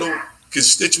fellow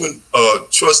constituent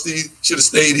trustee should have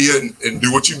stayed here and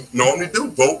do what you normally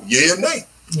do. Vote yea or nay.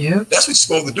 Yeah. That's what you're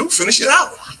supposed to do. Finish it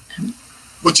out.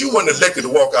 But you weren't elected to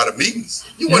walk out of meetings.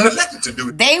 You weren't elected to do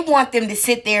it. They want them to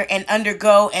sit there and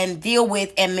undergo and deal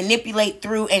with and manipulate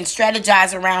through and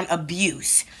strategize around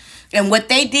abuse. And what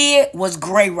they did was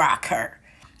gray rock her.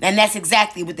 And that's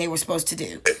exactly what they were supposed to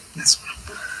do.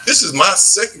 This is my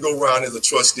second go round as a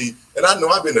trustee. And I know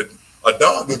I've been a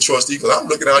darn good trustee, because I'm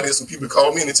looking out here, some people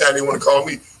call me anytime they want to call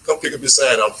me, come pick up this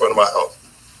sign out in front of my house.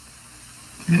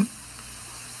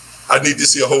 I need to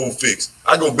see a hole fixed.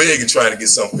 I go begging trying to get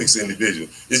something fixed individual.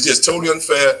 It's just totally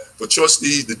unfair for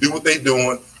trustees to do what they're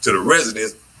doing to the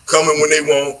residents, coming when they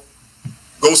want,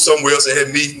 go somewhere else and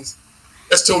have meetings.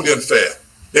 That's totally unfair.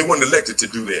 They weren't elected to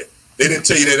do that. They didn't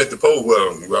tell you that at the poll.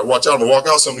 Well, watch out, I'm gonna walk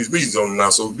out some of these meetings on them now,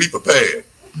 so be prepared.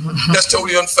 That's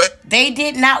totally unfair. They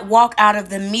did not walk out of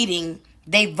the meeting.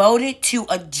 They voted to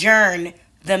adjourn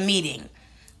the meeting.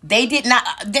 They did not,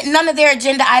 none of their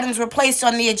agenda items were placed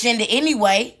on the agenda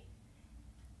anyway.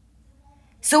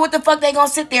 So what the fuck they gonna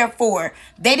sit there for?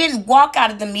 They didn't walk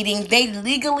out of the meeting. They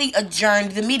legally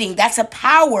adjourned the meeting. That's a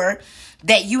power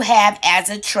that you have as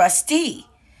a trustee,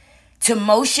 to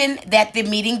motion that the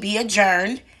meeting be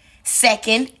adjourned,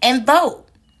 second, and vote.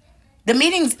 The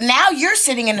meetings, now you're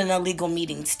sitting in an illegal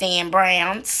meeting, Stan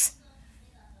Browns.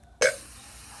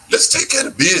 Let's take care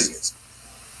of business.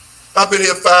 I've been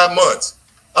here 5 months.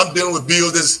 I'm dealing with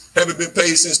bills that haven't been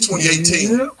paid since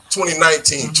 2018,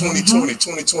 2019, 2020,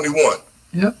 2021.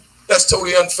 Yep. That's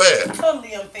totally unfair.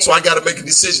 Totally unfair. So I got to make a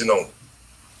decision on it.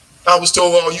 I was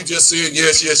told, oh, you just said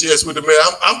yes, yes, yes with the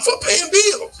mayor. I'm for paying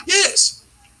bills. Yes.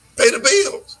 Pay the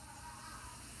bills.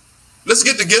 Let's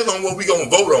get together on what we're going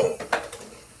to vote on.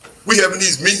 We having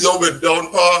these meetings over at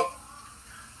Dalton Park.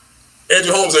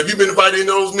 Andrew Holmes, have you been invited in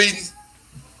those meetings?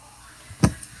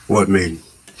 What meeting?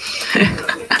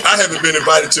 I haven't been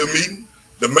invited to a meeting.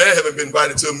 The mayor haven't been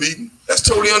invited to a meeting. That's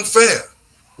totally unfair.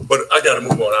 But I got to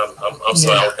move on. I'm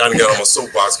sorry. I kind of got on my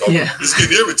soapbox. It's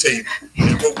getting irritating.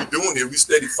 And what we're doing here, we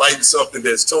steady fighting something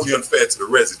that's totally unfair to the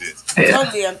residents.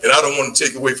 Totally unfair. And I don't want to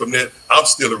take away from that. I'm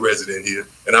still a resident here,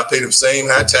 and I pay them same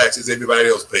high taxes everybody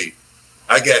else paid.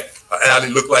 I got an alley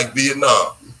look like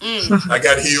Vietnam. I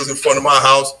got hills in front of my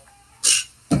house.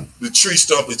 The tree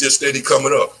stump is just steady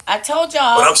coming up. I told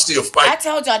y'all. But I'm still fighting. I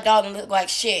told y'all Dalton looked like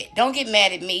shit. Don't get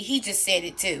mad at me. He just said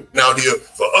it too. Out here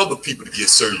for other people to get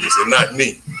service and not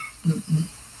me.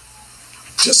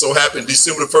 Just so happened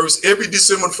December the 1st, every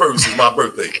December the 1st is my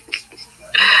birthday.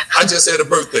 I just had a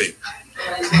birthday.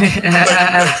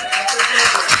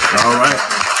 All right.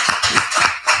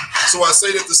 So I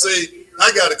say that to say,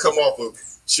 I got to come off of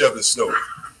shoveling snow.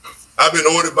 I've been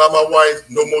ordered by my wife,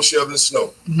 no more shoveling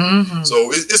snow.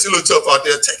 So it's a little tough out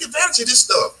there. Take advantage of this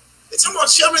stuff. They talking about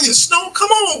shoveling your snow? Come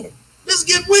on. Let's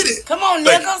get with it. Come on,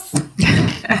 niggas.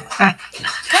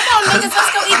 Come on, niggas.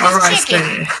 Let's go eat this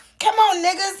chicken. Come on,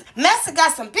 niggas. Master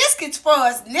got some biscuits for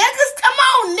us, niggas. Come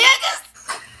on, niggas.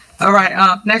 All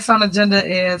right. Next on the agenda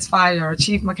is Fire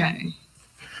Chief McCain.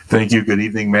 Thank you. Good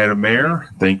evening, Madam Mayor.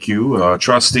 Thank you,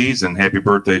 trustees, and happy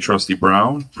birthday, Trustee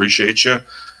Brown. Appreciate you.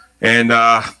 And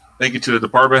thank you to the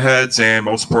department heads and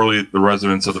most importantly, the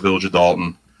residents of the Village of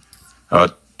Dalton.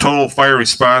 Total fire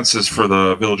responses for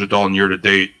the Village of Dalton year to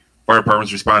date. Fire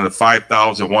departments responded to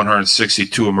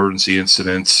 5,162 emergency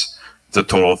incidents. It's a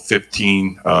total of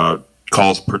 15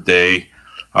 calls per day.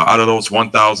 Out of those,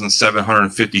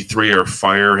 1,753 are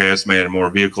fire, hazmat, and motor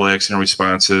vehicle accident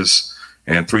responses,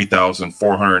 and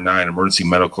 3,409 emergency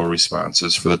medical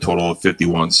responses for the total of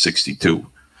 5,162.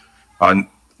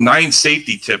 9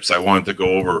 safety tips I wanted to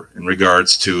go over in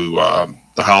regards to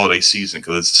the holiday season,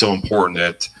 because it's so important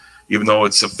that even though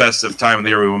it's a festive time of the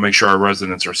year, we want to make sure our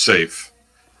residents are safe.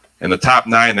 And the top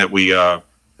 9 that we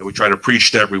try to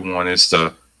preach to everyone is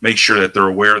to make sure that they're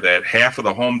aware that half of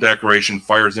the home decoration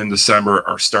fires in December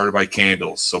are started by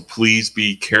candles. So please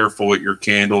be careful with your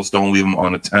candles. Don't leave them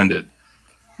unattended.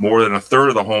 More than a third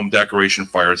of the home decoration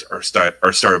fires are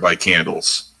started by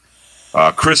candles.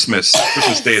 Christmas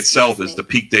Day itself is the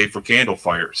peak day for candle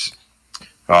fires.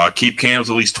 Keep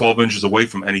candles at least 12 inches away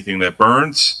from anything that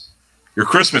burns. Your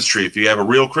Christmas tree, if you have a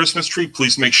real Christmas tree,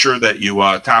 please make sure that you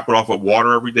top it off with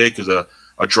water every day, because a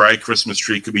dry Christmas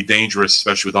tree could be dangerous,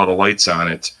 especially with all the lights on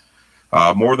it.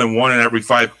 More than 1 in every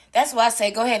 5. That's why I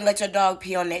say go ahead and let your dog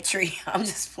pee on that tree. I'm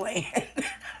just playing.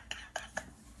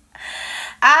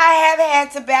 I have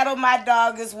had to battle my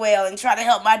dog as well and try to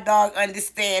help my dog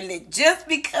understand that just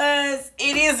because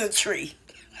it is a tree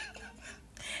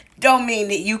don't mean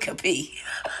that you can pee.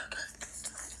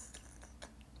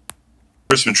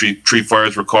 Christmas tree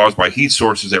fires were caused by heat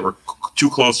sources that were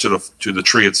too close to the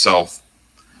tree itself.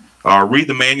 Read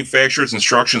the manufacturer's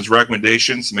instructions,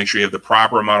 recommendations. Make sure you have the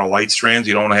proper amount of light strands.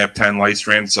 You don't want to have 10 light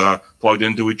strands plugged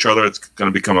into each other. It's going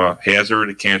to become a hazard.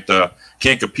 It can't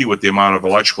compete with the amount of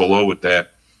electrical load with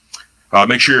that.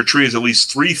 Make sure your tree is at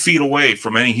least 3 feet away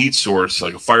from any heat source,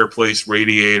 like a fireplace,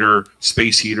 radiator,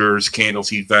 space heaters, candles,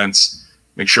 heat vents.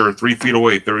 Make sure 3 feet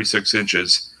away, 36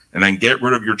 inches, and then get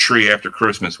rid of your tree after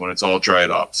Christmas when it's all dried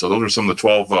up. So those are some of the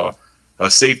 12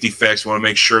 safety facts. We want to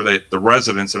make sure that the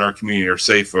residents in our community are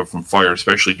safe from fire,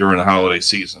 especially during the holiday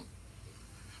season.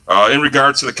 In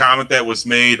regards to the comment that was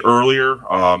made earlier,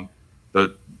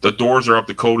 the doors are up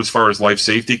to code as far as life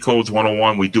safety codes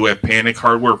 101. We do have panic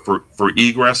hardware for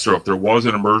egress, or if there was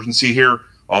an emergency here,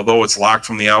 although it's locked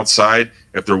from the outside,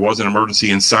 if there was an emergency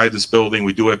inside this building,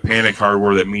 we do have panic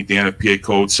hardware that meet the NFPA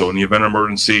code. So in the event of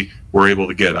emergency, we're able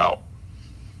to get out.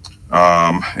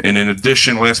 And in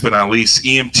addition, last but not least,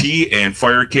 EMT and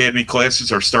fire academy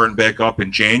classes are starting back up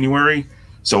in January.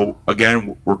 So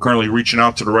again, we're currently reaching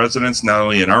out to the residents, not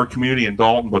only in our community in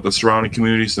Dalton, but the surrounding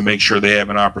communities, to make sure they have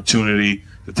an opportunity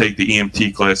to take the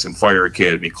EMT class and fire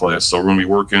academy class. So we're going to be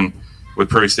working with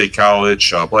Prairie State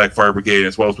College, Black Fire Brigade,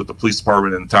 as well as with the police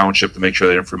department and the township to make sure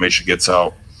that information gets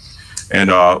out. And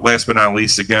last but not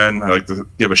least, again, I'd like to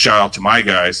give a shout out to my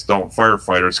guys, Dalton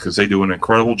firefighters, because they do an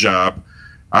incredible job.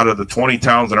 Out of the 20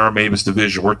 towns in our Mavis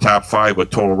division, we're top 5 with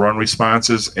total run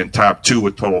responses and top 2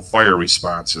 with total fire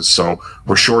responses. So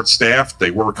we're short-staffed.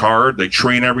 They work hard. They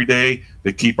train every day.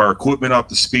 They keep our equipment up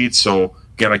to speed. So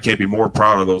again, I can't be more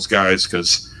proud of those guys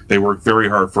because they work very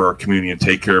hard for our community and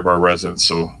take care of our residents.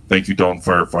 So thank you, Dalton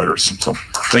firefighters. So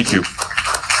thank you.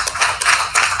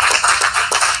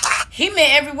 He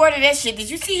meant every word of that shit. Did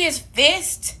you see his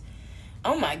fist?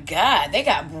 Oh my God, they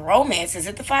got romances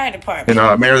at the fire department.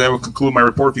 And Mayor, that will conclude my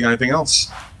report. If you got anything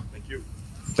else? Thank you.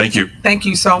 Thank you. Thank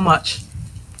you so much.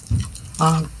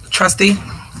 Trustee?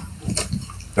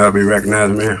 I'll be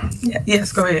recognized, Mayor. Yeah,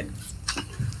 yes, go ahead.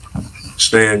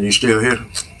 Stan, you still here?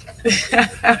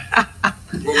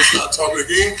 You want to start talking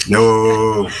again?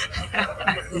 No.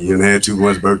 You done had too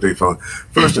much birthday fun.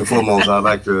 First and foremost, I'd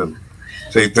like to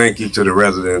say thank you to the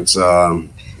residents.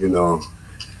 You know,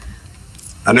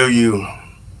 I know you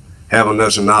have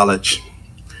enough knowledge.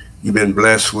 You've been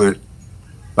blessed with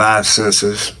 5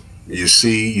 senses. You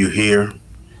see, you hear.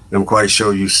 I'm quite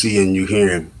sure you see and you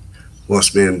hearing what's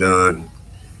being done,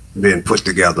 being put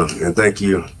together. And thank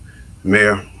you,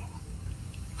 Mayor,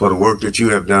 for the work that you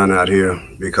have done out here,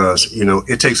 because, you know,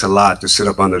 it takes a lot to sit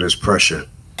up under this pressure.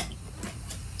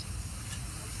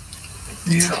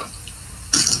 Yeah.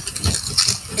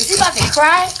 Is he about to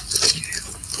cry?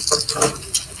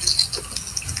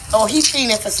 Oh, he's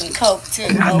feeding for some coke too.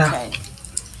 Okay.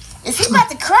 Is he about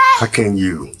to cry? How can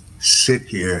you sit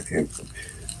here and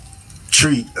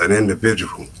treat an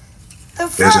individual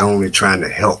that's only trying to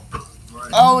help?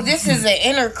 Oh, this is an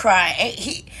inner cry.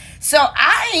 So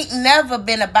I ain't never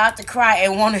been about to cry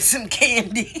and wanted some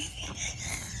candy.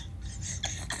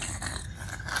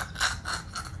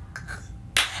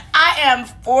 I am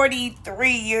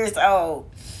 43 years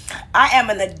old. I am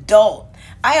an adult.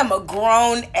 I am a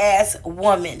grown-ass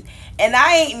woman. And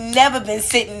I ain't never been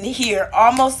sitting here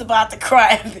almost about to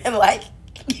cry and been like,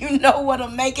 you know what,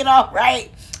 I'm making all right?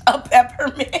 A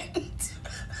peppermint.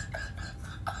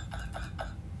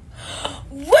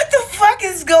 What the fuck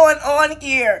is going on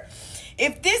here?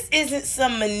 If this isn't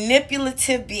some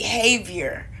manipulative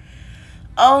behavior,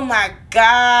 oh my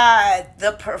God,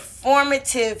 the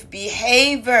performative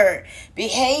behavior.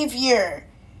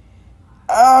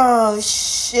 Oh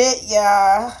shit,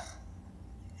 y'all.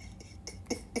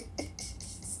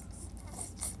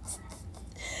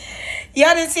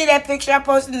 Y'all didn't see that picture I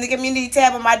posted in the community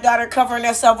tab of my daughter covering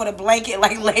herself with a blanket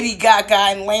like Lady Gaga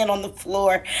and laying on the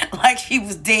floor like she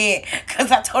was dead because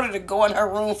I told her to go in her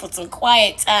room for some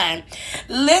quiet time.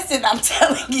 Listen, I'm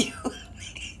telling you.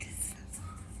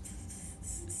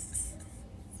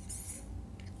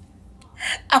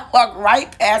 I walked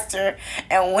right past her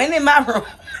and went in my room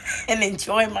and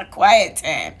enjoyed my quiet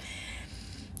time.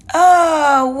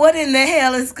 Oh, what in the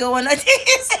hell is going on?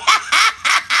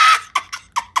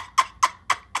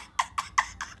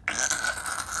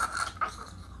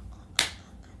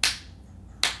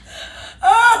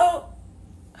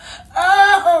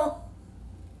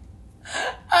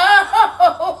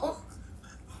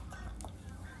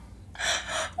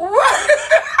 What?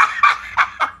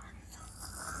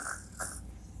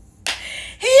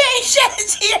 He ain't shed a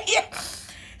tear yet.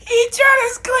 He trying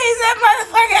to squeeze that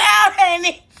motherfucker out, ain't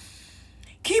he?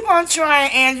 Keep on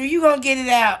trying, Andrew. You gonna get it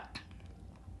out.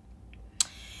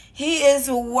 He is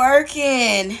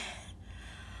working.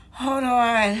 Hold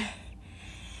on.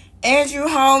 Andrew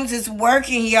Holmes is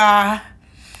working, y'all.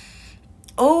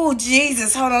 Oh,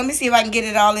 Jesus. Hold on. Let me see if I can get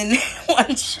it all in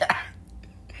one shot.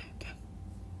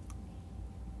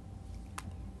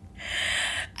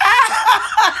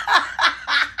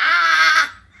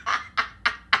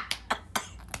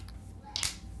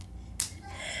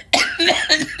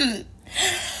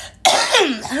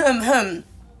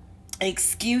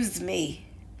 Excuse me.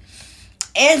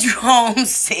 Andrew Holmes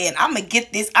said, I'm gonna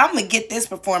get this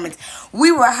performance.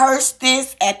 We rehearsed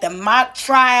this at the mock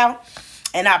trial,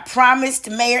 and I promised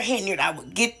Mayor Henyard I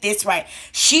would get this right.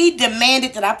 She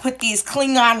demanded that I put these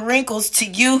Klingon wrinkles to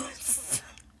use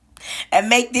and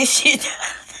make this shit.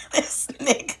 This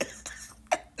nigga.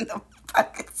 What the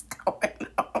fuck is going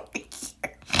on here?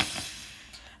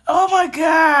 Oh my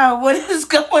God, what is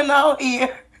going on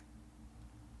here?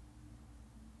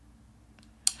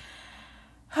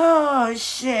 Oh,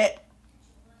 shit.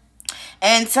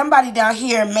 And somebody down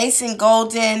here, Mason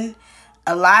Golden,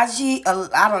 Alaji,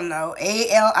 I don't know,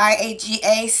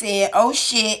 Aliaga, said, oh,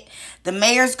 shit, the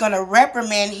mayor's going to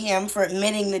reprimand him for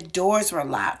admitting the doors were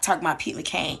locked. Talking about Pete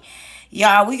McCain.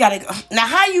 Y'all, we got to go. Now,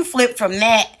 how you flip from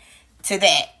that to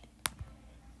that?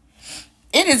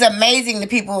 It is amazing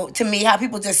to me how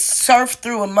people just surf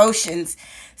through emotions.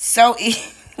 So,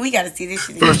 we got to see this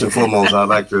shit. First and foremost, I'd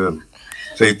like to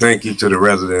say thank you to the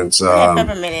residents.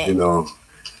 You know,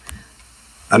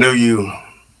 I know you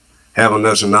have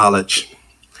enough knowledge.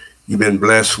 You've been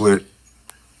blessed with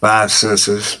 5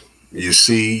 senses. You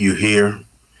see, you hear.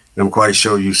 I'm quite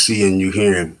sure you see and you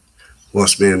hearing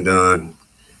what's being done,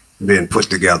 being put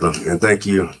together. And thank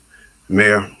you,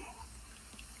 Mayor,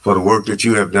 for the work that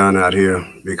you have done out here,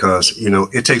 because, you know,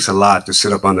 it takes a lot to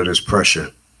sit up under this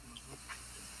pressure.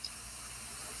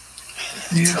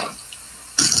 Yeah.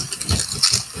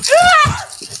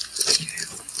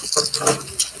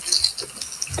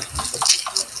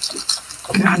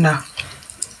 I know.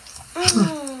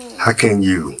 How can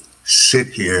you sit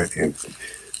here and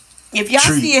if y'all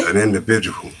treat see an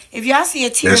individual if y'all see a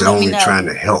tear, that's let me only know. trying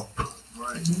to help,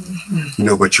 you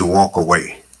know, but you walk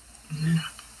away.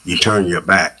 You turn your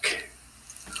back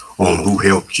on who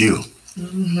helped you,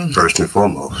 first and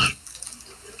foremost.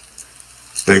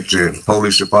 Thank the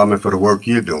police department for the work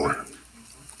you're doing.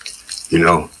 You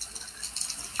know,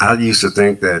 I used to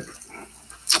think that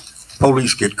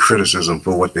police get criticism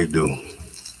for what they do.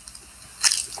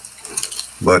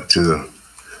 But to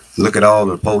look at all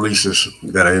the police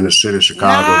that are in the city of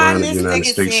Chicago and the United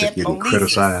States that getting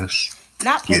criticized,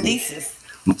 not getting police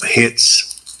hits.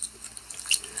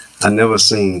 I never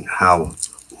seen how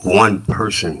one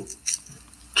person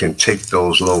can take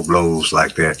those low blows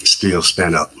like that and still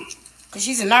stand up because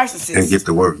she's a narcissist and get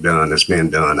the work done that's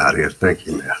being done out here. Thank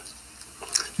you, man.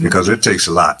 Because it takes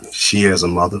a lot. She has a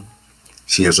mother,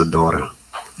 she has a daughter,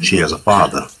 she has a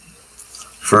father.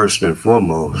 First and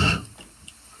foremost,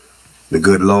 the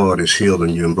good Lord is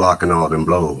healing you and blocking all them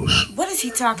blows. What is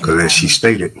he talking Because about? as she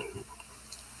stated,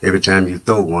 every time you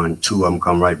throw one, 2 of them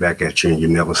come right back at you and you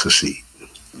never succeed.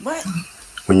 What?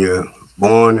 When you're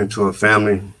born into a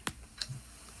family,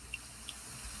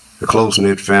 a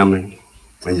close-knit family,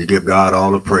 and you give God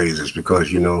all the praises,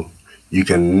 because, you know, you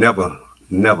can never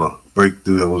break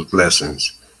through those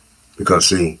blessings. Because,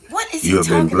 see, you have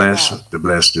been blessed to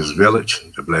bless this village,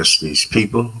 to bless these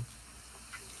people.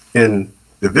 And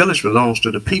the village belongs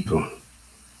to the people.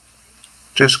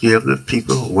 Just give the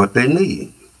people what they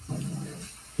need.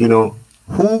 You know,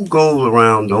 who goes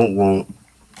around don't want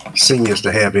seniors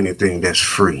to have anything that's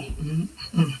free?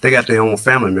 They got their own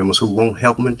family members who won't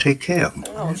help them and take care of them.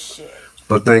 Oh, shit.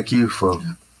 But thank you for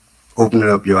opening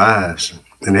up your eyes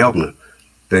and helping them.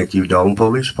 Thank you, Dalton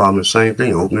Police Department, same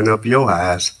thing, opening up your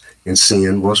eyes and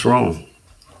seeing what's wrong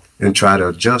and try to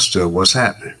adjust to what's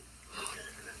happening.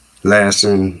 Last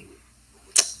and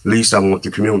least, I want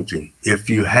the community. If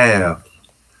you have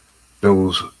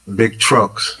those big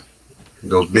trucks,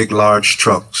 those big, large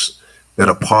trucks that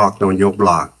are parked on your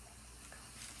block,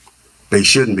 they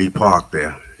shouldn't be parked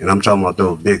there. And I'm talking about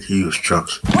those big, huge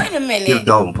trucks. Wait a minute. Give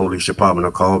Dalton Police Department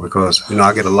a call, because, you know,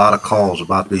 I get a lot of calls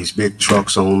about these big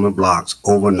trucks on the blocks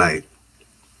overnight,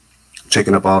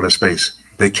 taking up all the space.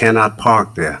 They cannot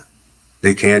park there.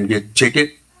 They can get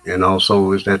ticket, and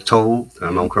also is that tolled?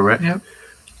 Am I correct? Yep.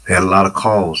 They had a lot of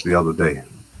calls the other day.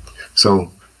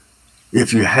 So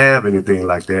if you have anything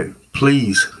like that,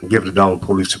 please give the Dalton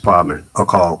Police Department a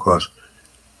call, because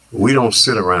we don't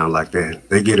sit around like that.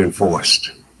 They get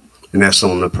enforced. And that's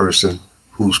on the person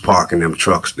who's parking them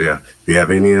trucks there. If you have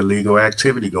any illegal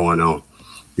activity going on,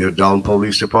 give the Dalton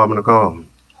Police Department a call.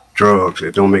 Drugs,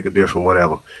 it don't make a difference,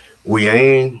 whatever. We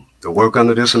aim to work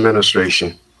under this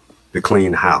administration to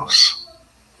clean house.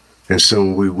 And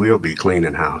soon we will be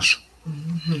cleaning house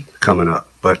coming up.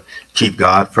 But keep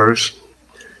God first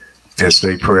and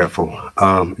stay prayerful.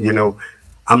 You know,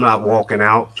 I'm not walking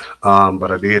out,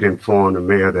 but I did inform the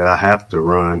mayor that I have to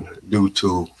run due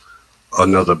to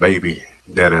another baby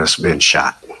that has been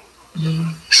shot.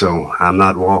 So I'm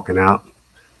not walking out.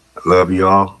 I love you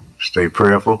all. Stay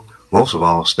prayerful. Most of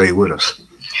all, stay with us.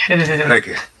 Thank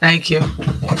you. Thank you.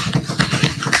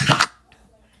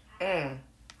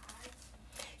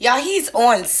 Y'all, he's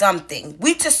on something.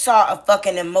 We just saw a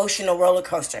fucking emotional roller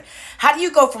coaster. How do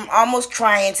you go from almost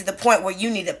crying to the point where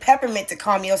you need a peppermint to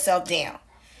calm yourself down,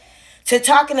 to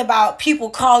talking about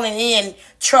people calling in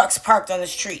trucks parked on the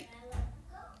street?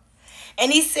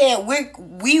 And he said,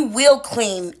 we will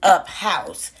clean up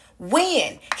house.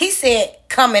 When? He said,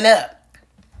 coming up.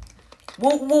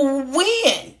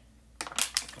 When?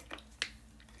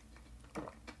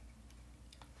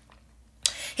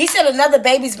 He said another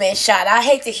baby's been shot. I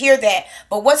hate to hear that,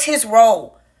 but what's his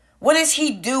role? What does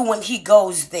he do when he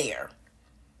goes there?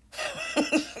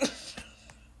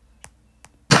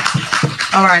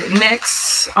 All right,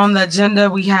 next on the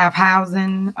agenda, we have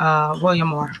housing, William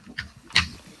Moore.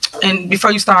 And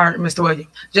before you start, Mr. William,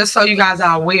 just so you guys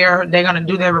are aware, they're going to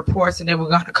do their reports and then we're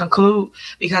going to conclude,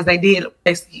 because they did,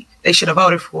 they should have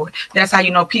voted for it. That's how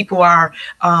you know people are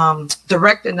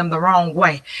directing them the wrong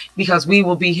way, because we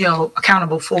will be held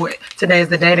accountable for it. Today is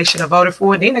the day they should have voted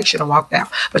for it. Then they should have walked out.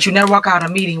 But you never walk out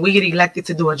of a meeting. We get elected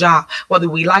to do a job, whether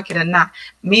we like it or not.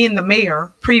 Me and the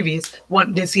mayor previous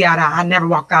didn't see eye to eye. I never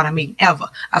walked out of a meeting ever.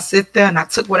 I sit there and I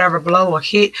took whatever blow or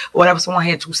hit or whatever someone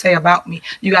had to say about me.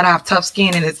 You got to have tough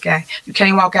skin in this game. You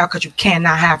can't walk out because you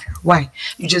cannot have your way.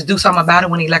 You just do something about it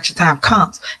when election time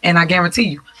comes. And I guarantee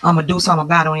you, I'm going to do something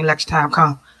about it when election time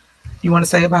comes. You want to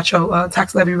say about your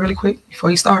tax levy really quick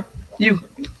before you start? You.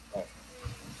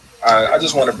 I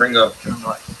just want to bring up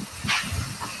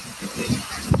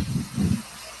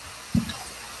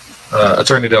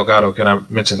Attorney Delgado. Can I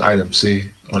mention item C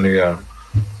on the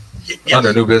Yes.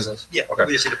 under new business? Yeah, okay.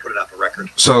 we just need to put it on the record.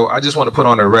 So I just want to put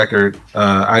on the record,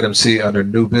 item C under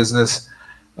new business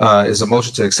is a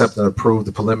motion to accept and approve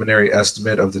the preliminary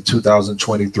estimate of the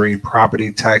 2023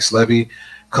 property tax levy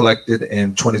collected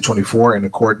in 2024 in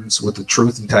accordance with the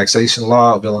Truth in Taxation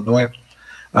Law of Illinois.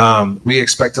 We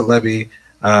expect the levy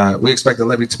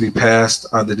to be passed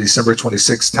on the December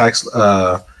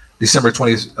 26th December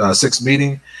 26th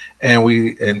meeting, and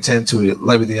we intend to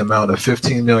levy the amount of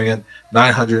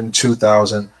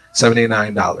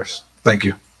 $15,902,079. Thank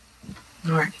you.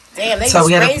 All right. Damn, they so just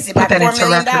we had raised to it by put that $4 into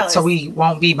million. record so we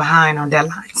won't be behind on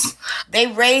deadlines. They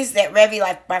raised that levy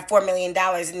like by $4 million,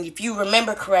 and if you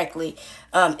remember correctly,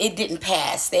 it didn't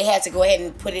pass. They had to go ahead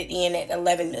and put it in at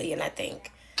 $11 million, I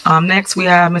think. Next we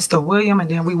have Mr. William, and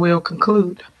then we will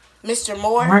conclude. Mr.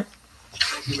 Moore. All right.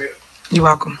 You're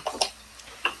welcome.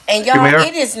 And y'all,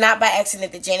 it is not by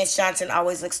accident that Janice Johnson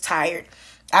always looks tired.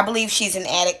 I believe she's an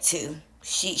addict too.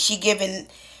 She giving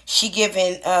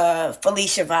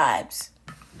Felicia vibes.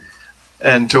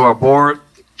 And to our board,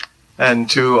 and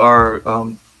to our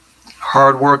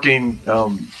hardworking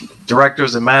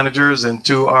directors and managers, and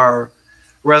to our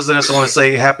residents, I want to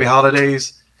say happy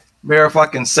holidays. Mayor, if I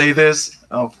can say this,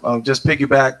 just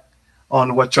piggyback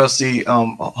on what Trustee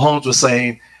Holmes was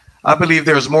saying. I believe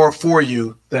there's more for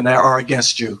you than there are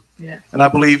against you. Yeah. And I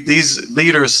believe these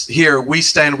leaders here, we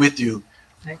stand with you.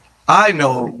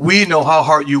 We know how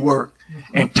hard you work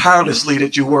and tirelessly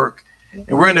that you work. And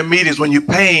we're in the meetings when you're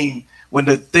paying, when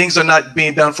the things are not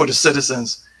being done for the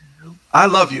citizens. I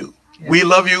love you. Yeah. We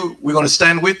love you. We're going to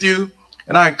stand with you.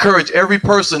 And I encourage every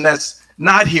person that's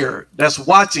not here, that's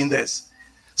watching this,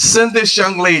 send this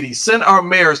young lady, send our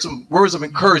mayor some words of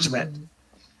encouragement.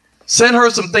 Send her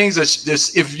some things that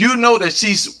if you know that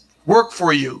she's worked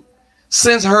for you,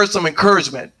 send her some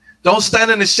encouragement. Don't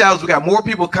stand in the shadows. We got more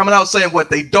people coming out saying what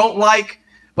they don't like,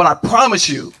 but I promise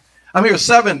you, I'm here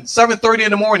 7:30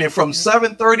 in the morning. From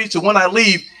 7:30 to when I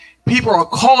leave, people are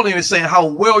calling and saying how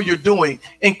well you're doing.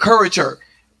 Encourage her.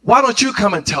 Why don't you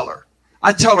come and tell her?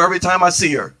 I tell her every time I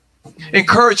see her.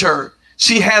 Encourage her.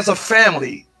 She has a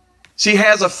family. She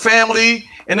has a family,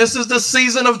 and this is the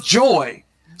season of joy.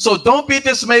 So don't be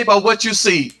dismayed by what you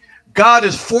see. God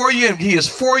is for you, and he is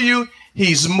for you.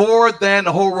 He's more than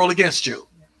the whole world against you.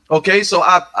 Okay, so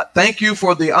I thank you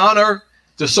for the honor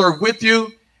to serve with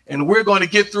you, and we're going to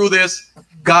get through this,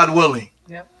 God willing.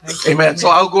 Yep. Amen. So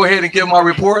I'll go ahead and give my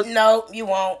report. No, you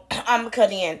won't. I'm gonna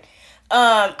cut in.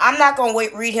 I'm not gonna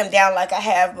read him down like I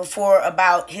have before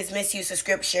about his misuse of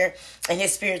scripture and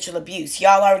his spiritual abuse.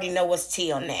 Y'all already know what's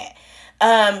tea on that.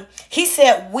 He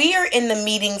said, we're in the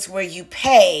meetings where you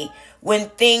pay when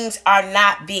things are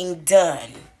not being done.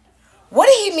 What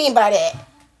did he mean by that?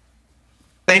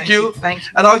 Thank you.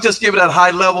 And I'll just give it at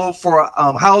high level for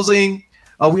housing.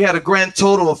 We had a grand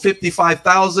total of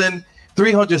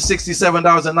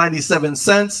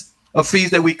 $55,367.97 of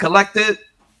fees that we collected.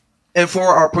 And for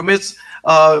our permits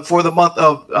for the month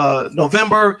of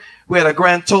November, we had a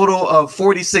grand total of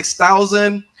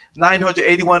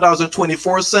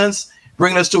 $46,981.24,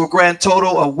 bringing us to a grand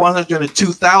total of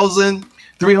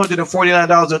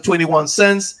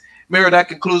 $102,349.21. Mayor, that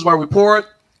concludes my report.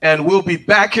 and we'll be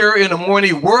back here in the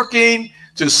morning working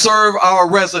to serve our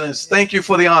residents. Thank you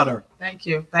for the honor. Thank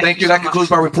you. Thank you. That concludes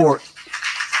my report.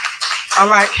 All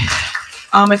right.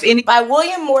 If any by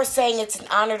William Moore saying it's an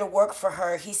honor to work for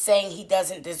her, he's saying he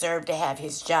doesn't deserve to have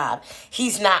his job.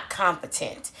 He's not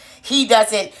competent. He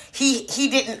didn't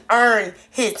earn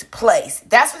his place.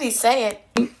 That's what he's saying.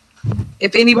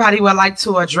 If anybody would like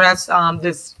to address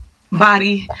this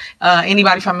body,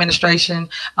 anybody from administration,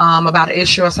 about an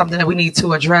issue or something that we need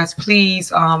to address,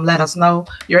 please let us know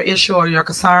your issue or your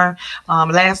concern.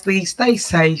 Lastly, stay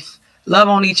safe. Love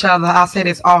on each other. I say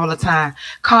this all the time.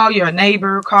 Call your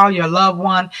neighbor, call your loved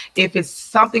one. If it's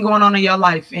something going on in your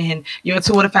life and you're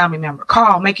into with a family member,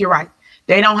 call, make it right.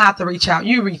 They don't have to reach out.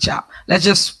 You reach out. Let's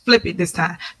just flip it this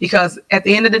time. Because at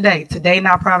the end of the day, today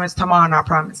not promise, tomorrow not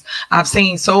promise. I've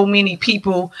seen so many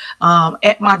people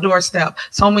at my doorstep,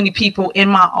 so many people in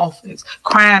my office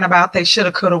crying about they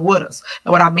shoulda, coulda, wouldas.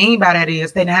 And what I mean by that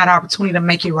is they didn't have the opportunity to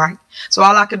make it right. So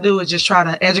all I can do is just try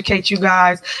to educate you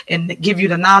guys and give you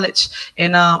the knowledge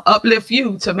and uplift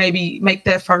you to maybe make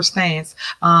that first stance.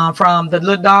 From the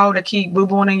little dog that keep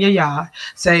boo-booing in your yard,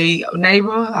 say,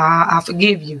 neighbor, I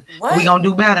forgive you. We gonna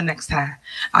do better next time.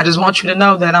 I just want you to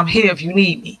know that I'm here if you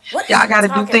need me. Y'all got to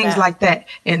do things like that.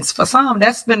 And for some,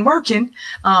 that's been working.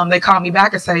 They call me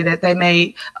back and say that they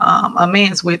made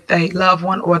amends with a loved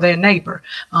one or their neighbor.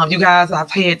 You guys,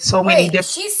 I've had so many different.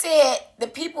 She said the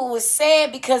people was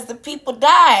sad because the people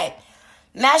died.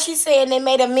 Now she's saying they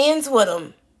made amends with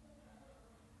them.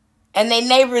 And they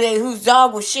neighbor whose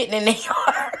dog was shitting in their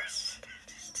yard.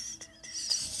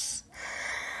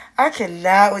 I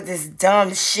cannot with this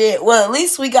dumb shit. Well, at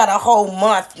least we got a whole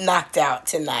month knocked out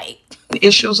tonight.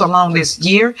 Issues along this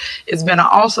year. It's been an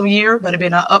awesome year, but it's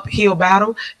been an uphill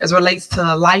battle as relates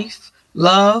to life,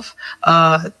 love,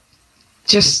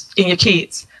 just in your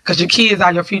kids. Because your kids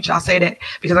are your future. I say that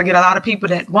because I get a lot of people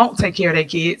that won't take care of their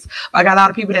kids. I got a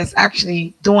lot of people that's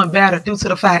actually doing better due to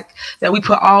the fact that we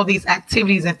put all these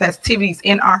activities and festivities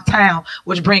in our town,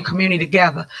 which bring community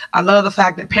together. I love the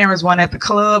fact that parents went at the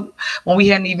club when we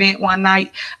had an event one night.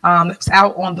 It was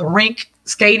out on the rink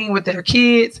skating with their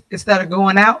kids instead of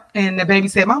going out. And the baby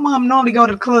said, my mom normally go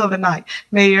to the club tonight,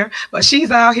 Mayor, but she's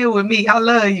out here with me. I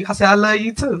love you. I said, I love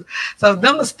you too. So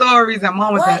them the stories and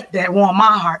moments that warm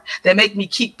my heart, that make me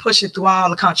keep pushing through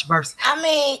all the controversy. I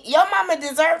mean, your mama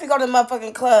deserved to go to the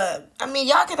motherfucking club. I mean,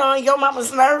 y'all get on your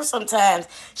mama's nerves sometimes.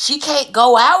 She can't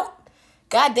go out.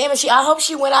 God damn it. I hope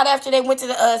she went out after they went to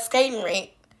the skating rink.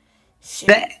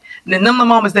 Then them the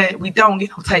moments that we don't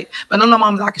get on tape, but them the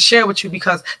moments I can share with you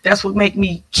because that's what make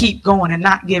me keep going and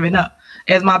not giving up.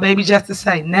 As my baby Justice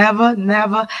say, never,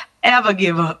 never, ever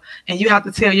give up. And you have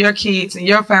to tell your kids and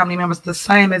your family members the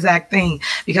same exact thing,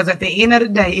 because at the end of the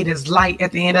day, it is light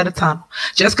at the end of the tunnel.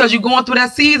 Just because you're going through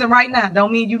that season right now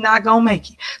don't mean you're not gonna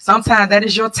make it. Sometimes that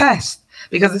is your test,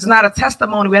 because it's not a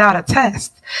testimony without a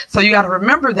test. So you got to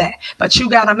remember that. But you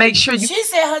got to make sure you... She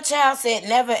said her child said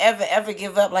never, ever, ever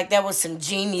give up. Like that was some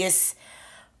genius,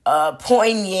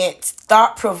 poignant,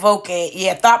 thought-provoking.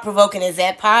 Yeah, thought-provoking is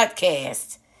that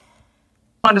podcast.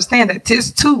 Understand that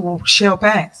this too shall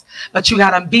pass. But you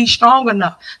got to be strong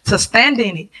enough to stand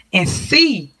in it and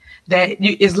see that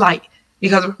it's light.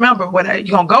 Because remember, you're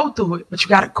going to go through it, but you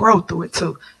got to grow through it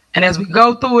too. And as we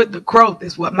go through it, the growth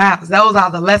is what matters. Those are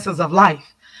the lessons of life.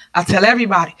 I tell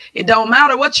everybody, it don't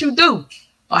matter what you do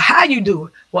or how you do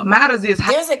it. What matters is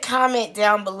how. There's a comment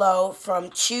down below from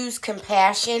Choose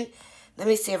Compassion. Let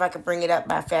me see if I can bring it up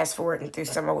by fast forwarding through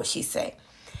some of what she said.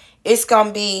 It's going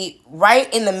to be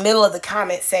right in the middle of the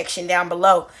comment section down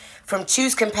below from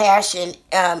Choose Compassion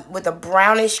with a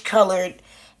brownish colored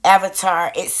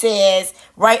avatar. It says,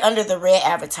 right under the red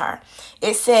avatar,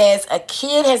 it says, a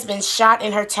kid has been shot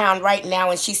in her town right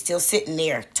now and she's still sitting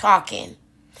there talking.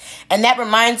 And that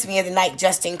reminds me of the night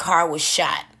Justin Carr was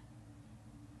shot.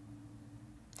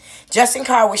 Justin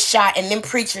Carr was shot and them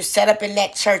preachers set up in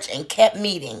that church and kept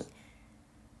meeting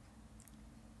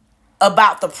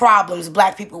about the problems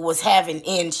black people was having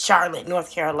in Charlotte, North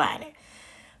Carolina.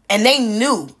 And they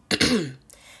knew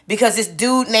because this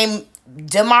dude named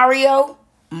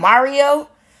Mario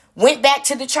went back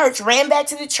to the church, ran back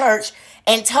to the church,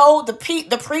 and told the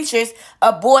preachers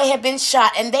a boy had been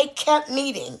shot, and they kept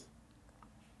meeting.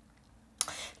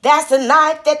 That's the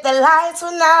night that the lights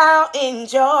were now in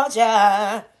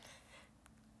Georgia.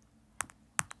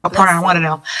 A part one of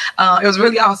them. It was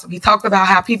really awesome. He talked about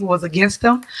how people was against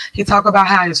him. He talked about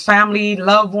how his family,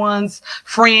 loved ones,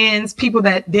 friends, people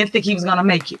that didn't think he was going to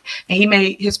make it. And he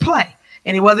made his play.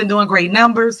 And he wasn't doing great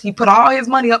numbers. He put all his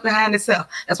money up behind himself.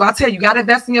 That's why I tell you, you got to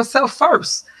invest in yourself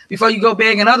first before you go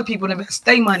begging other people to invest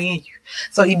their money in you.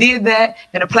 So he did that,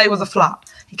 and the play was a flop.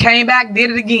 He came back,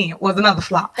 did it again. Was another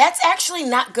flop. That's actually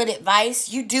not good advice.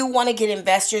 You do want to get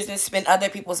investors and spend other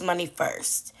people's money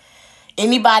first.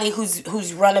 Anybody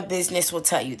who's run a business will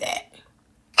tell you that.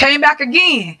 Came back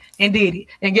again and did it.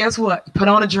 And guess what? He put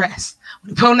on a dress. When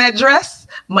he put on that dress,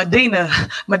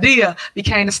 Medea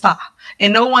became the star.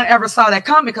 And no one ever saw that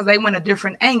coming because they went a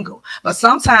different angle. But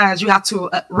sometimes you have to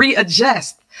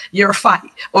readjust your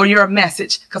fight or your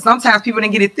message, because sometimes people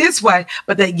didn't get it this way,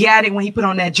 but they got it when he put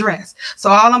on that dress. So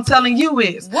all I'm telling you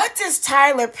is, what does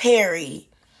Tyler Perry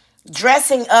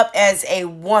dressing up as a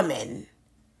woman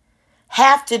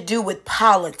have to do with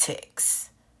politics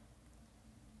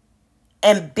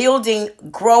and building,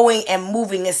 growing, and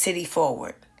moving a city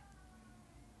forward?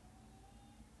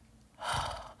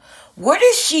 Where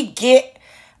does she get?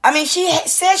 I mean, she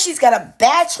says she's got a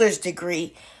bachelor's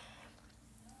degree,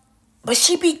 but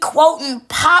she be quoting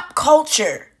pop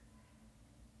culture.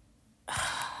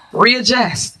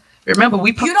 Readjust. Remember,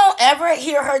 you don't ever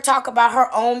hear her talk about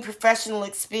her own professional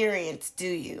experience, do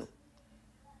you?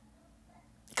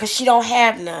 Because she don't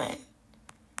have none.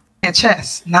 And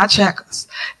chess, not checkers.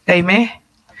 Amen.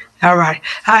 All right.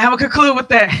 I'm going to conclude with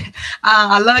that.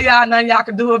 I love y'all. Nothing y'all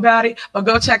can do about it. But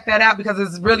go check that out because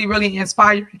it's really, really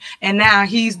inspiring. And now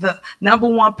he's the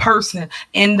 #1 person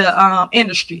in the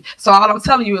industry. So all I'm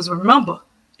telling you is remember,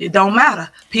 it don't matter.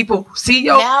 People see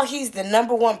your... Now he's the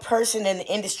 #1 person in the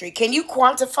industry. Can you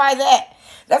quantify that?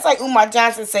 That's like Umar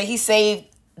Johnson said he saved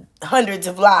hundreds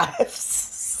of lives.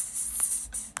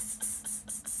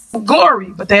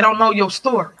 Glory, but they don't know your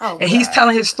story. And he's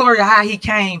telling his story of how he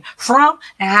came from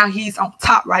and how he's on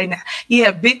top right now. He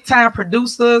had big time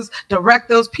producers,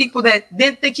 directors, people that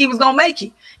didn't think he was gonna make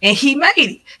it, and he made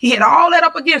it. He had all that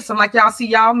up against him, like y'all see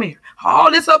y'all mirror. All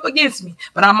this up against me,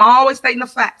 but I'm always stating the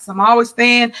facts. I'm always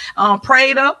staying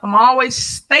prayed up. I'm always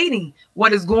stating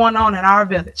what is going on in our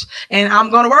village, and I'm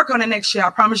going to work on it next year. I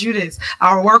promise you this.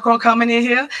 I'll work on coming in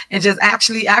here and just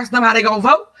actually ask them how they gonna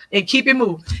vote. And keep it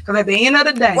moving. Because at the end of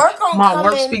the day, my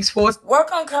work speaks for us.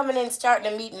 Work on coming in and starting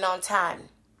a meeting on time.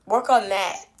 Work on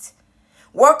that.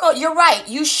 You're right.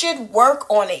 You should work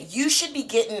on it. You should be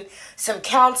getting some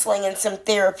counseling and some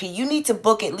therapy. You need to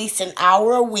book at least an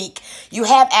hour a week. You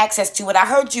have access to it. I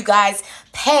heard you guys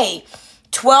pay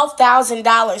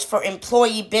 $12,000 for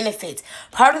employee benefits.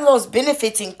 Part of those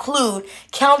benefits include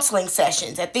counseling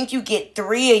sessions. I think you get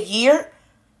 3 a year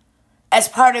as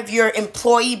part of your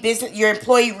employee business, your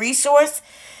employee resource.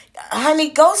 Honey,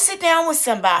 go sit down with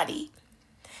somebody.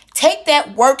 Take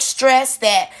that work stress,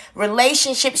 that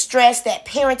relationship stress, that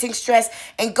parenting stress,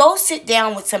 and go sit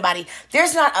down with somebody.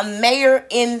 There's not a mayor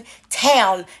in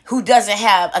town who doesn't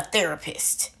have a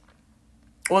therapist.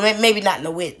 Well, maybe not in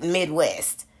the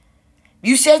Midwest.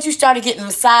 You said you started getting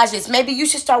massages. Maybe you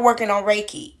should start working on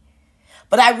Reiki.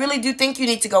 But I really do think you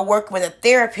need to go work with a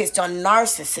therapist on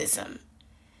narcissism.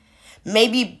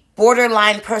 Maybe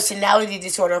borderline personality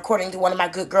disorder, according to one of my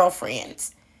good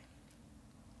girlfriends.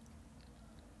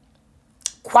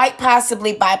 Quite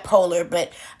possibly bipolar,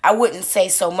 but I wouldn't say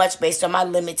so much based on my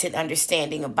limited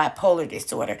understanding of bipolar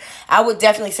disorder. I would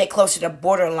definitely say closer to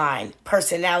borderline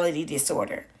personality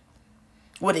disorder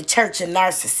with a touch of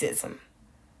narcissism.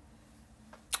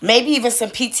 Maybe even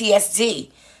some PTSD,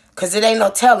 because it ain't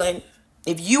no telling.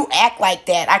 If you act like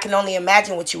that, I can only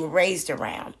imagine what you were raised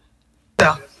around.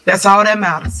 So that's all that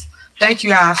matters. Thank you,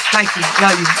 guys. Thank you.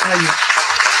 Love you. Love you.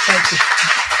 Thank you.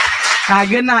 All right,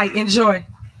 good night. Enjoy.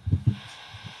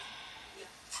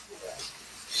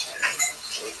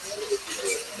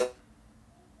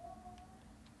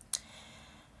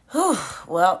 Whew.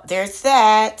 Well, there's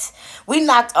that. We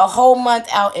knocked a whole month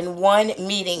out in one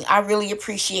meeting. I really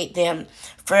appreciate them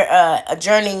for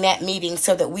adjourning that meeting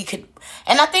so that we could.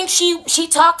 And I think she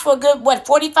talked for a good,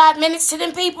 45 minutes to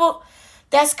them people?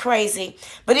 That's crazy.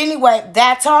 But anyway,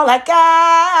 that's all I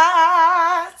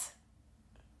got.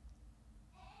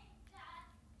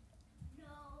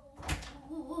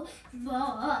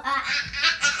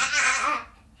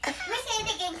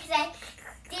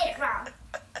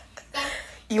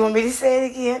 You want me to say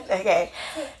it again? Okay.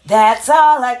 That's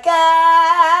all I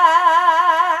got.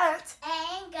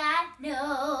 Ain't got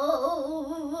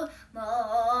no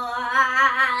more.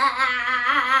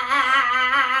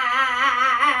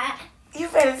 You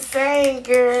better sing,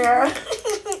 girl.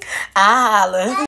 I holla.